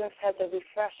intelligence has a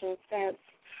refreshing sense.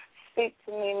 Speak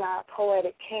to me, my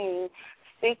poetic king.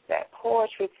 Speak that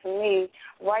poetry to me.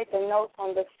 Write the notes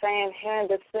on the sand, hearing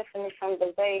the symphony from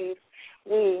the waves.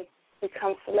 We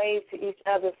become slaves to each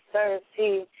other's thirst.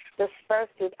 He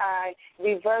dispersed it, I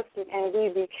reversed it, and we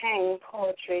became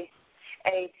poetry.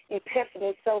 A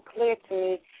epiphany so clear to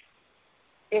me,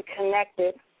 it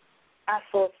connected. I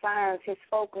saw signs, he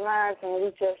spoke lines, and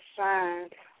we just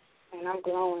shined. And I'm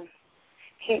glowing.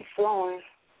 Keep flowing.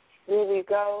 Where we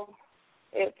go,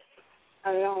 it's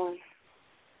unknown.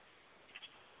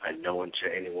 Unknown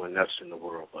to anyone else in the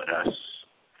world but us.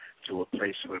 To a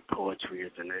place where poetry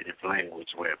is the native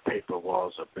language, where paper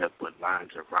walls are built with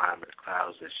lines of rhyme and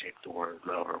clouds that shape the word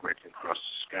love are written across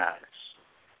the skies.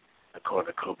 A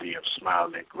cornucopia of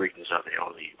smiling greetings are the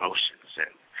only emotions,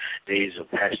 and days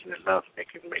of passionate love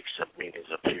making makes up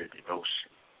meanings of pure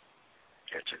devotion.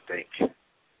 And to think,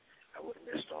 I would have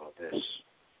missed all this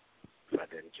if I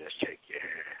didn't just take your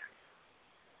hand.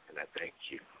 And I thank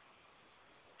you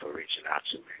for reaching out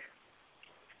to me.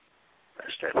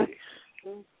 That's that piece.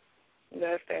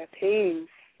 That's that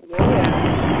piece. Yeah.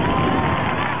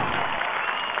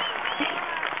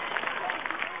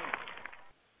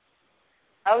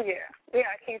 Oh, yeah. We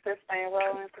got to keep this thing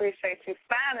rolling. Appreciate you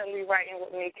finally writing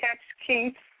with me. Catch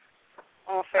Keith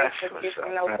on Facebook, Keith the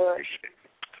Notebook.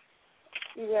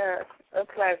 Yes, a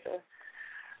pleasure.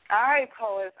 All right,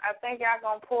 poets. I think y'all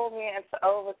going to pull me into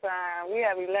overtime. We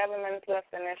have 11 minutes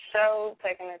left in this show,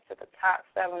 taking it to the top.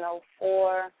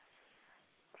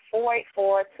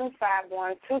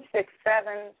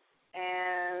 704-484-251-267,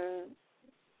 and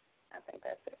I think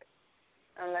that's it.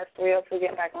 Unless 302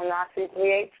 get back on Nazi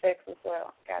 386 as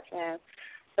well. Got you, man.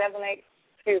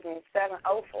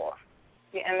 704.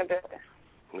 You're in the building.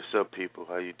 What's up, people?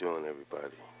 How you doing,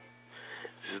 everybody?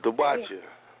 This is the Watcher,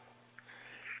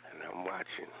 and I'm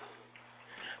watching.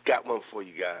 Got one for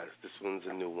you guys. This one's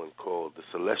a new one called The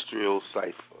Celestial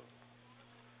Cipher.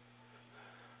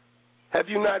 Have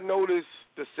you not noticed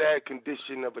the sad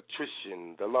condition of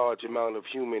attrition, the large amount of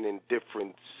human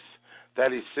indifference,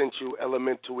 that essential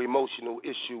elemental emotional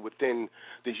issue within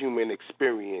the human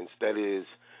experience that is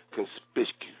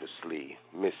conspicuously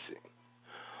missing?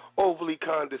 Overly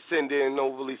condescending,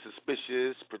 overly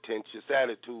suspicious, pretentious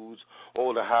attitudes,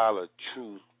 all the holler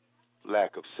truth,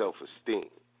 lack of self-esteem.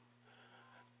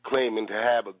 Claiming to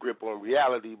have a grip on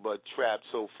reality, but trapped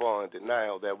so far in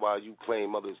denial that while you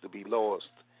claim others to be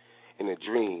lost in a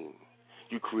dream,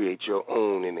 you create your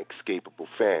own inescapable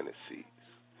fantasies.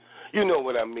 You know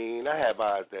what I mean. I have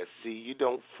eyes that see. You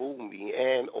don't fool me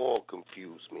and or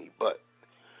confuse me, but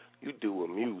you do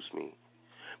amuse me.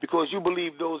 Because you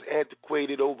believe those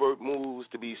antiquated, overt moves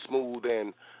to be smooth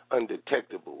and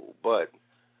undetectable, but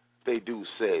they do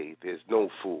say there's no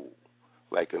fool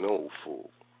like an old fool.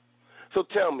 So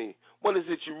tell me, what is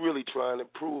it you're really trying to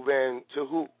prove and to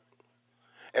who?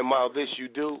 And while this you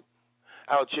do,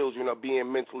 our children are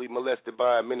being mentally molested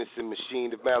by a menacing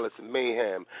machine of malice and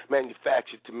mayhem,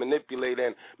 manufactured to manipulate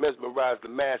and mesmerize the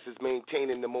masses,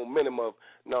 maintaining the momentum of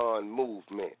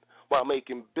non-movement, while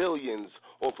making billions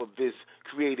off of this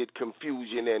created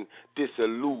confusion and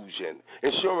disillusion,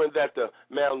 ensuring that the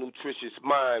malnutritious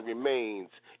mind remains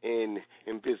in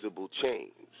invisible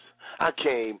chains. I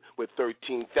came with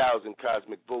 13,000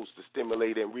 cosmic votes to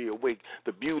stimulate and reawake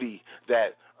the beauty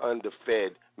that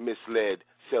underfed, misled,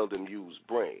 seldom used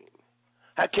brain.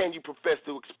 How can you profess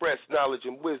to express knowledge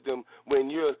and wisdom when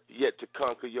you're yet to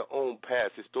conquer your own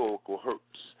past historical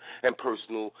hurts and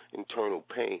personal internal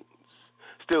pains?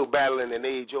 Still battling an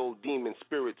age-old demon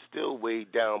spirit, still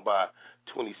weighed down by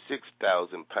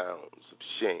 26,000 pounds of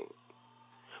shame.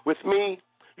 With me,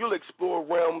 you'll explore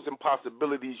realms and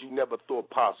possibilities you never thought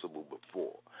possible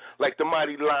before. Like the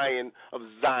mighty lion of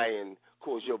Zion,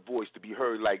 cause your voice to be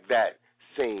heard like that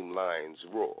same lion's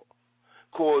roar.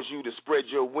 Cause you to spread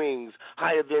your wings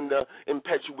higher than the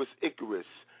impetuous Icarus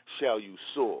shall you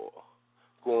soar.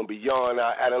 Going beyond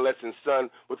our adolescent sun,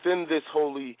 within this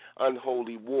holy,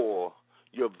 unholy war,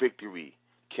 your victory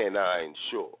can I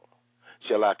ensure.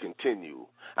 Shall I continue?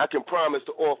 I can promise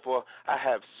to offer I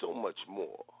have so much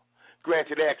more.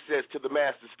 Granted access to the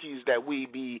master's keys that we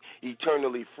be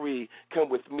eternally free. Come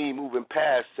with me moving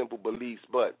past simple beliefs,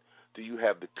 but do you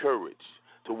have the courage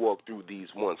to walk through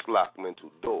these once locked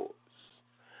mental doors?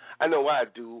 I know I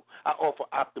do. I offer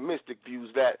optimistic views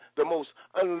that the most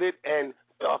unlit and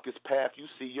darkest path you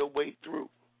see your way through.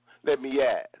 Let me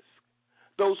ask,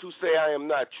 those who say I am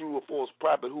not true or false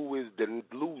prophet, who is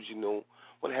delusional,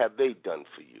 what have they done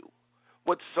for you?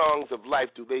 What songs of life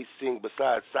do they sing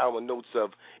besides sour notes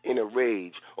of inner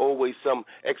rage? Always some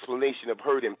explanation of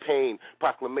hurt and pain,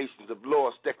 proclamations of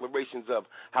loss, declarations of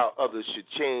how others should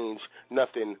change,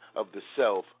 nothing of the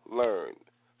self learned.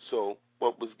 So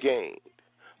what was gained?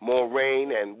 More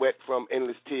rain and wet from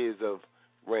endless tears of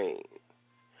rain.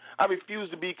 I refuse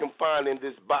to be confined in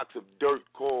this box of dirt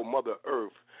called Mother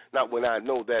Earth, not when I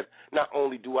know that not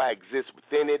only do I exist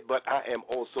within it, but I am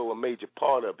also a major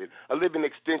part of it, a living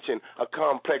extension, a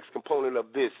complex component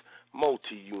of this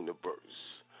multi-universe.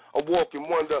 A walking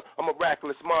wonder, a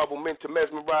miraculous marvel meant to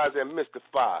mesmerize and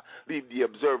mystify, leave the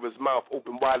observer's mouth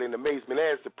open wide in amazement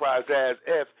and surprise as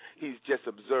if he's just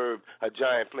observed a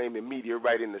giant flaming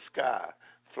meteorite in the sky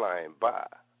flying by.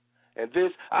 And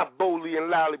this, I boldly and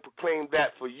loudly proclaim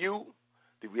that for you,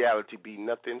 the reality be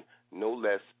nothing no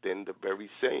less than the very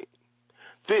same.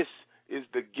 This is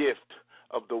the gift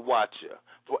of the watcher,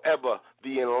 forever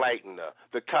the enlightener,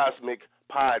 the cosmic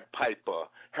Pied Piper,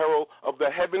 herald of the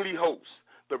heavenly host,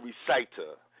 the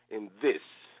reciter in this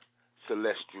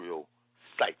celestial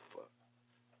cipher.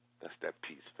 That's that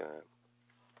piece, fam.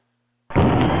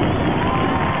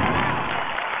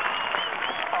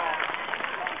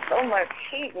 So much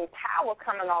heat and power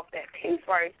coming off that piece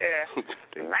right there.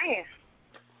 Man.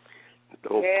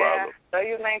 No problem. So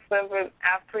you make something.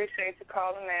 I appreciate you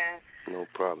calling in. No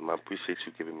problem. I appreciate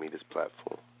you giving me this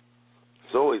platform.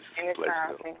 It's always a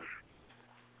pleasure.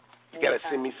 You got to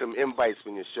send me some invites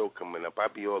when your show coming up.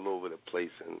 I'll be all over the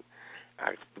place, and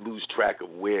I lose track of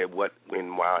where, what,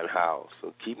 when, why, and how.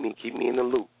 So keep me in the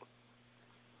loop.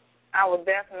 I will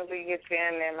definitely get you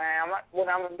in there, man. What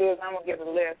I'm going to do is I'm going to get a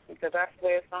list because I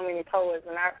swear so many poets,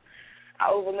 and I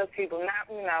overlook people, not,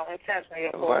 intentionally,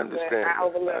 of course, I understand. but I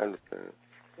overlook. I understand.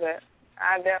 But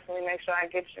I definitely make sure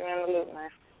I get you in the loop, man.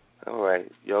 All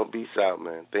right. Y'all peace out,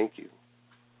 man. Thank you.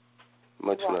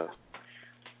 Much love.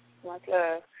 Much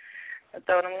love. I'll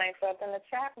throw them links up in the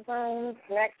chat room.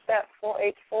 Next up,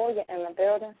 484, you're in the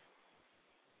building.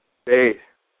 Hey.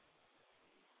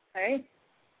 Hey.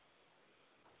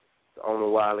 On the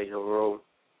Wally Hero.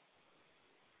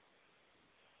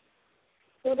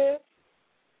 Who this?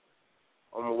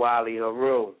 On the Wally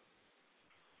Hero.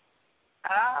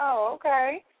 Oh,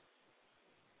 okay.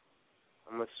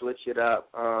 I'm going to switch it up.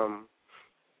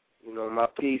 My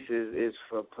piece is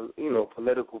for,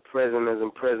 political prisoners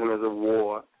and prisoners of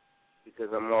war, because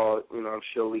I'm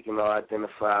sure we can all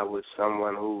identify with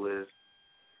someone who is,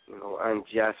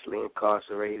 unjustly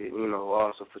incarcerated,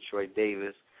 also for Troy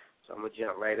Davis. So I'm going to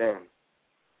jump right in.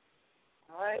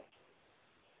 All right.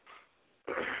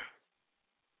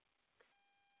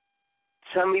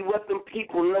 Tell me what them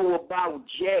people know about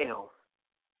jail.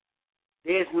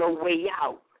 There's no way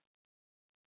out.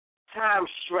 Time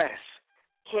stress.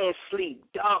 Can't sleep.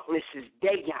 Darkness is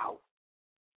day out.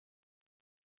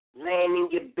 Laying in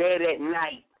your bed at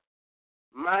night.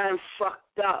 Mind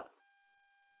fucked up.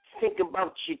 Thinking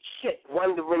about your chick,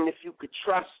 wondering if you could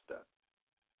trust her.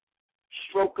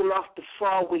 Stroking off the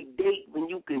faraway date when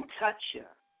you can touch her.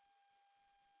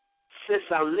 Since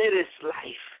I live this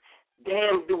life,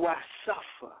 damn do I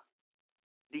suffer.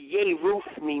 The yay roof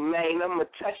me, man, I'ma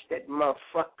touch that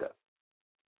motherfucker.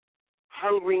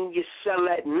 Hungry in your cell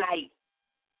at night.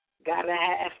 Got a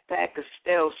half pack of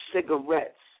stale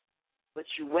cigarettes, but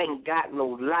you ain't got no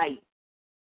light.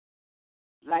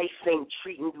 Life ain't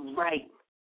treating you right.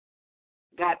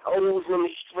 Got O's on the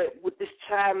strip. With this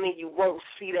timing, you won't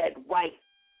see that white.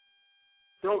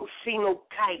 Don't see no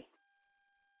kite.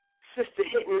 Sister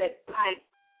hitting that pipe.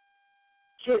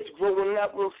 Kids growing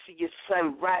up won't see your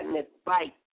son riding that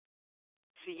bike.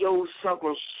 See old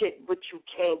sucking shit, but you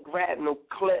can't grab no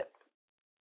clip.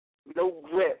 No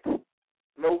grip.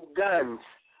 No guns.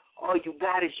 All you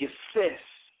got is your fist.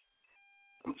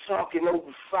 I'm talking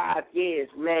over 5 years,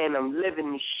 man. I'm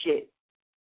living this shit.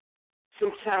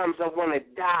 Sometimes I want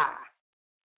to die.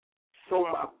 Throw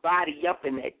my body up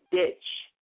in that ditch.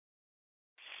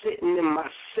 Sitting in my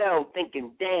cell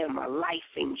thinking, damn, my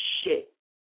life ain't shit.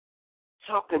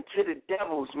 Talking to the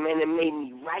devils, man, it made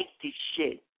me write this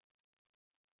shit.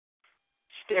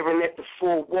 Staring at the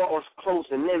 4 walls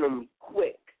closing in on me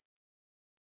quick.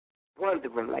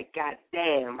 Wondering like,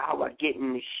 goddamn, how I get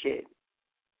in this shit.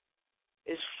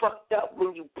 It's fucked up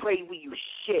when you pray where you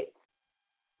shit.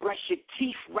 Brush your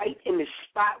teeth right in the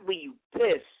spot where you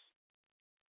piss.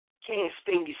 Can't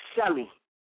sting your celly,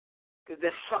 'cause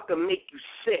that fucker make you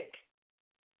sick.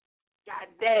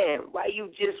 Goddamn, why you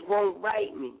just won't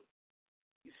write me?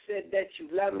 You said that you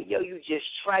love me, yo, you just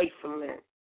trifling.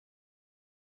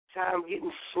 Time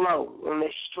getting slow on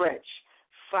that stretch,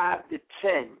 5 to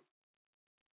 10.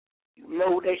 You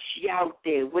know that she out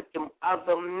there with them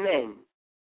other men.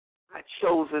 I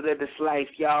chose her to this life,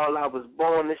 y'all. I was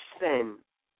born to sin.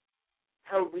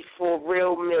 Hungry for a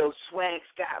real meal,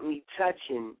 swag's got me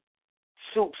touching.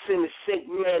 Soups in the sick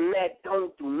man, that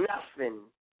don't do nothing.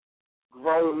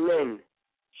 Grown men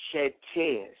shed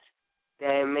tears.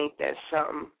 Damn, ain't that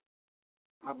something?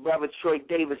 My brother Troy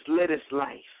Davis lit his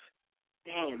life.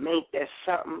 Damn, ain't that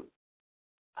something?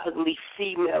 Ugly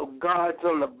female guards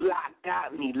on the block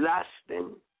got me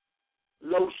lusting.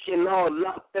 Lotion all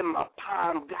up in my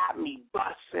palm got me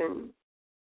busting.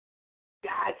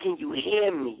 God, can you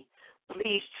hear me?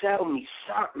 Please tell me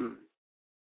something.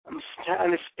 I'm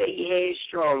trying to stay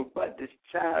headstrong, but this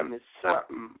time is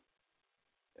something.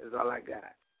 That's all I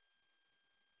got.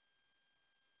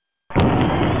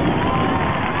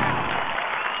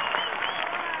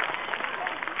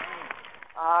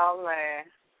 Oh, man.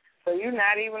 So you're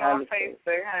not even on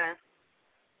Facebook, huh?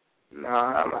 No,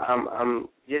 I'm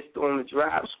just on the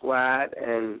Drop Squad,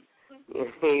 and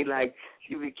like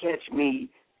you can catch me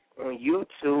on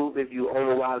YouTube if you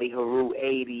own Wally Haru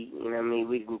 80. You know what I mean?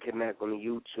 We can connect on the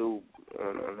YouTube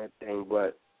on that thing,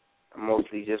 but I'm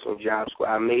mostly just on Job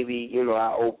Squad. Maybe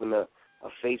I'll open a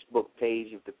Facebook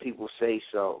page if the people say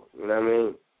so. You know what I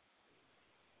mean?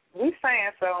 We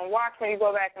saying so, and watch when you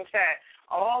go back and chat.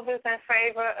 All this in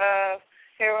favor of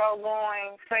Hero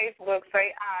going Facebook,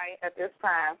 say I at this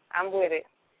time. I'm with it.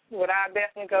 Would I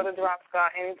definitely go to Drop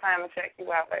Squad anytime and check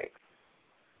you out, babe?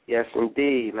 Yes,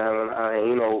 indeed.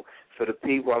 Now, for the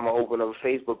people, I'm going to open up a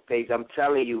Facebook page. I'm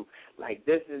telling you, like,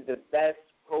 this is the best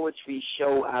poetry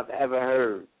show I've ever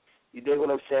heard. You dig what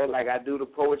I'm saying? Like, I do the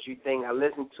poetry thing. I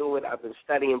listen to it. I've been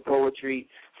studying poetry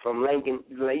from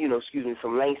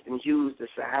from Langston Hughes to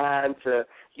Sahan to,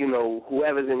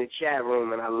 whoever's in the chat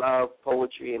room. And I love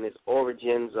poetry, and its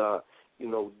origins are,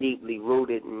 deeply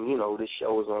rooted. And, this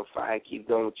show is on fire. Keep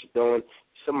doing what you're doing.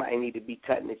 Somebody need to be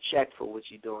cutting a check for what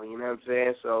you're doing. You know what I'm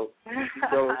saying? So keep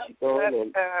doing what you're doing.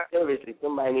 And seriously,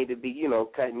 somebody need to be,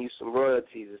 cutting you some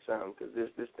royalties or something, because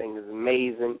this thing is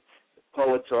amazing.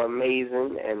 Poets are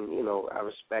amazing, and, I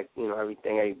respect,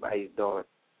 everything everybody's doing.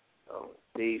 So,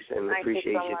 peace, and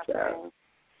appreciate your time.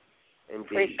 Indeed.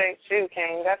 Appreciate you,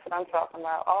 King. That's what I'm talking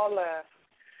about. All love.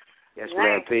 Yes,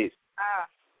 ma'am. Peace.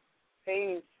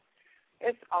 Peace.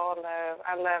 It's all love.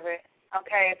 I love it.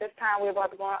 Okay, at this time, we're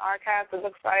about to go on archives. It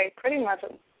looks like pretty much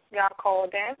y'all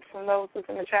called in from those who's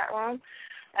in the chat room.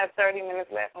 At 30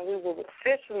 minutes left, and we will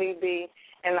officially be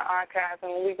in the archives.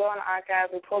 And when we go in the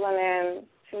archives, we're pulling in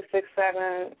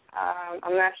 267.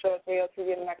 I'm not sure if DLT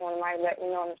getting back on the mic. Let me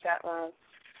know in the chat room.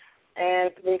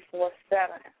 And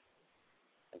 347.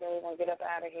 And then we're going to get up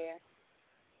out of here.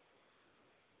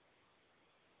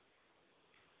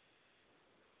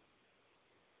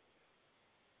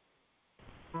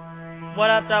 What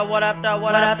up, though? What up, though?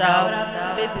 What up, though?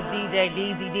 This is DJ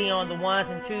DZD on the ones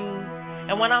and twos.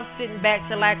 And when I'm sitting back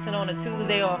chillaxing on a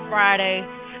Tuesday or a Friday,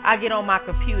 I get on my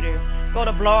computer. Go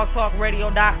to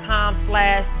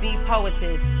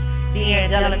blogtalkradio.com/thepoetess, the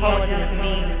angelic poetess to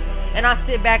me. And I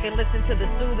sit back and listen to the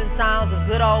soothing sounds of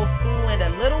good old school and a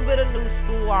little bit of new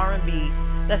school R&B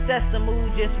that sets the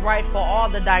mood just right for all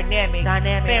the dynamic,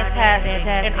 fantastic,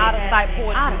 and out-of-sight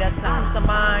poetry that soothes the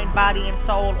mind, body, and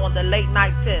soul on the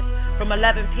late-night tip from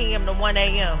 11 p.m. to 1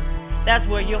 a.m. That's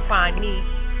where you'll find me.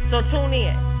 So tune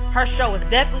in. Her show is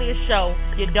definitely a show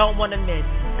you don't want to miss.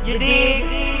 You dig?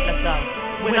 Let's go.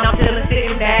 When I'm chillin',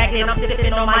 sitting back, and I'm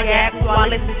sipping on my yak, who do I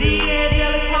listen to?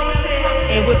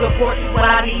 And with reports what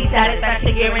I need,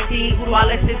 satisfaction guaranteed. Who do I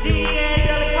listen to?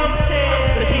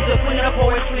 But she's the queen of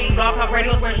poetry, Blog Talk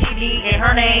Radio's where she be, and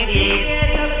her name is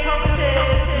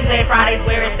Tuesday, Fridays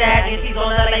where it's at, and she's on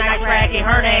the late night track, and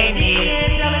her name is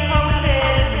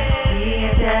The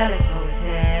Angelic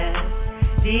Poetess,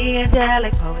 The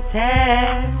Angelic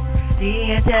Poetess,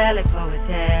 The Angelic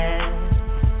Poetess,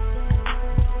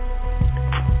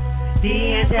 The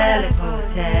Angelic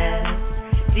Poetess,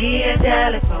 The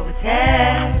Angelic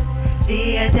Poetess, The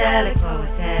Angelic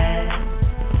Poetess.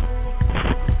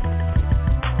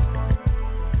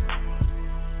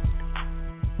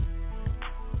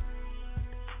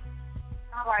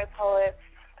 All right, poets.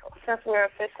 Since we're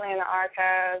officially in the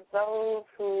archives, those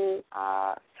who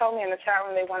told me in the chat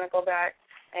room they want to go back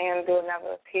and do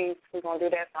another piece, we're going to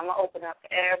do that. So I'm going to open up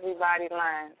everybody's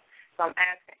lines. So I'm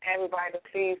asking everybody to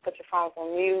please put your phones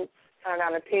on mute, turn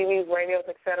down the TVs, radios,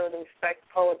 etc. to respect the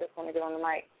poet that's going to get on the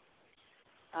mic.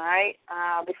 All right.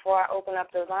 Before I open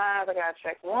up the lines, I got to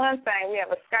check one thing. We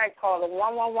have a Skype caller,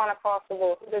 111 across the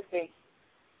board. Who this be?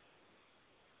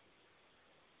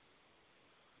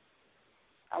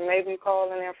 I may be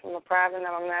calling in from a private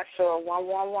number. I'm not sure.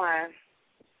 111.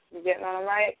 You getting on the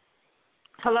mic?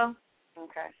 Hello?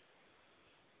 Okay.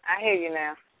 I hear you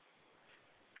now.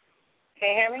 Can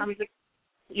you hear me?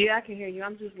 Yeah, I can hear you.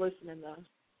 I'm just listening, though.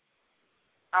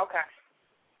 Okay.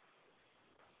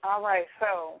 All right,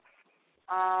 so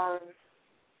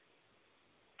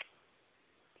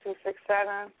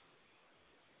 267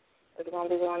 is going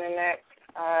to be going in next.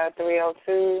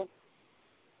 302.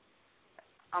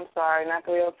 I'm sorry, not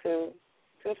 302.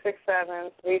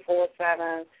 267,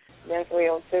 347, then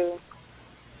 302.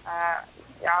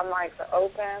 Y'all mics are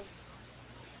open.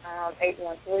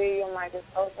 813, your mic is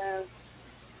open.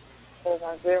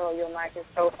 410, your mic is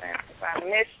open. If I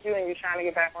missed you and you're trying to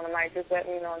get back on the mic, just let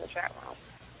me know in the chat room.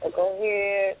 So go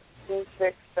ahead,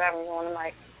 267, you're on the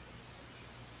mic.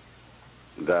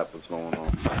 That what's going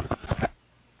on?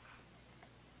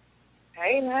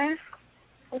 Hey, man.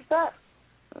 What's up?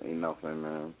 Ain't nothing,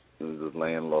 man. It was just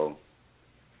laying low.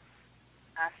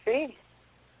 I see.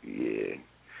 Yeah.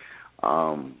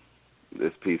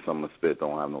 This piece I'm gonna spit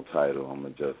don't have no title. I'm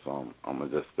gonna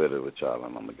just spit it with y'all,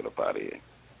 and I'm gonna get up out of here.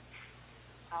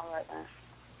 All right, man.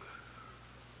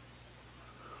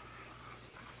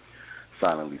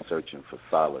 Silently searching for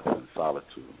solace in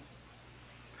solitude.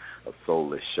 A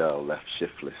soulless shell left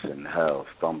shiftless in hell,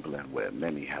 stumbling where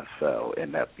many have fell,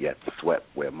 inept yet swept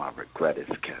where my regret is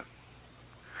kept.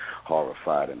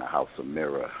 Horrified in a house of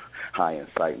mirror, high in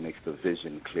sight makes the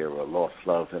vision clearer. Lost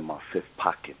love in my fifth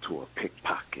pocket to a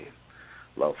pickpocket.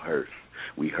 Love hurt,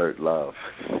 we hurt love,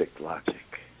 sick logic.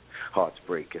 Hearts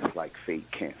break, it's like fate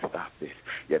can't stop it.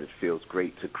 Yet it feels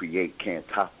great to create, can't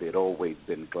top it. Always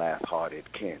been glass-hearted,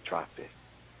 can't drop it.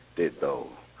 Did though,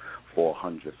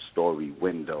 400-story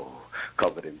window,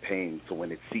 covered in pain, so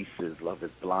when it ceases, love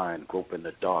is blind, grope in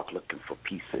the dark, looking for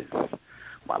pieces.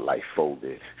 My life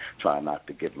folded, trying not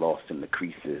to get lost in the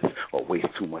creases, or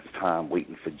waste too much time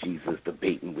waiting for Jesus,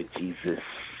 debating with Jesus,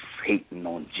 hating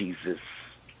on Jesus.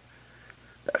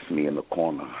 That's me in the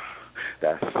corner.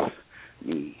 That's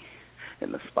me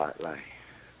in the spotlight,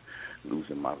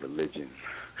 losing my religion,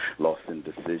 lost in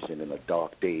decision in the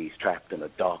dark days, trapped in a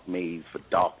dark maze for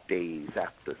dark days.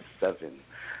 After 7,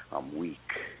 I'm weak,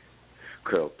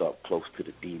 curled up close to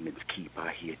the demon's keep.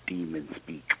 I hear demons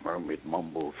speak, murmured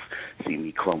mumbles, see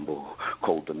me crumble,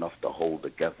 cold enough to hold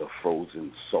together,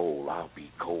 frozen soul. I'll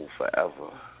be cold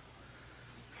forever,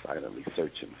 silently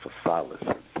searching for solace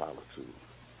in solitude.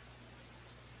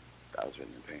 That was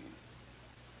written in pain.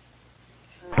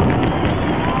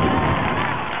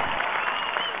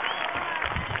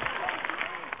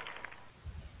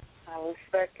 I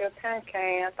respect your pen,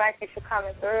 Kane. Thank you for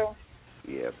coming through.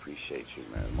 Yeah, appreciate you,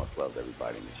 man. Much love to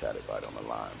everybody in the chat, everybody on the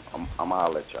line. I'm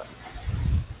holler at y'all.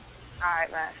 All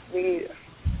right, man. Be easy.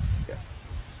 Yeah.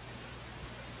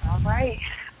 All right.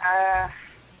 I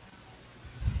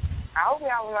hope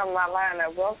y'all remember my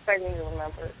lineup. Don't expect me to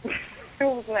remember it.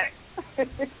 Who's next?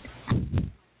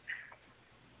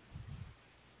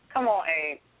 Come on,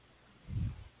 Abe.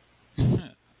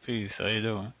 Peace. How you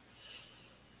doing?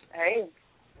 Hey.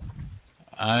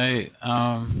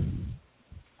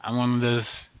 I'm gonna just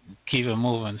keep it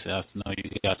moving. So I know you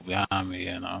got behind me,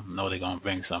 and I know they're gonna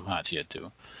bring something hot here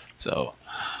too. So,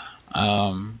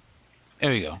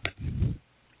 here we go.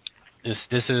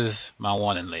 This is my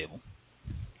warning label.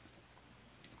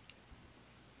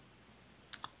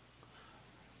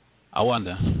 I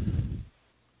wonder,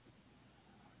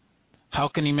 how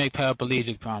can he make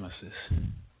paraplegic promises?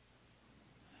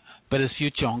 But his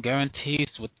future on guarantees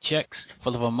with checks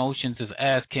full of emotions his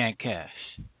ass can't cash.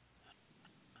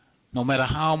 No matter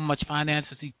how much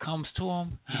finances he comes to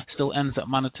him, still ends up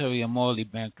monetary and morally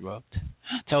bankrupt.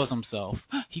 Tells himself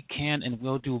he can and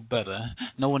will do better,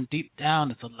 knowing deep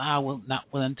down it's a lie not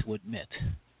willing to admit.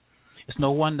 It's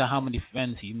no wonder how many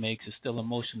friends he makes is still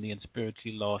emotionally and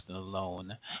spiritually lost and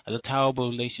alone. Has a terrible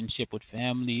relationship with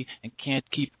family and can't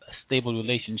keep a stable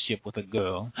relationship with a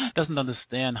girl. Doesn't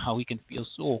understand how he can feel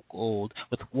so cold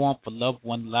with warmth for loved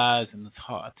one lies in his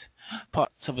heart.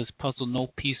 Parts of his puzzle no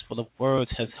piece full of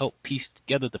words has helped piece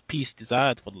together the piece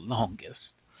desired for the longest.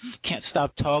 Can't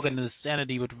stop targeting his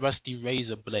sanity with rusty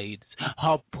razor blades,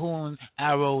 harpoon,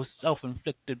 arrows,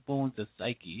 self-inflicted wounds of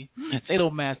psyche.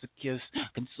 Sadomasochist,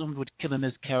 consumed with killing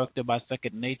his character by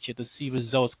second nature to see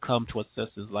results come to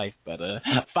assess his life better.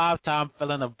 5-time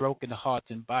felon of broken hearts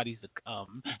and bodies to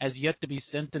come, has yet to be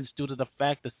sentenced due to the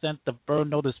fact the scent of burn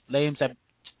notice flames have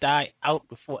die out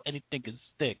before anything can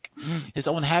stick. His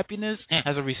own happiness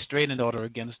has a restraining order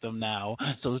against him now,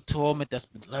 so the torment that's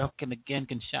been lurking again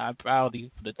can shine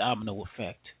proudly for the domino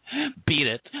effect. Beat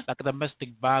it like a domestic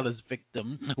violence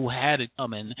victim who had it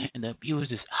coming, and the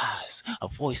abuser's eyes, a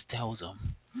voice tells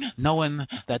him, knowing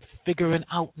that figuring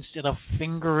out instead of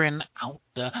fingering out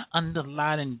the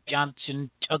underlying Johnson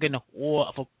chugging war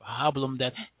of a problem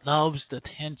that loves the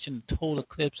attention total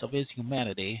eclipse of his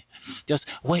humanity, just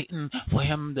waiting for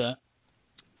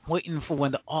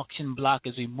when the auction block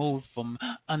is removed from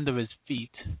under his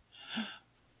feet,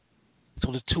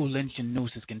 so the two lynching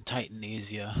nooses can tighten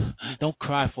easier. Don't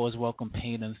cry for his welcome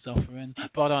pain and suffering,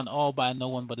 brought on all by no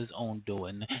one but his own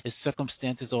doing. His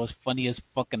circumstances are as funny as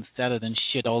fucking sadder than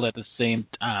shit all at the same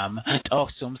time.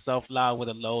 Talks to himself loud with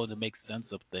a low to make sense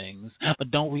of things.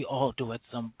 But don't we all do at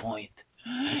some point?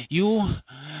 You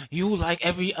like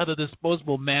every other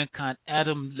disposable mankind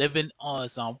atom living on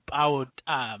some borrowed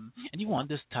time, and you want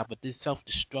this type of this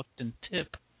self-destructing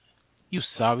tip. You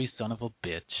sorry son of a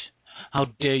bitch. How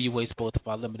dare you waste both of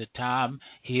our limited time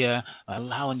here,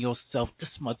 allowing yourself this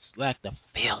much slack to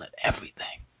fail at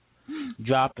everything.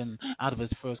 Dropping out of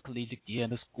his first collegiate year in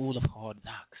the school of hard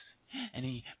knocks, and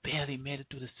he barely made it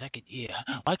through the second year.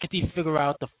 Why can't he figure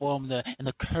out the formula in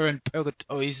the current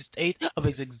purgatory state of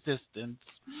his existence?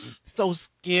 So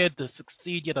scared to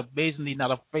succeed, yet amazingly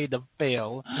not afraid to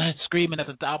fail, screaming at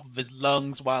the top of his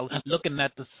lungs while looking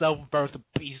at the self-birth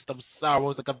beast of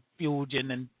sorrows and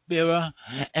confusion and mirror.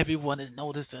 Everyone has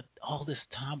noticed it all this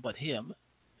time but him.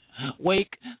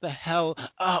 Wake the hell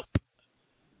up.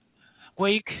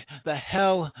 Wake the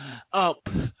hell up.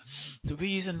 The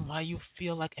reason why you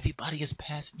feel like everybody is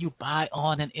passing you by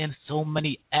on and in so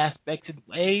many aspects and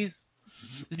ways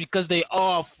is because they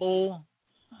are a fool.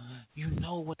 You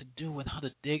know what to do and how to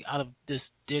dig out of this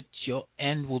ditch. Your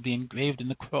end will be engraved in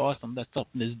the cross unless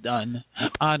something is done.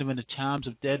 Pondering the chimes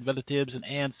of dead relatives and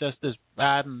ancestors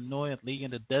riding annoyingly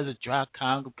in the desert dry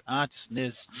Congo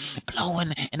consciousness,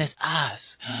 blowing in his eyes.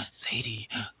 Sadie,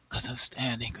 Cousin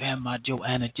Stanley, Grandma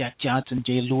Joanna, Jack Johnson,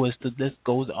 J. Lewis, the list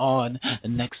goes on. The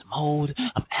next mode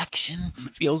of action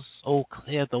feels so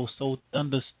clear, though so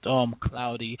thunderstorm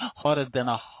cloudy, harder than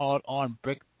a hard-on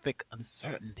brick thick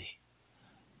uncertainty.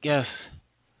 Guess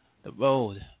the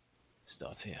road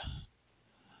starts here.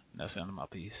 And that's the end of my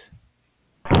piece.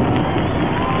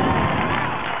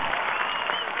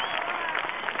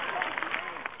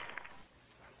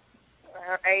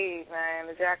 Hey, man,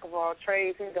 the jack of all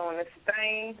trades, he's doing this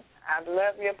thing. I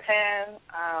love your pen.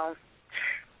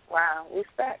 Wow,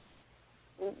 respect.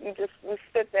 We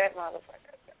spit that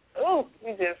motherfucker. Ooh,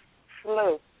 you just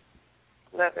flew.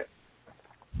 Love it.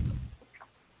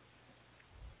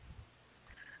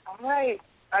 All right.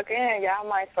 Again, y'all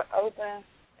might for open.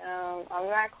 I'm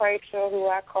not quite sure who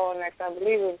I call next. I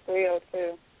believe it was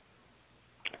 302.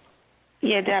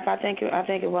 Yeah, Dap, I think it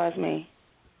was me.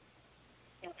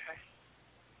 Okay.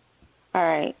 All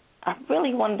right. I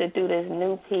really wanted to do this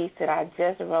new piece that I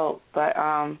just wrote, but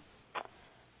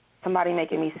somebody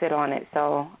making me sit on it,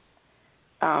 so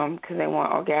because they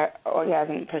want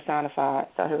orgasm personified.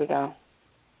 So here we go.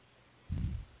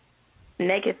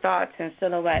 Naked thoughts and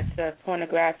silhouettes of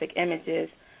pornographic images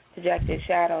projected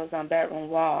shadows on bedroom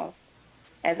walls.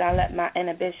 As I let my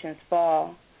inhibitions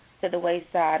fall to the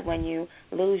wayside when you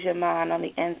lose your mind on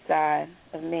the inside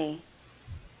of me.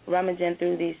 Rummaging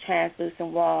through these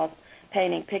translucent walls,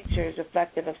 painting pictures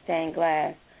reflective of stained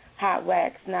glass. Hot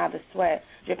wax, now the sweat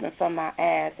dripping from my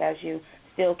ass as you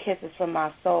steal kisses from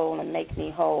my soul and make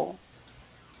me whole.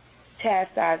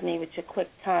 Chastise me with your quick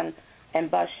tongue and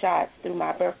bust shots through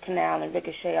my birth canal and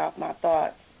ricochet off my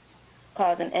thoughts,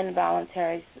 causing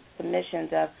involuntary submissions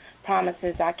of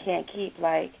promises I can't keep,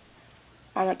 like,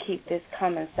 I'm going to keep this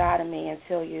come inside of me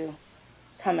until you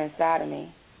come inside of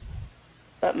me.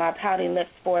 But my pouty lips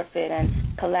forfeit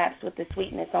and collapse with the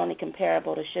sweetness only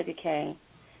comparable to sugar cane.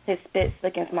 His spit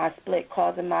slickens my split,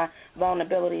 causing my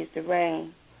vulnerabilities to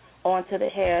rain onto the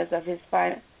hairs of his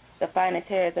the finest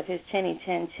hairs of his chinny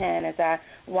chin as I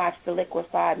watch the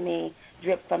liquefied me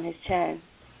drip from his chin.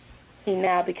 He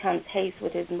now becomes haste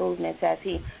with his movements as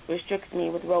he restricts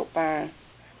me with rope burn.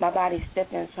 My body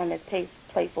stiffens from his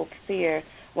playful fear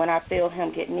when I feel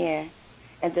him get near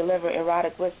and deliver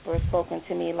erotic whispers spoken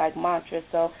to me like mantras,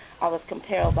 so I was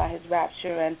compelled by his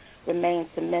rapture and remained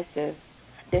submissive.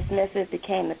 Dismissive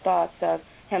became the thoughts of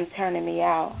him turning me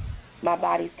out. My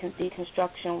body's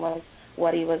deconstruction was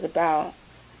what he was about.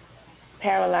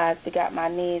 Paralyzed begot my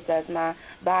needs as my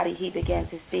body he began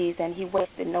to seize, and he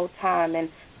wasted no time in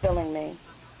filling me.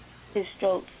 His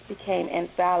strokes became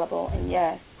infallible, and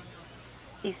yes,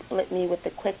 he split me with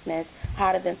the quickness,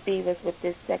 hotter than fevers with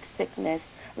this sex sickness.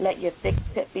 Let your thick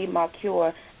tip be my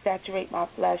cure, saturate my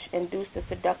flesh, induce the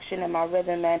seduction in my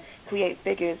rhythm, and create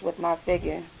figures with my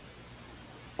figure,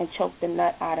 and choke the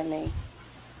nut out of me.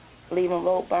 leaving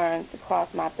road burns across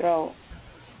my throat,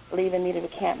 leaving me to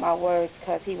recant my words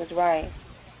because he was right.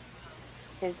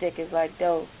 His dick is like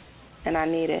dope, and I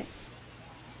need it.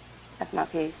 That's my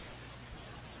piece.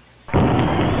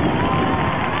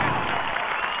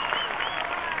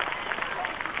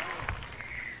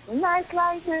 Nights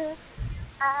like this,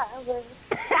 I will.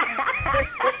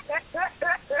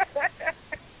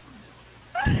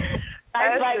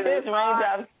 Nights like this,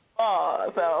 raindrops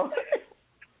fall, so.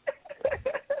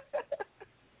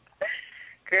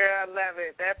 Girl, I love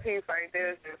it. That piece right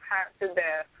there is just hot to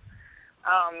death.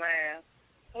 Oh, man.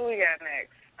 Who we got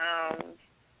next?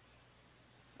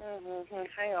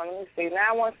 Hang on, let me see.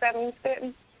 917, you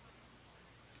spitting?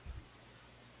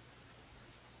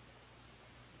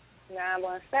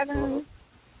 917.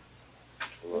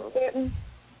 Hello? You spitting?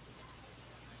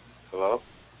 Hello?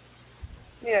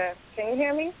 Yeah. Can you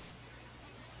hear me?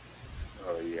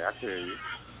 Oh, yeah, I can hear you.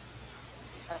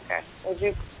 Okay.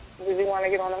 Did you want to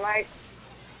get on the mic?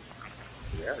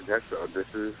 Yeah, I guess so. This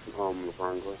is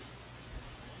LaVern Glenn.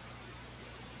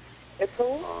 It's who?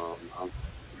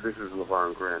 This is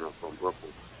LaVern Glenn. I'm from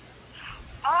Brooklyn.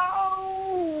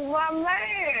 Oh, my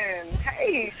man.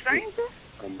 Hey, stranger.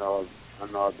 I know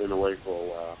I've been away for a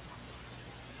while.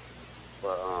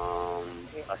 But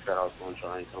I said I was going to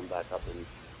try and come back up and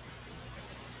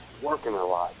working a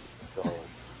lot. So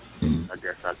I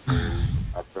guess I've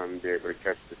been able to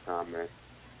catch the time that,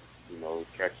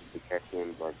 catch it to catch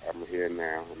in, but I'm here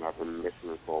now, and I've been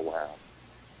listening for a while.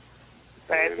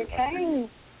 Glad you came.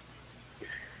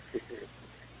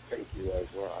 Thank you as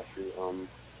well. I see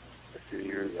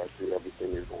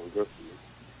everything is going good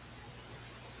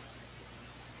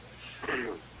for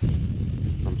you.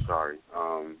 I'm sorry.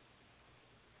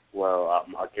 Well,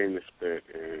 I came to spit,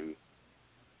 and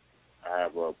I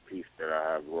have a piece that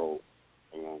I have wrote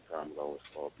a long time ago. It's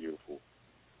called Beautiful.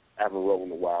 I haven't wrote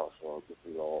in a while, so this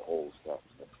is all old stuff.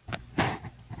 So.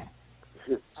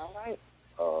 All right.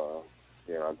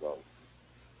 Here I go.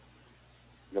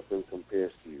 Nothing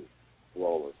compares to you,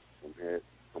 flawless, from head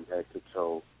to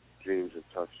toe, dreams of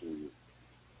touching you.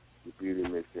 Your beauty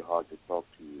makes it hard to talk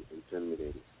to you,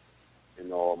 intimidating.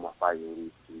 And all my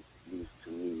fighting leads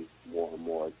to me more and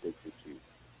more addicted to you.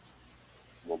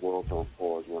 My world's on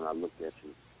pause when I look at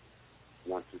you.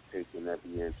 Want to take in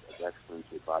every inch of excellence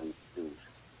your body produces.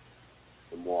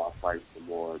 The more I fight, the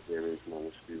more there is no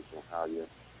excuse on how your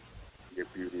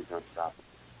beauty is unstoppable.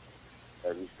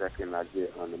 Every second I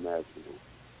get unimaginable,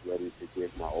 ready to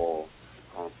give my all to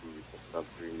conquer you, but stop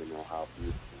dreaming on how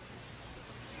beautiful.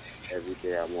 Every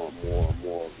day I want more and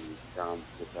more of you, time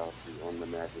without you,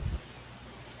 unimaginable.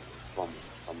 From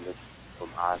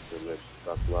eyes to lips,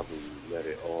 stuck loving you, let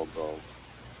it all go.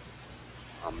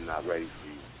 I'm not ready for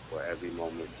you, for every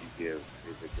moment you give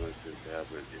is a glimpse into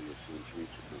heaven and it seems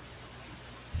reachable.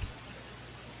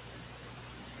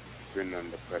 Been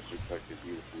under pressure, such a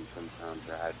beautiful. Sometimes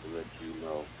I had to let you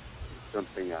know.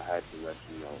 Something I had to let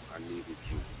you know. I needed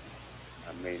you.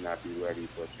 I may not be ready,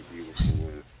 but you're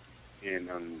beautiful and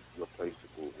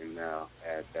unreplaceable. And now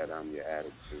add that I'm your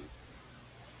attitude.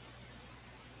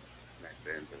 That's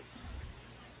the end of it.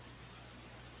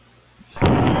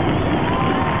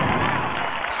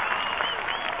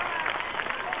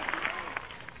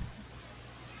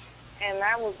 And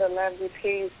that was a lovely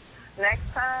piece. Next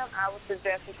time, I would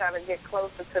suggest you try to get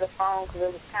closer to the phone because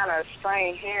it was kind of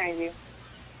strange hearing you.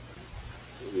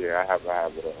 Yeah, I have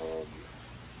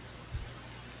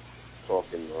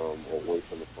talking away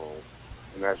from the phone,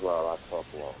 and that's why I talk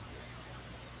long.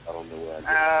 I don't know where I get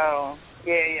Oh,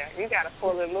 yeah. You got to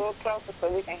pull it a little closer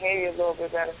so we can hear you a little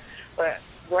bit better. But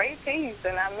great piece,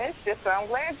 and I missed you, so I'm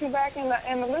glad you're back in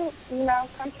the loop.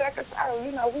 Come check us out.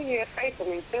 We here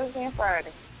faithfully Tuesday and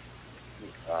Friday.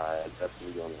 I'm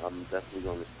definitely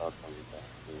gonna start coming back.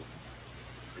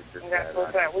 That's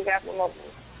what's up. We got some more.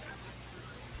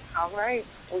 All right,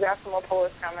 we got some more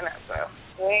poets coming up, so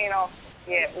we ain't off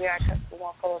yet. We got some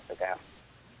more poets to go.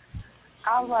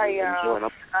 All right, y'all.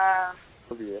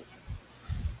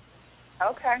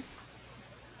 Okay.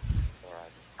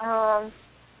 All right.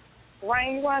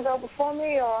 Rain, you want to go before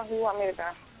me, or you want me to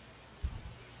go?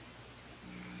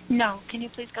 No, can you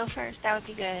please go first? That would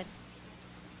be good.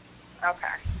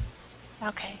 Okay.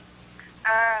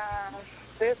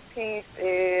 This piece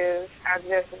is I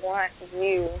Just Want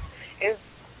You. It's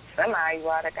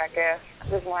semi-erotic, I guess. I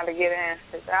just wanted to get in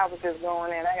because I was just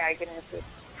going in. I got to get into it.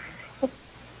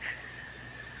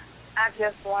 I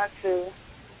just want to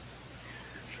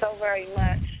so very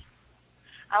much.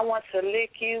 I want to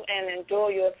lick you and endure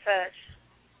your touch.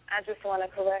 I just want to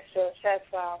caress your chest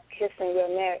while kissing your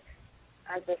neck.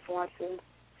 I just want to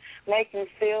make you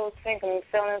feel tingling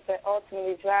feelings that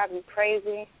ultimately drive you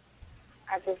crazy.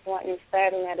 I just want you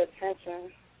standing at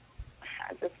attention.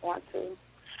 I just want to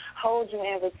hold you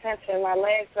in retention. My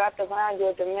legs wrapped around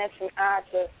your dimension. I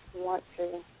just want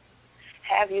to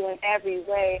have you in every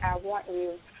way. I want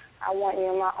you. I want you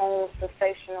in my own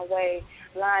sensational way.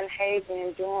 Lying hazy,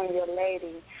 enduring your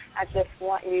lady. I just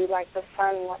want you like the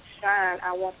sun wants shine.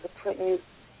 I want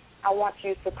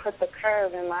you to put the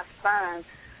curve in my spine.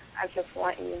 I just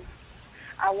want you.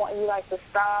 I want you like the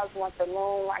stars want the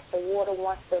moon, like the water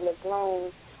wants the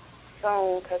lagoon.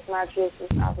 Soon, because my juices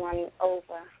are running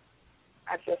over.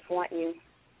 I just want you.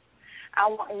 I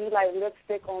want you like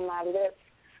lipstick on my lips.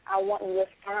 I want you as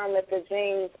firm as the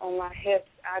jeans on my hips.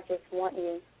 I just want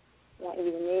you. Want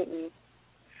you to need me.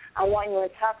 I want you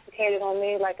intoxicated on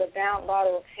me like a down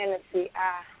bottle of Hennessy.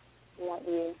 I want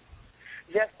you.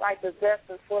 Just like the zest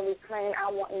and fully clean,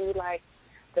 I want you like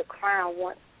the crown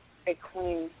wants a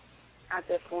queen. I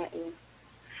just want you.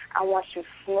 I want you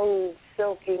smooth,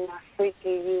 silky, my freaky.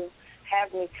 You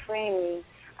have me creamy.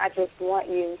 I just want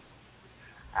you.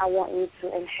 I want you to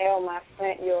inhale my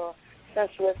scent, your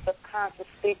sensuous subconscious,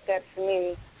 speak that to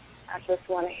me. I just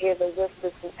want to hear the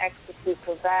whispers and ecstasy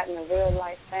providing a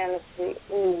real-life fantasy.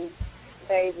 Ooh,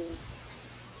 baby,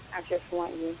 I just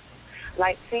want you.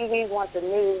 Like TV wants the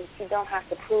news, you don't have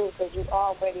to prove because you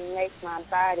already make my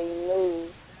body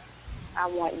move. I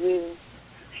want you.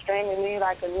 Streaming me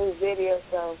like a new video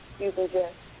so you can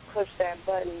just push that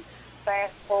button.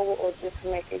 Fast forward or just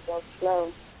make it go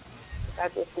slow. I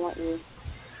just want you.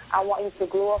 I want you to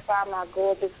glorify my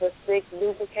gorgeous physique,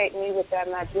 lubricate me with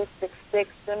that majestic stick,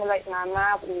 stimulate my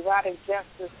mind with erotic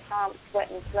gestures, calm,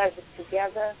 sweat, and pleasure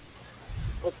together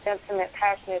with intimate,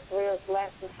 passionate thrills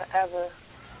lasting forever.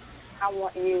 I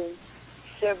want you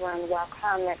shivering while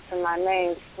comments in my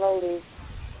name slowly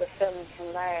the feeling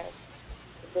can last.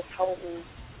 Just hold me,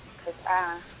 because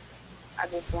I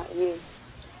just want you.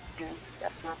 And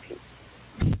that's my piece.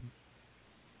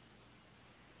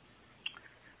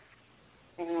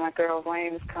 And my girl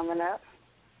Wayne is coming up.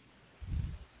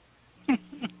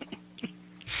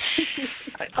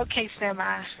 Okay,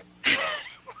 Semi.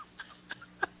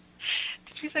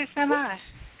 Did you say Semi?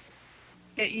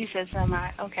 Yeah, you said Semi.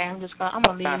 Okay, I'm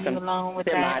gonna leave you alone with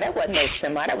semi. that. That wasn't no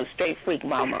Semi. That was straight freak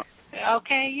mama.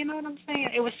 Okay, you know what I'm saying?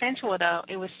 It was sensual though.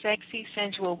 It was sexy,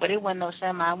 sensual, but it wasn't no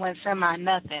Semi. It wasn't Semi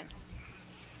nothing.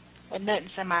 But nothing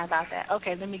Semi about that.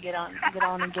 Okay, let me get on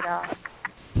and get off.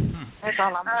 That's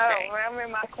all I'm gonna say. I'm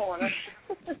in my corner.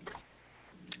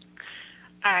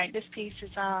 All right, this piece is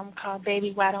called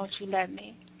 "Baby, Why Don't You Let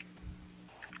Me."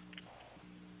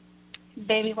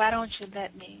 Baby, why don't you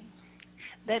let me?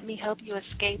 Let me help you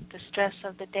escape the stress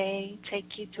of the day.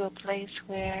 Take you to a place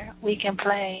where we can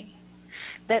play.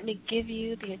 Let me give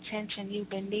you the attention you've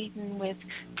been needing, with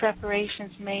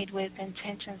preparations made with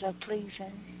intentions of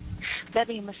pleasing. Let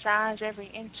me massage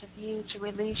every inch of you to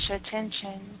release your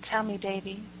tension. Tell me,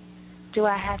 baby, do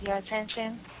I have your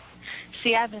attention?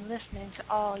 See, I've been listening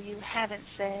to all you haven't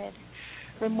said.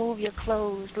 Remove your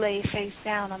clothes, lay face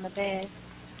down on the bed.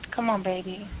 Come on,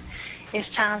 baby. It's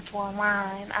time to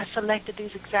unwind. I selected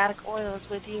these exotic oils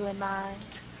with you in mind.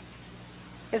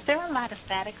 Is there a lot of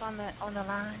static on the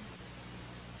line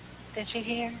that you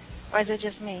hear, or is it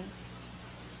just me?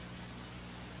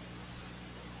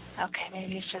 Okay,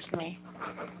 maybe it's just me.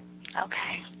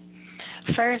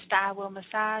 Okay. First, I will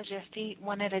massage your feet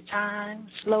one at a time,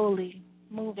 slowly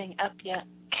moving up your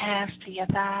calves to your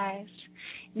thighs,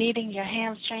 kneading your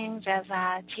hamstrings as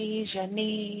I tease your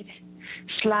need,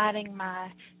 sliding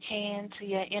my hand to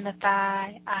your inner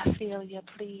thigh. I feel your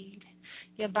plead.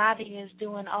 Your body is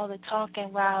doing all the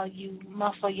talking while you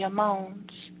muffle your moans,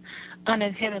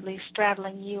 uninhibitedly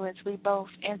straddling you as we both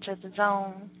enter the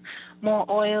zone. More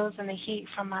oils and the heat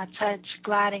from my touch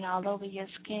gliding all over your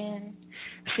skin,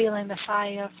 feeling the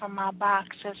fire from my box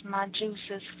as my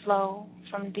juices flow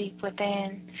from deep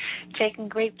within, taking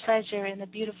great pleasure in the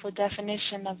beautiful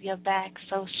definition of your back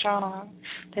so strong.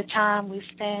 The time we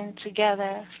spend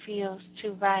together feels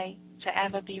too right to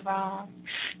ever be wrong.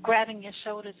 Grabbing your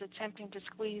shoulders, attempting to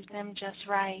squeeze them just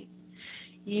right.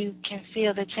 You can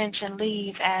feel the tension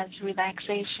leave as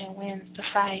relaxation wins the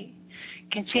fight.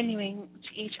 Continuing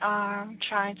to each arm,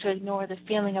 trying to ignore the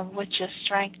feeling of what your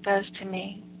strength does to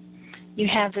me. You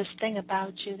have this thing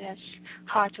about you that's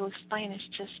hard to explain.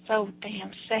 It's just so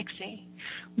damn sexy.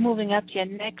 Moving up your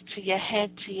neck to your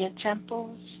head to your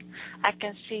temples. I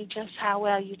can see just how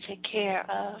well you take care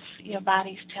of your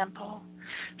body's temple.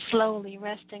 Slowly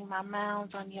resting my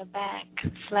mounds on your back,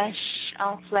 flesh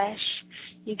on flesh.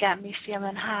 You got me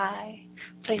feeling high,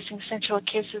 placing sensual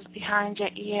kisses behind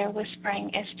your ear, whispering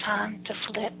it's time to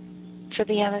flip to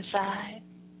the other side.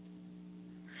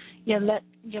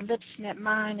 Your lips met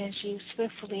mine as you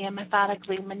swiftly and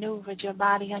methodically maneuvered your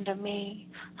body under me,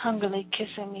 hungrily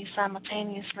kissing me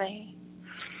simultaneously.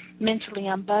 Mentally,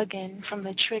 I'm bugging from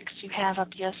the tricks you have up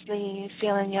your sleeve,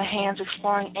 feeling your hands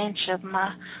exploring inch of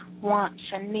my wants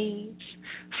and needs,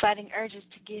 fighting urges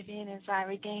to give in as I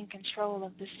regain control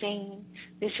of the scene.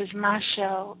 This is my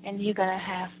show, and you're going to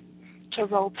have to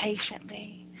roll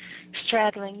patiently,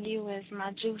 straddling you as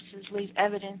my juices leave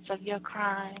evidence of your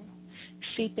crime,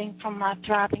 seeping from my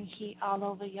throbbing heat all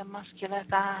over your muscular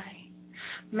thigh.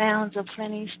 Mounds of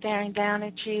plenty staring down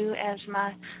at you as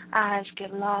my eyes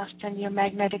get lost in your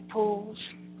magnetic pools,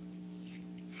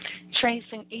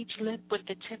 tracing each lip with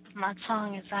the tip of my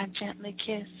tongue as I gently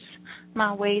kiss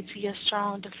my way to your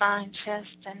strong, defined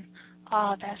chest and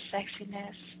all that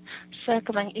sexiness,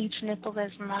 circling each nipple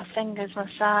as my fingers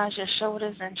massage your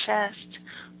shoulders and chest,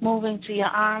 moving to your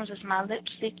arms as my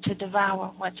lips seek to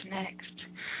devour what's next.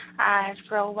 Eyes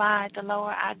grow wide the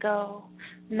lower I go,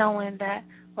 knowing that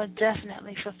will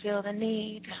definitely fulfill the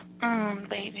need.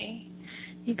 Baby,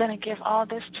 you gonna give all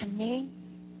this to me?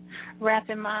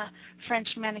 Wrapping my French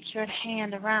manicured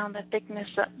hand around the thickness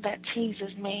that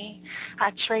teases me,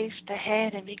 I trace the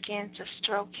head and begin to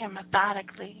stroke him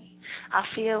methodically. I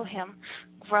feel him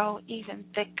grow even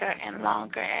thicker and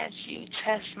longer as you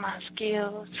test my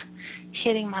skills,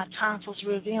 hitting my tonsils,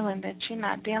 revealing that you're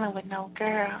not dealing with no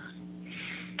girl.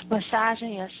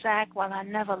 Massaging your sack while I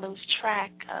never lose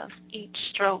track of each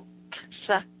stroke,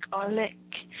 suck, or lick,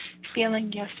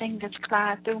 feeling your fingers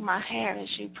glide through my hair as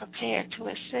you prepare to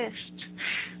assist.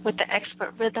 With the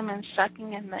expert rhythm and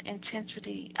sucking and the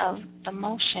intensity of the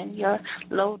motion, your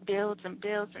load builds and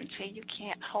builds until you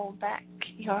can't hold back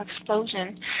your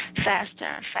explosion faster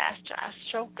and faster. I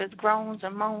stroke as groans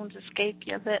and moans escape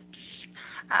your lips.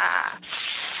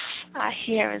 I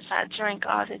hear as I drink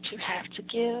all that you have to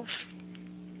give,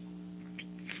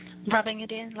 rubbing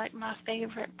it in like my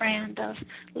favorite brand of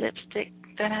lipstick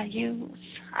that I use.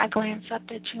 I glance up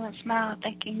at you and smile,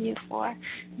 thanking you for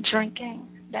drinking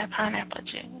that pineapple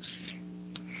juice.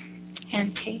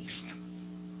 In peace.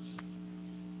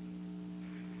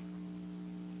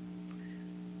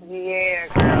 Yeah,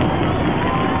 girl.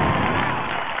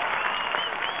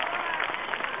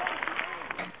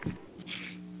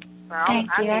 Thank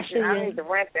you. I need to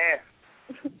rent that.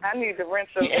 I need to rent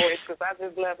your voice because I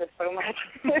just love it so much.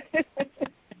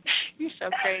 You're so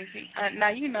crazy. Now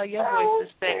you know your voice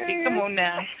is sexy. Come on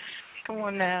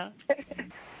now.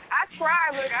 I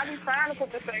try. Look, I be trying to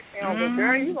put the sexy on, but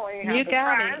girl, you don't even have to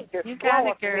try. You got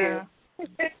it, girl. You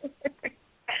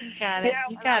got it. Yeah,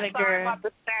 you got it, girl. Sorry about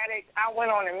the static. I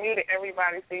went on and muted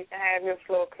everybody so you can have your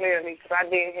flow clearly because I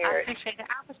did hear it. I appreciate it.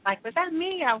 I was like, was that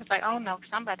me? I was like, oh no,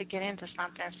 because I'm about to get into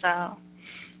something. So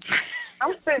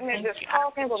I'm sitting there just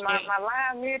talking with my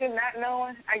line muted, not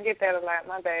knowing. I get that a lot.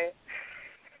 My bad.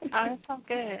 Oh, it's so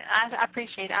good. I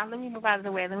appreciate it. Let me move out of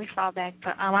the way. Let me fall back.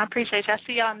 But I appreciate you. I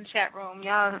see y'all in the chat room.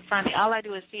 Y'all are funny. All I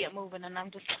do is see it moving, and I'm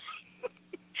just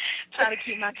trying to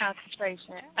keep my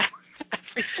concentration. I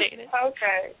appreciate it.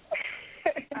 Okay.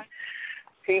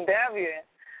 PW.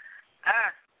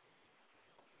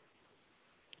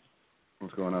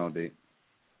 What's going on, D?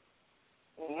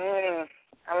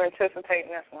 I'm anticipating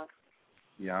this one.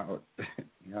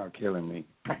 Y'all killing me.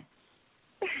 I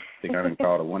think I done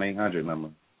called a 1-800 number.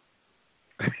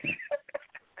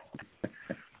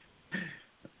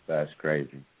 That's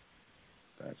crazy.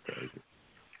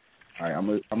 All right, I'm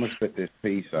gonna spit this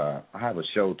piece. I have a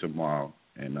show tomorrow,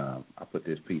 and I put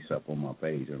this piece up on my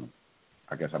page, and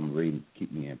I guess I'm reading,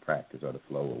 keep me in practice of the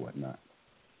flow or whatnot.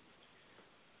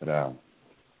 But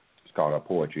it's called "Our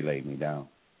Poetry Laid Me Down."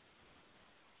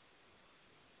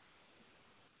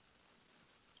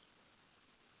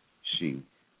 She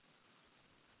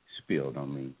spilled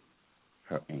on me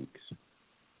her inks,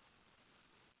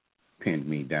 pinned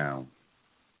me down,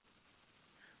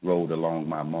 rolled along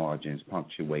my margins,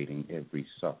 punctuating every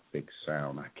suffix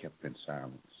sound I kept in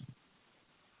silence.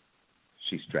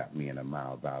 She strapped me in a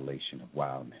mild violation of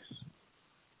wildness.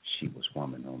 She was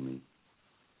woman on me.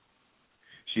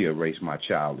 She erased my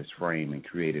childish frame and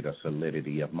created a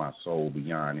solidity of my soul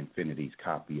beyond infinity's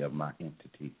copy of my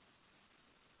entity.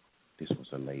 This was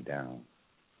a lay down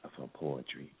of her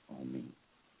poetry on me.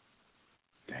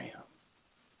 Damn.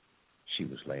 She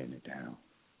was laying it down.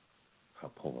 Her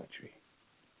poetry.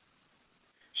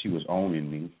 She was owning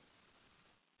me,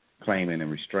 claiming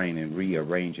and restraining,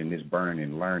 rearranging this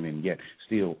burning, learning, yet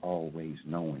still always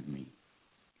knowing me.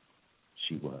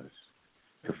 She was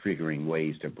configuring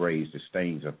ways to braze the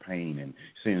stains of pain and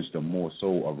sins the more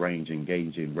so arranging,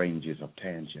 gauging ranges of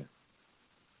tangent.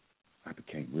 I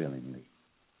became willingly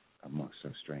amongst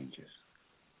her strangers,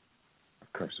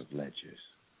 a curse of ledgers,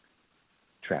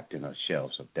 trapped in her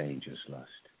shelves of dangerous lust.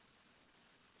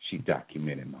 She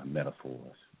documented my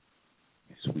metaphors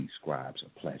and sweet scribes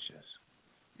of pleasures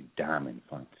and diamond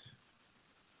fonts.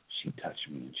 She touched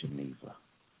me in Geneva.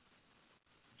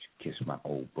 She kissed my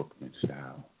old bookman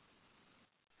style.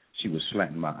 She was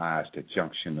slanting my eyes to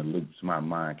junction the loops my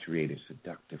mind created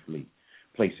seductively,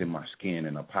 placing my skin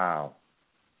in a pile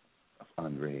of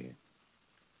unread.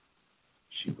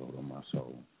 She wrote on my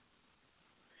soul.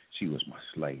 She was my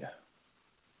slayer,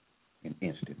 an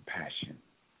instant passion.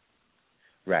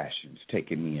 Rations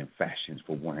taking me in fashions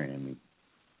for wearing me,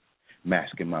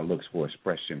 masking my looks for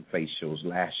expression, facials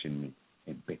lashing me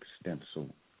in big stencil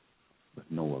with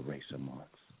no eraser marks.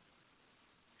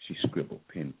 She scribbled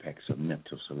pen pecks of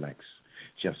mental selects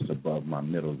just above my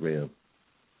middle rib.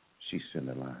 She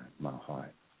centerlined my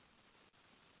heart,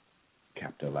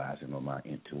 capitalizing on my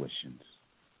intuitions,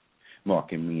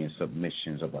 marking me in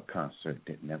submissions of a concert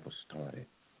that never started,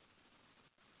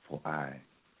 for I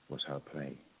was her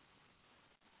play.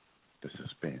 The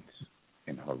suspense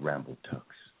in her ramble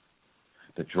tucks,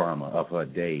 the drama of her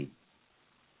day,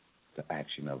 the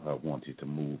action of her wanting to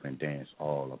move and dance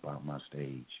all about my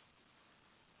stage.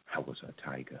 I was a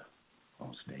tiger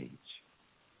on stage,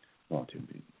 wanting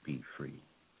to be free.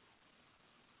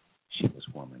 She was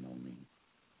woman on me.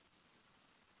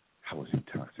 I was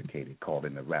intoxicated, caught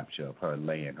in the rapture of her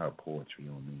laying her poetry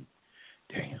on me.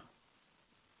 Damn,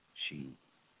 she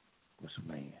was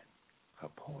laying her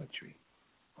poetry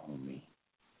on me,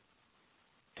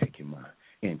 taking my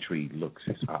intrigue looks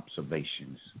as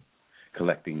observations,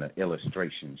 collecting the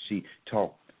illustrations. She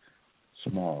talked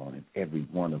small in every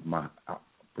one of my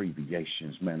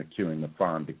abbreviations, manicuring the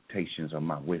fond dictations of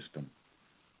my wisdom.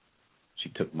 She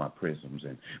took my prisms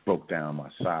and broke down my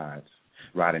sides,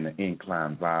 riding the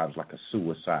incline vibes like a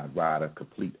suicide ride of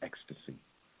complete ecstasy,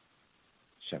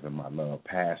 shoving my love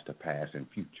past the past and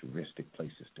futuristic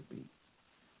places to be.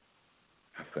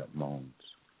 I felt moans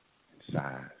and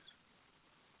sighs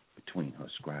between her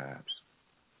scribes.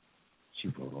 She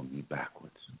wrote on me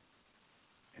backwards,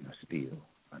 and I still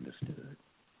understood.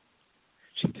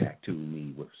 She tattooed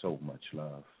me with so much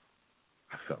love.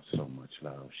 I felt so much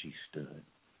love. She stood,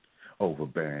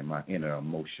 overbearing my inner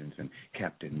emotions and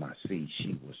captain my sea.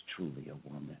 She was truly a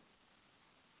woman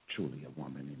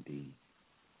indeed.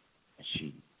 And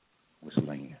she was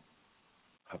laying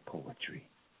her poetry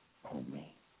on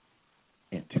me,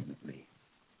 intimately,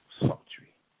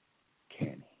 sultry,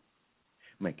 canny,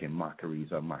 making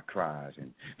mockeries of my cries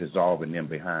and dissolving them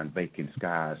behind vacant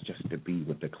skies just to be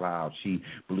with the clouds. She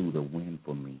blew the wind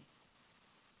for me,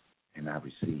 and I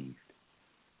received,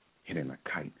 hitting a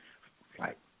kite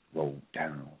flight rolled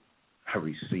down. I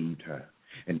received her,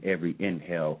 and every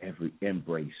inhale, every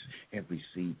embrace, every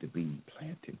seed to be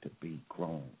planted, to be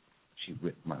grown. She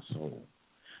ripped my soul,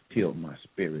 peeled my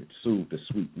spirit, soothed the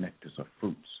sweet nectars of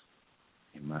fruits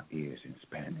in my ears in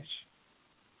Spanish,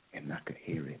 and I could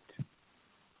hear it.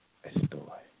 Estoy,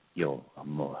 yo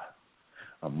amor,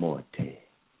 amorte,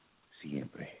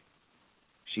 siempre.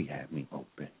 She had me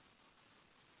open,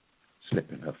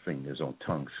 slipping her fingers on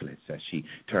tongue slits as she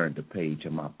turned the page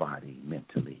of my body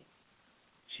mentally.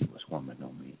 She was woman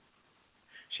on me.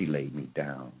 She laid me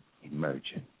down,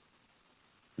 emerging,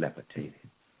 levitated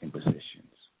in positions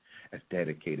as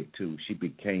dedicated to. She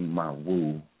became my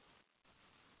woo,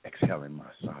 exhaling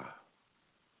my sigh.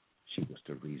 She was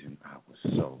the reason I was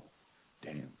so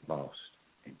damn lost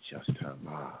in just her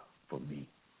love for me.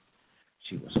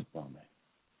 She was a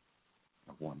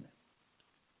woman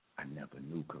I never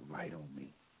knew could write on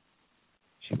me.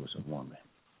 She was a woman,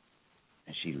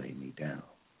 and she laid me down.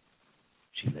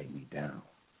 She laid me down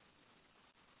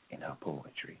in her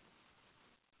poetry.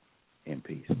 In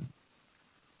peace.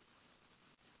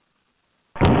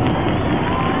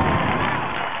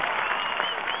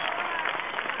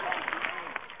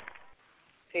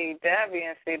 See, Debbie,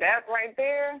 and see that right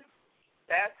there,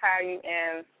 that's how you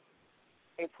end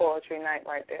a poetry night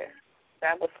right there.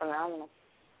 That was phenomenal.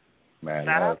 Man,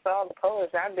 shout out to all the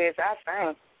poets. Y'all did y'all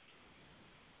thing.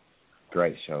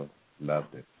 Great show.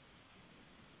 Loved it.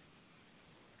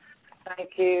 Thank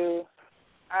you.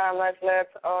 Much love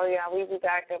to all y'all. We'll be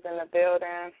back up in the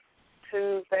building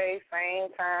Tuesday, same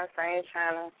time, same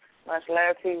channel. Much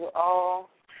love to you all.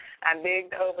 I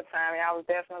dig the overtime. Y'all was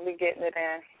definitely getting it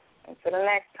in. Until the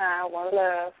next time, one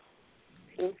love.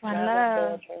 Peace, one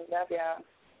love. Love y'all.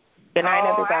 Good night,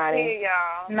 everybody. I hear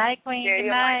y'all. Night, Queen. Yeah, good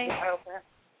your night. mic is open.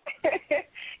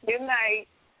 Good night.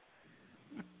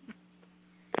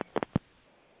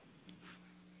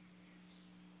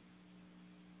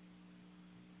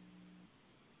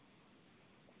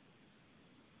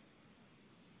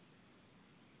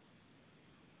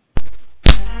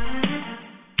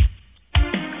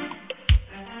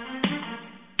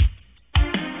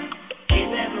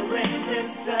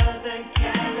 Southern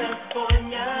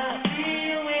California. See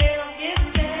you when I get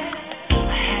there.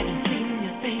 I haven't seen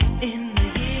your face in a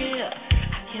year.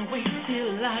 I can't wait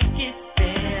till I get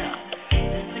there.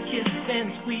 Just a kiss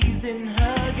and squeeze and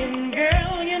hug, and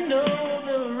girl, you know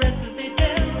the recipe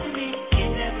tells me it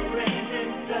never rains in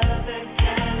Southern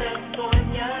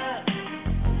California.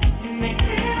 They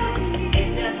tell me it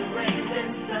never rains in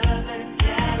Southern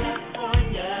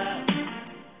California.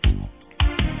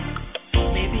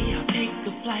 Maybe I'll take a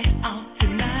flight out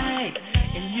tonight,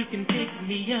 and you can pick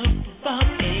me up about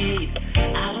 8.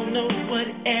 I don't know what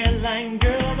airline,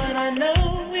 girl, but I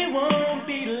know we won't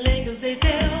be late, 'cause they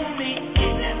tell me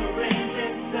it never rains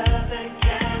in Southern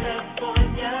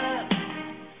California.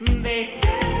 They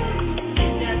tell me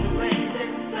it never rains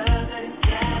in Southern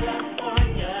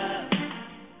California.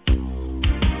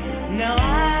 Now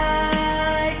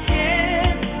I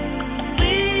can't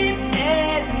sleep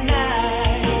at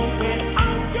night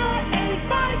without your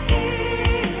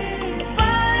invitation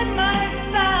by my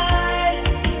side.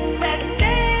 That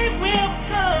day will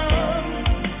come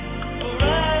for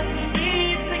us to be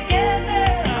together.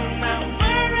 I'm not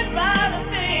worried about a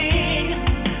thing,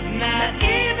 not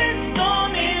even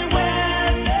stormy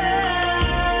weather.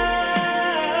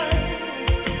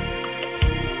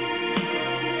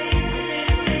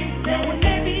 Now when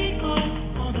they be cold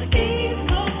on the East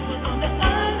Coast, but on the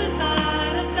other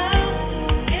side of town,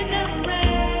 it never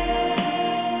rains.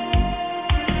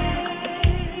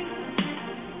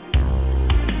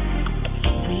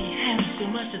 We have so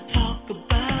much to talk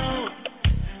about,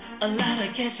 a lot of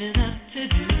catching up to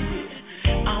do.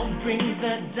 I'll bring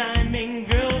the diamond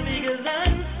girl because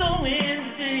I'm so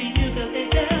into you, 'cause they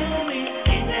tell me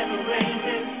it never rains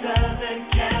in Southern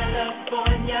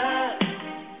California.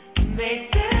 They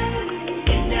tell me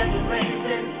it never rains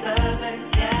in Southern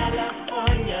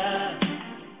California.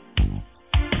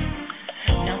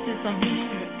 Now since I'm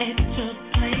here at your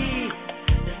place,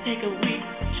 let's take a week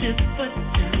trip for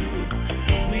 2.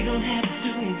 We don't have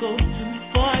to go too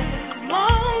far, just as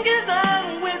long as I'm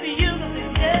with you. 'Cause they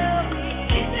tell me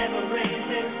it never rains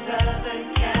in Southern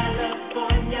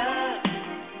California.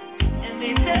 And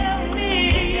they tell me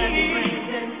it never rains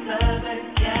in Southern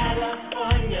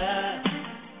California.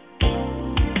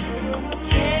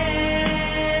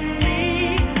 Can we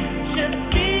just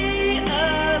be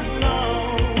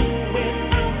alone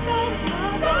without those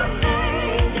other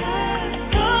strangers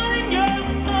calling your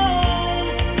soul?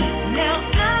 Now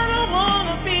I don't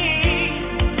wanna be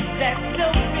that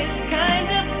selfish kind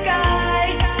of guy,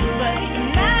 but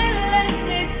tonight let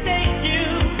me take you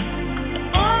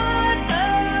on a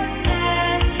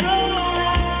natural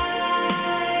ride.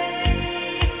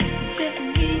 Just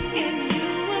me and you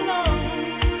alone.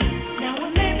 Now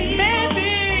and maybe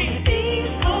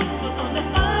these folks was on the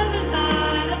other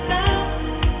side of town.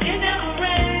 It never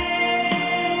rains.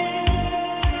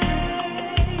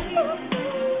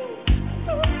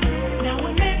 Now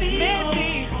and maybe on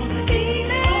the East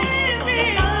Coast, on the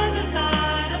other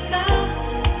side of town.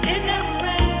 It never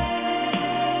rains.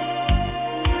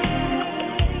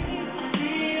 I'll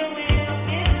see you when I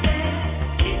get there.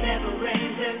 It never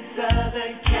rains in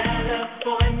Southern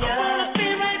California. I wanna be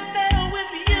right there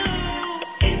with you.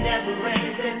 It never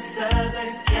rains in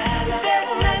Southern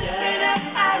California. There's nothing else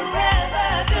I'd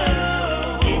rather do.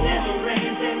 It never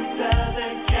rains in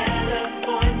Southern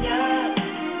California.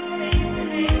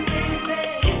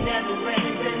 It never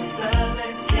rains in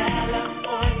Southern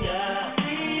California.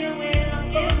 See you when I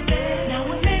get there. Now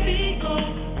it may be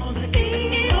cold on the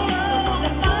East Coast, but on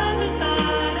the other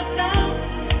side of town,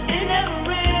 it never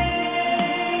rains.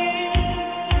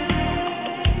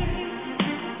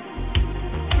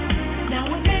 Now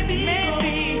it may be cold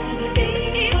on the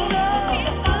East Coast, but on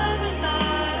the other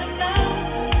side of town,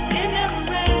 it never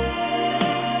rains.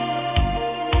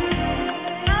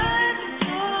 I just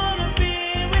wanna be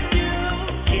with you.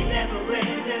 It never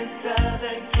rains in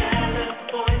Southern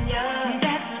California.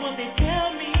 That's what they tell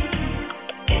me.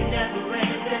 It never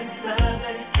rains in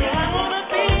Southern California. I wanna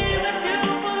be with you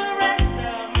for the rest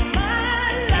of my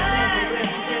life. It never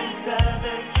rains in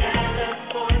Southern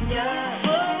California.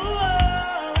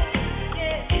 Oh,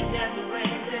 yeah. It never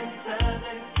rains in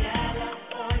Southern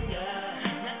California.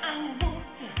 Now I want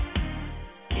to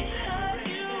hug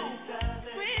you,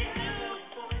 sweet you.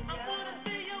 I wanna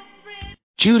be your friend.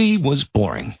 Judy was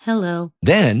boring. Hello.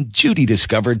 Then Judy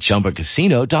discovered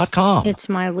ChumbaCasino.com. It's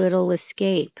my little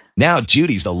escape. Now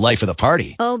Judy's the life of the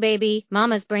party. Oh, baby,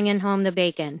 mama's bringing home the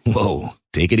bacon. Whoa,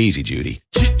 take it easy, Judy.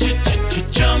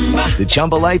 The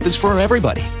Chumba life is for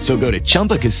everybody. So go to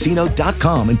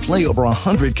ChumbaCasino.com and play over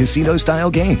 100 casino-style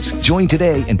games. Join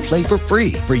today and play for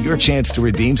free for your chance to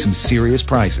redeem some serious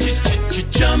prizes.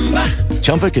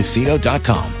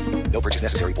 ChumbaCasino.com. No purchase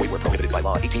necessary. Void where prohibited by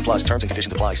law. 18 plus terms and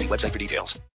conditions apply. See website for details.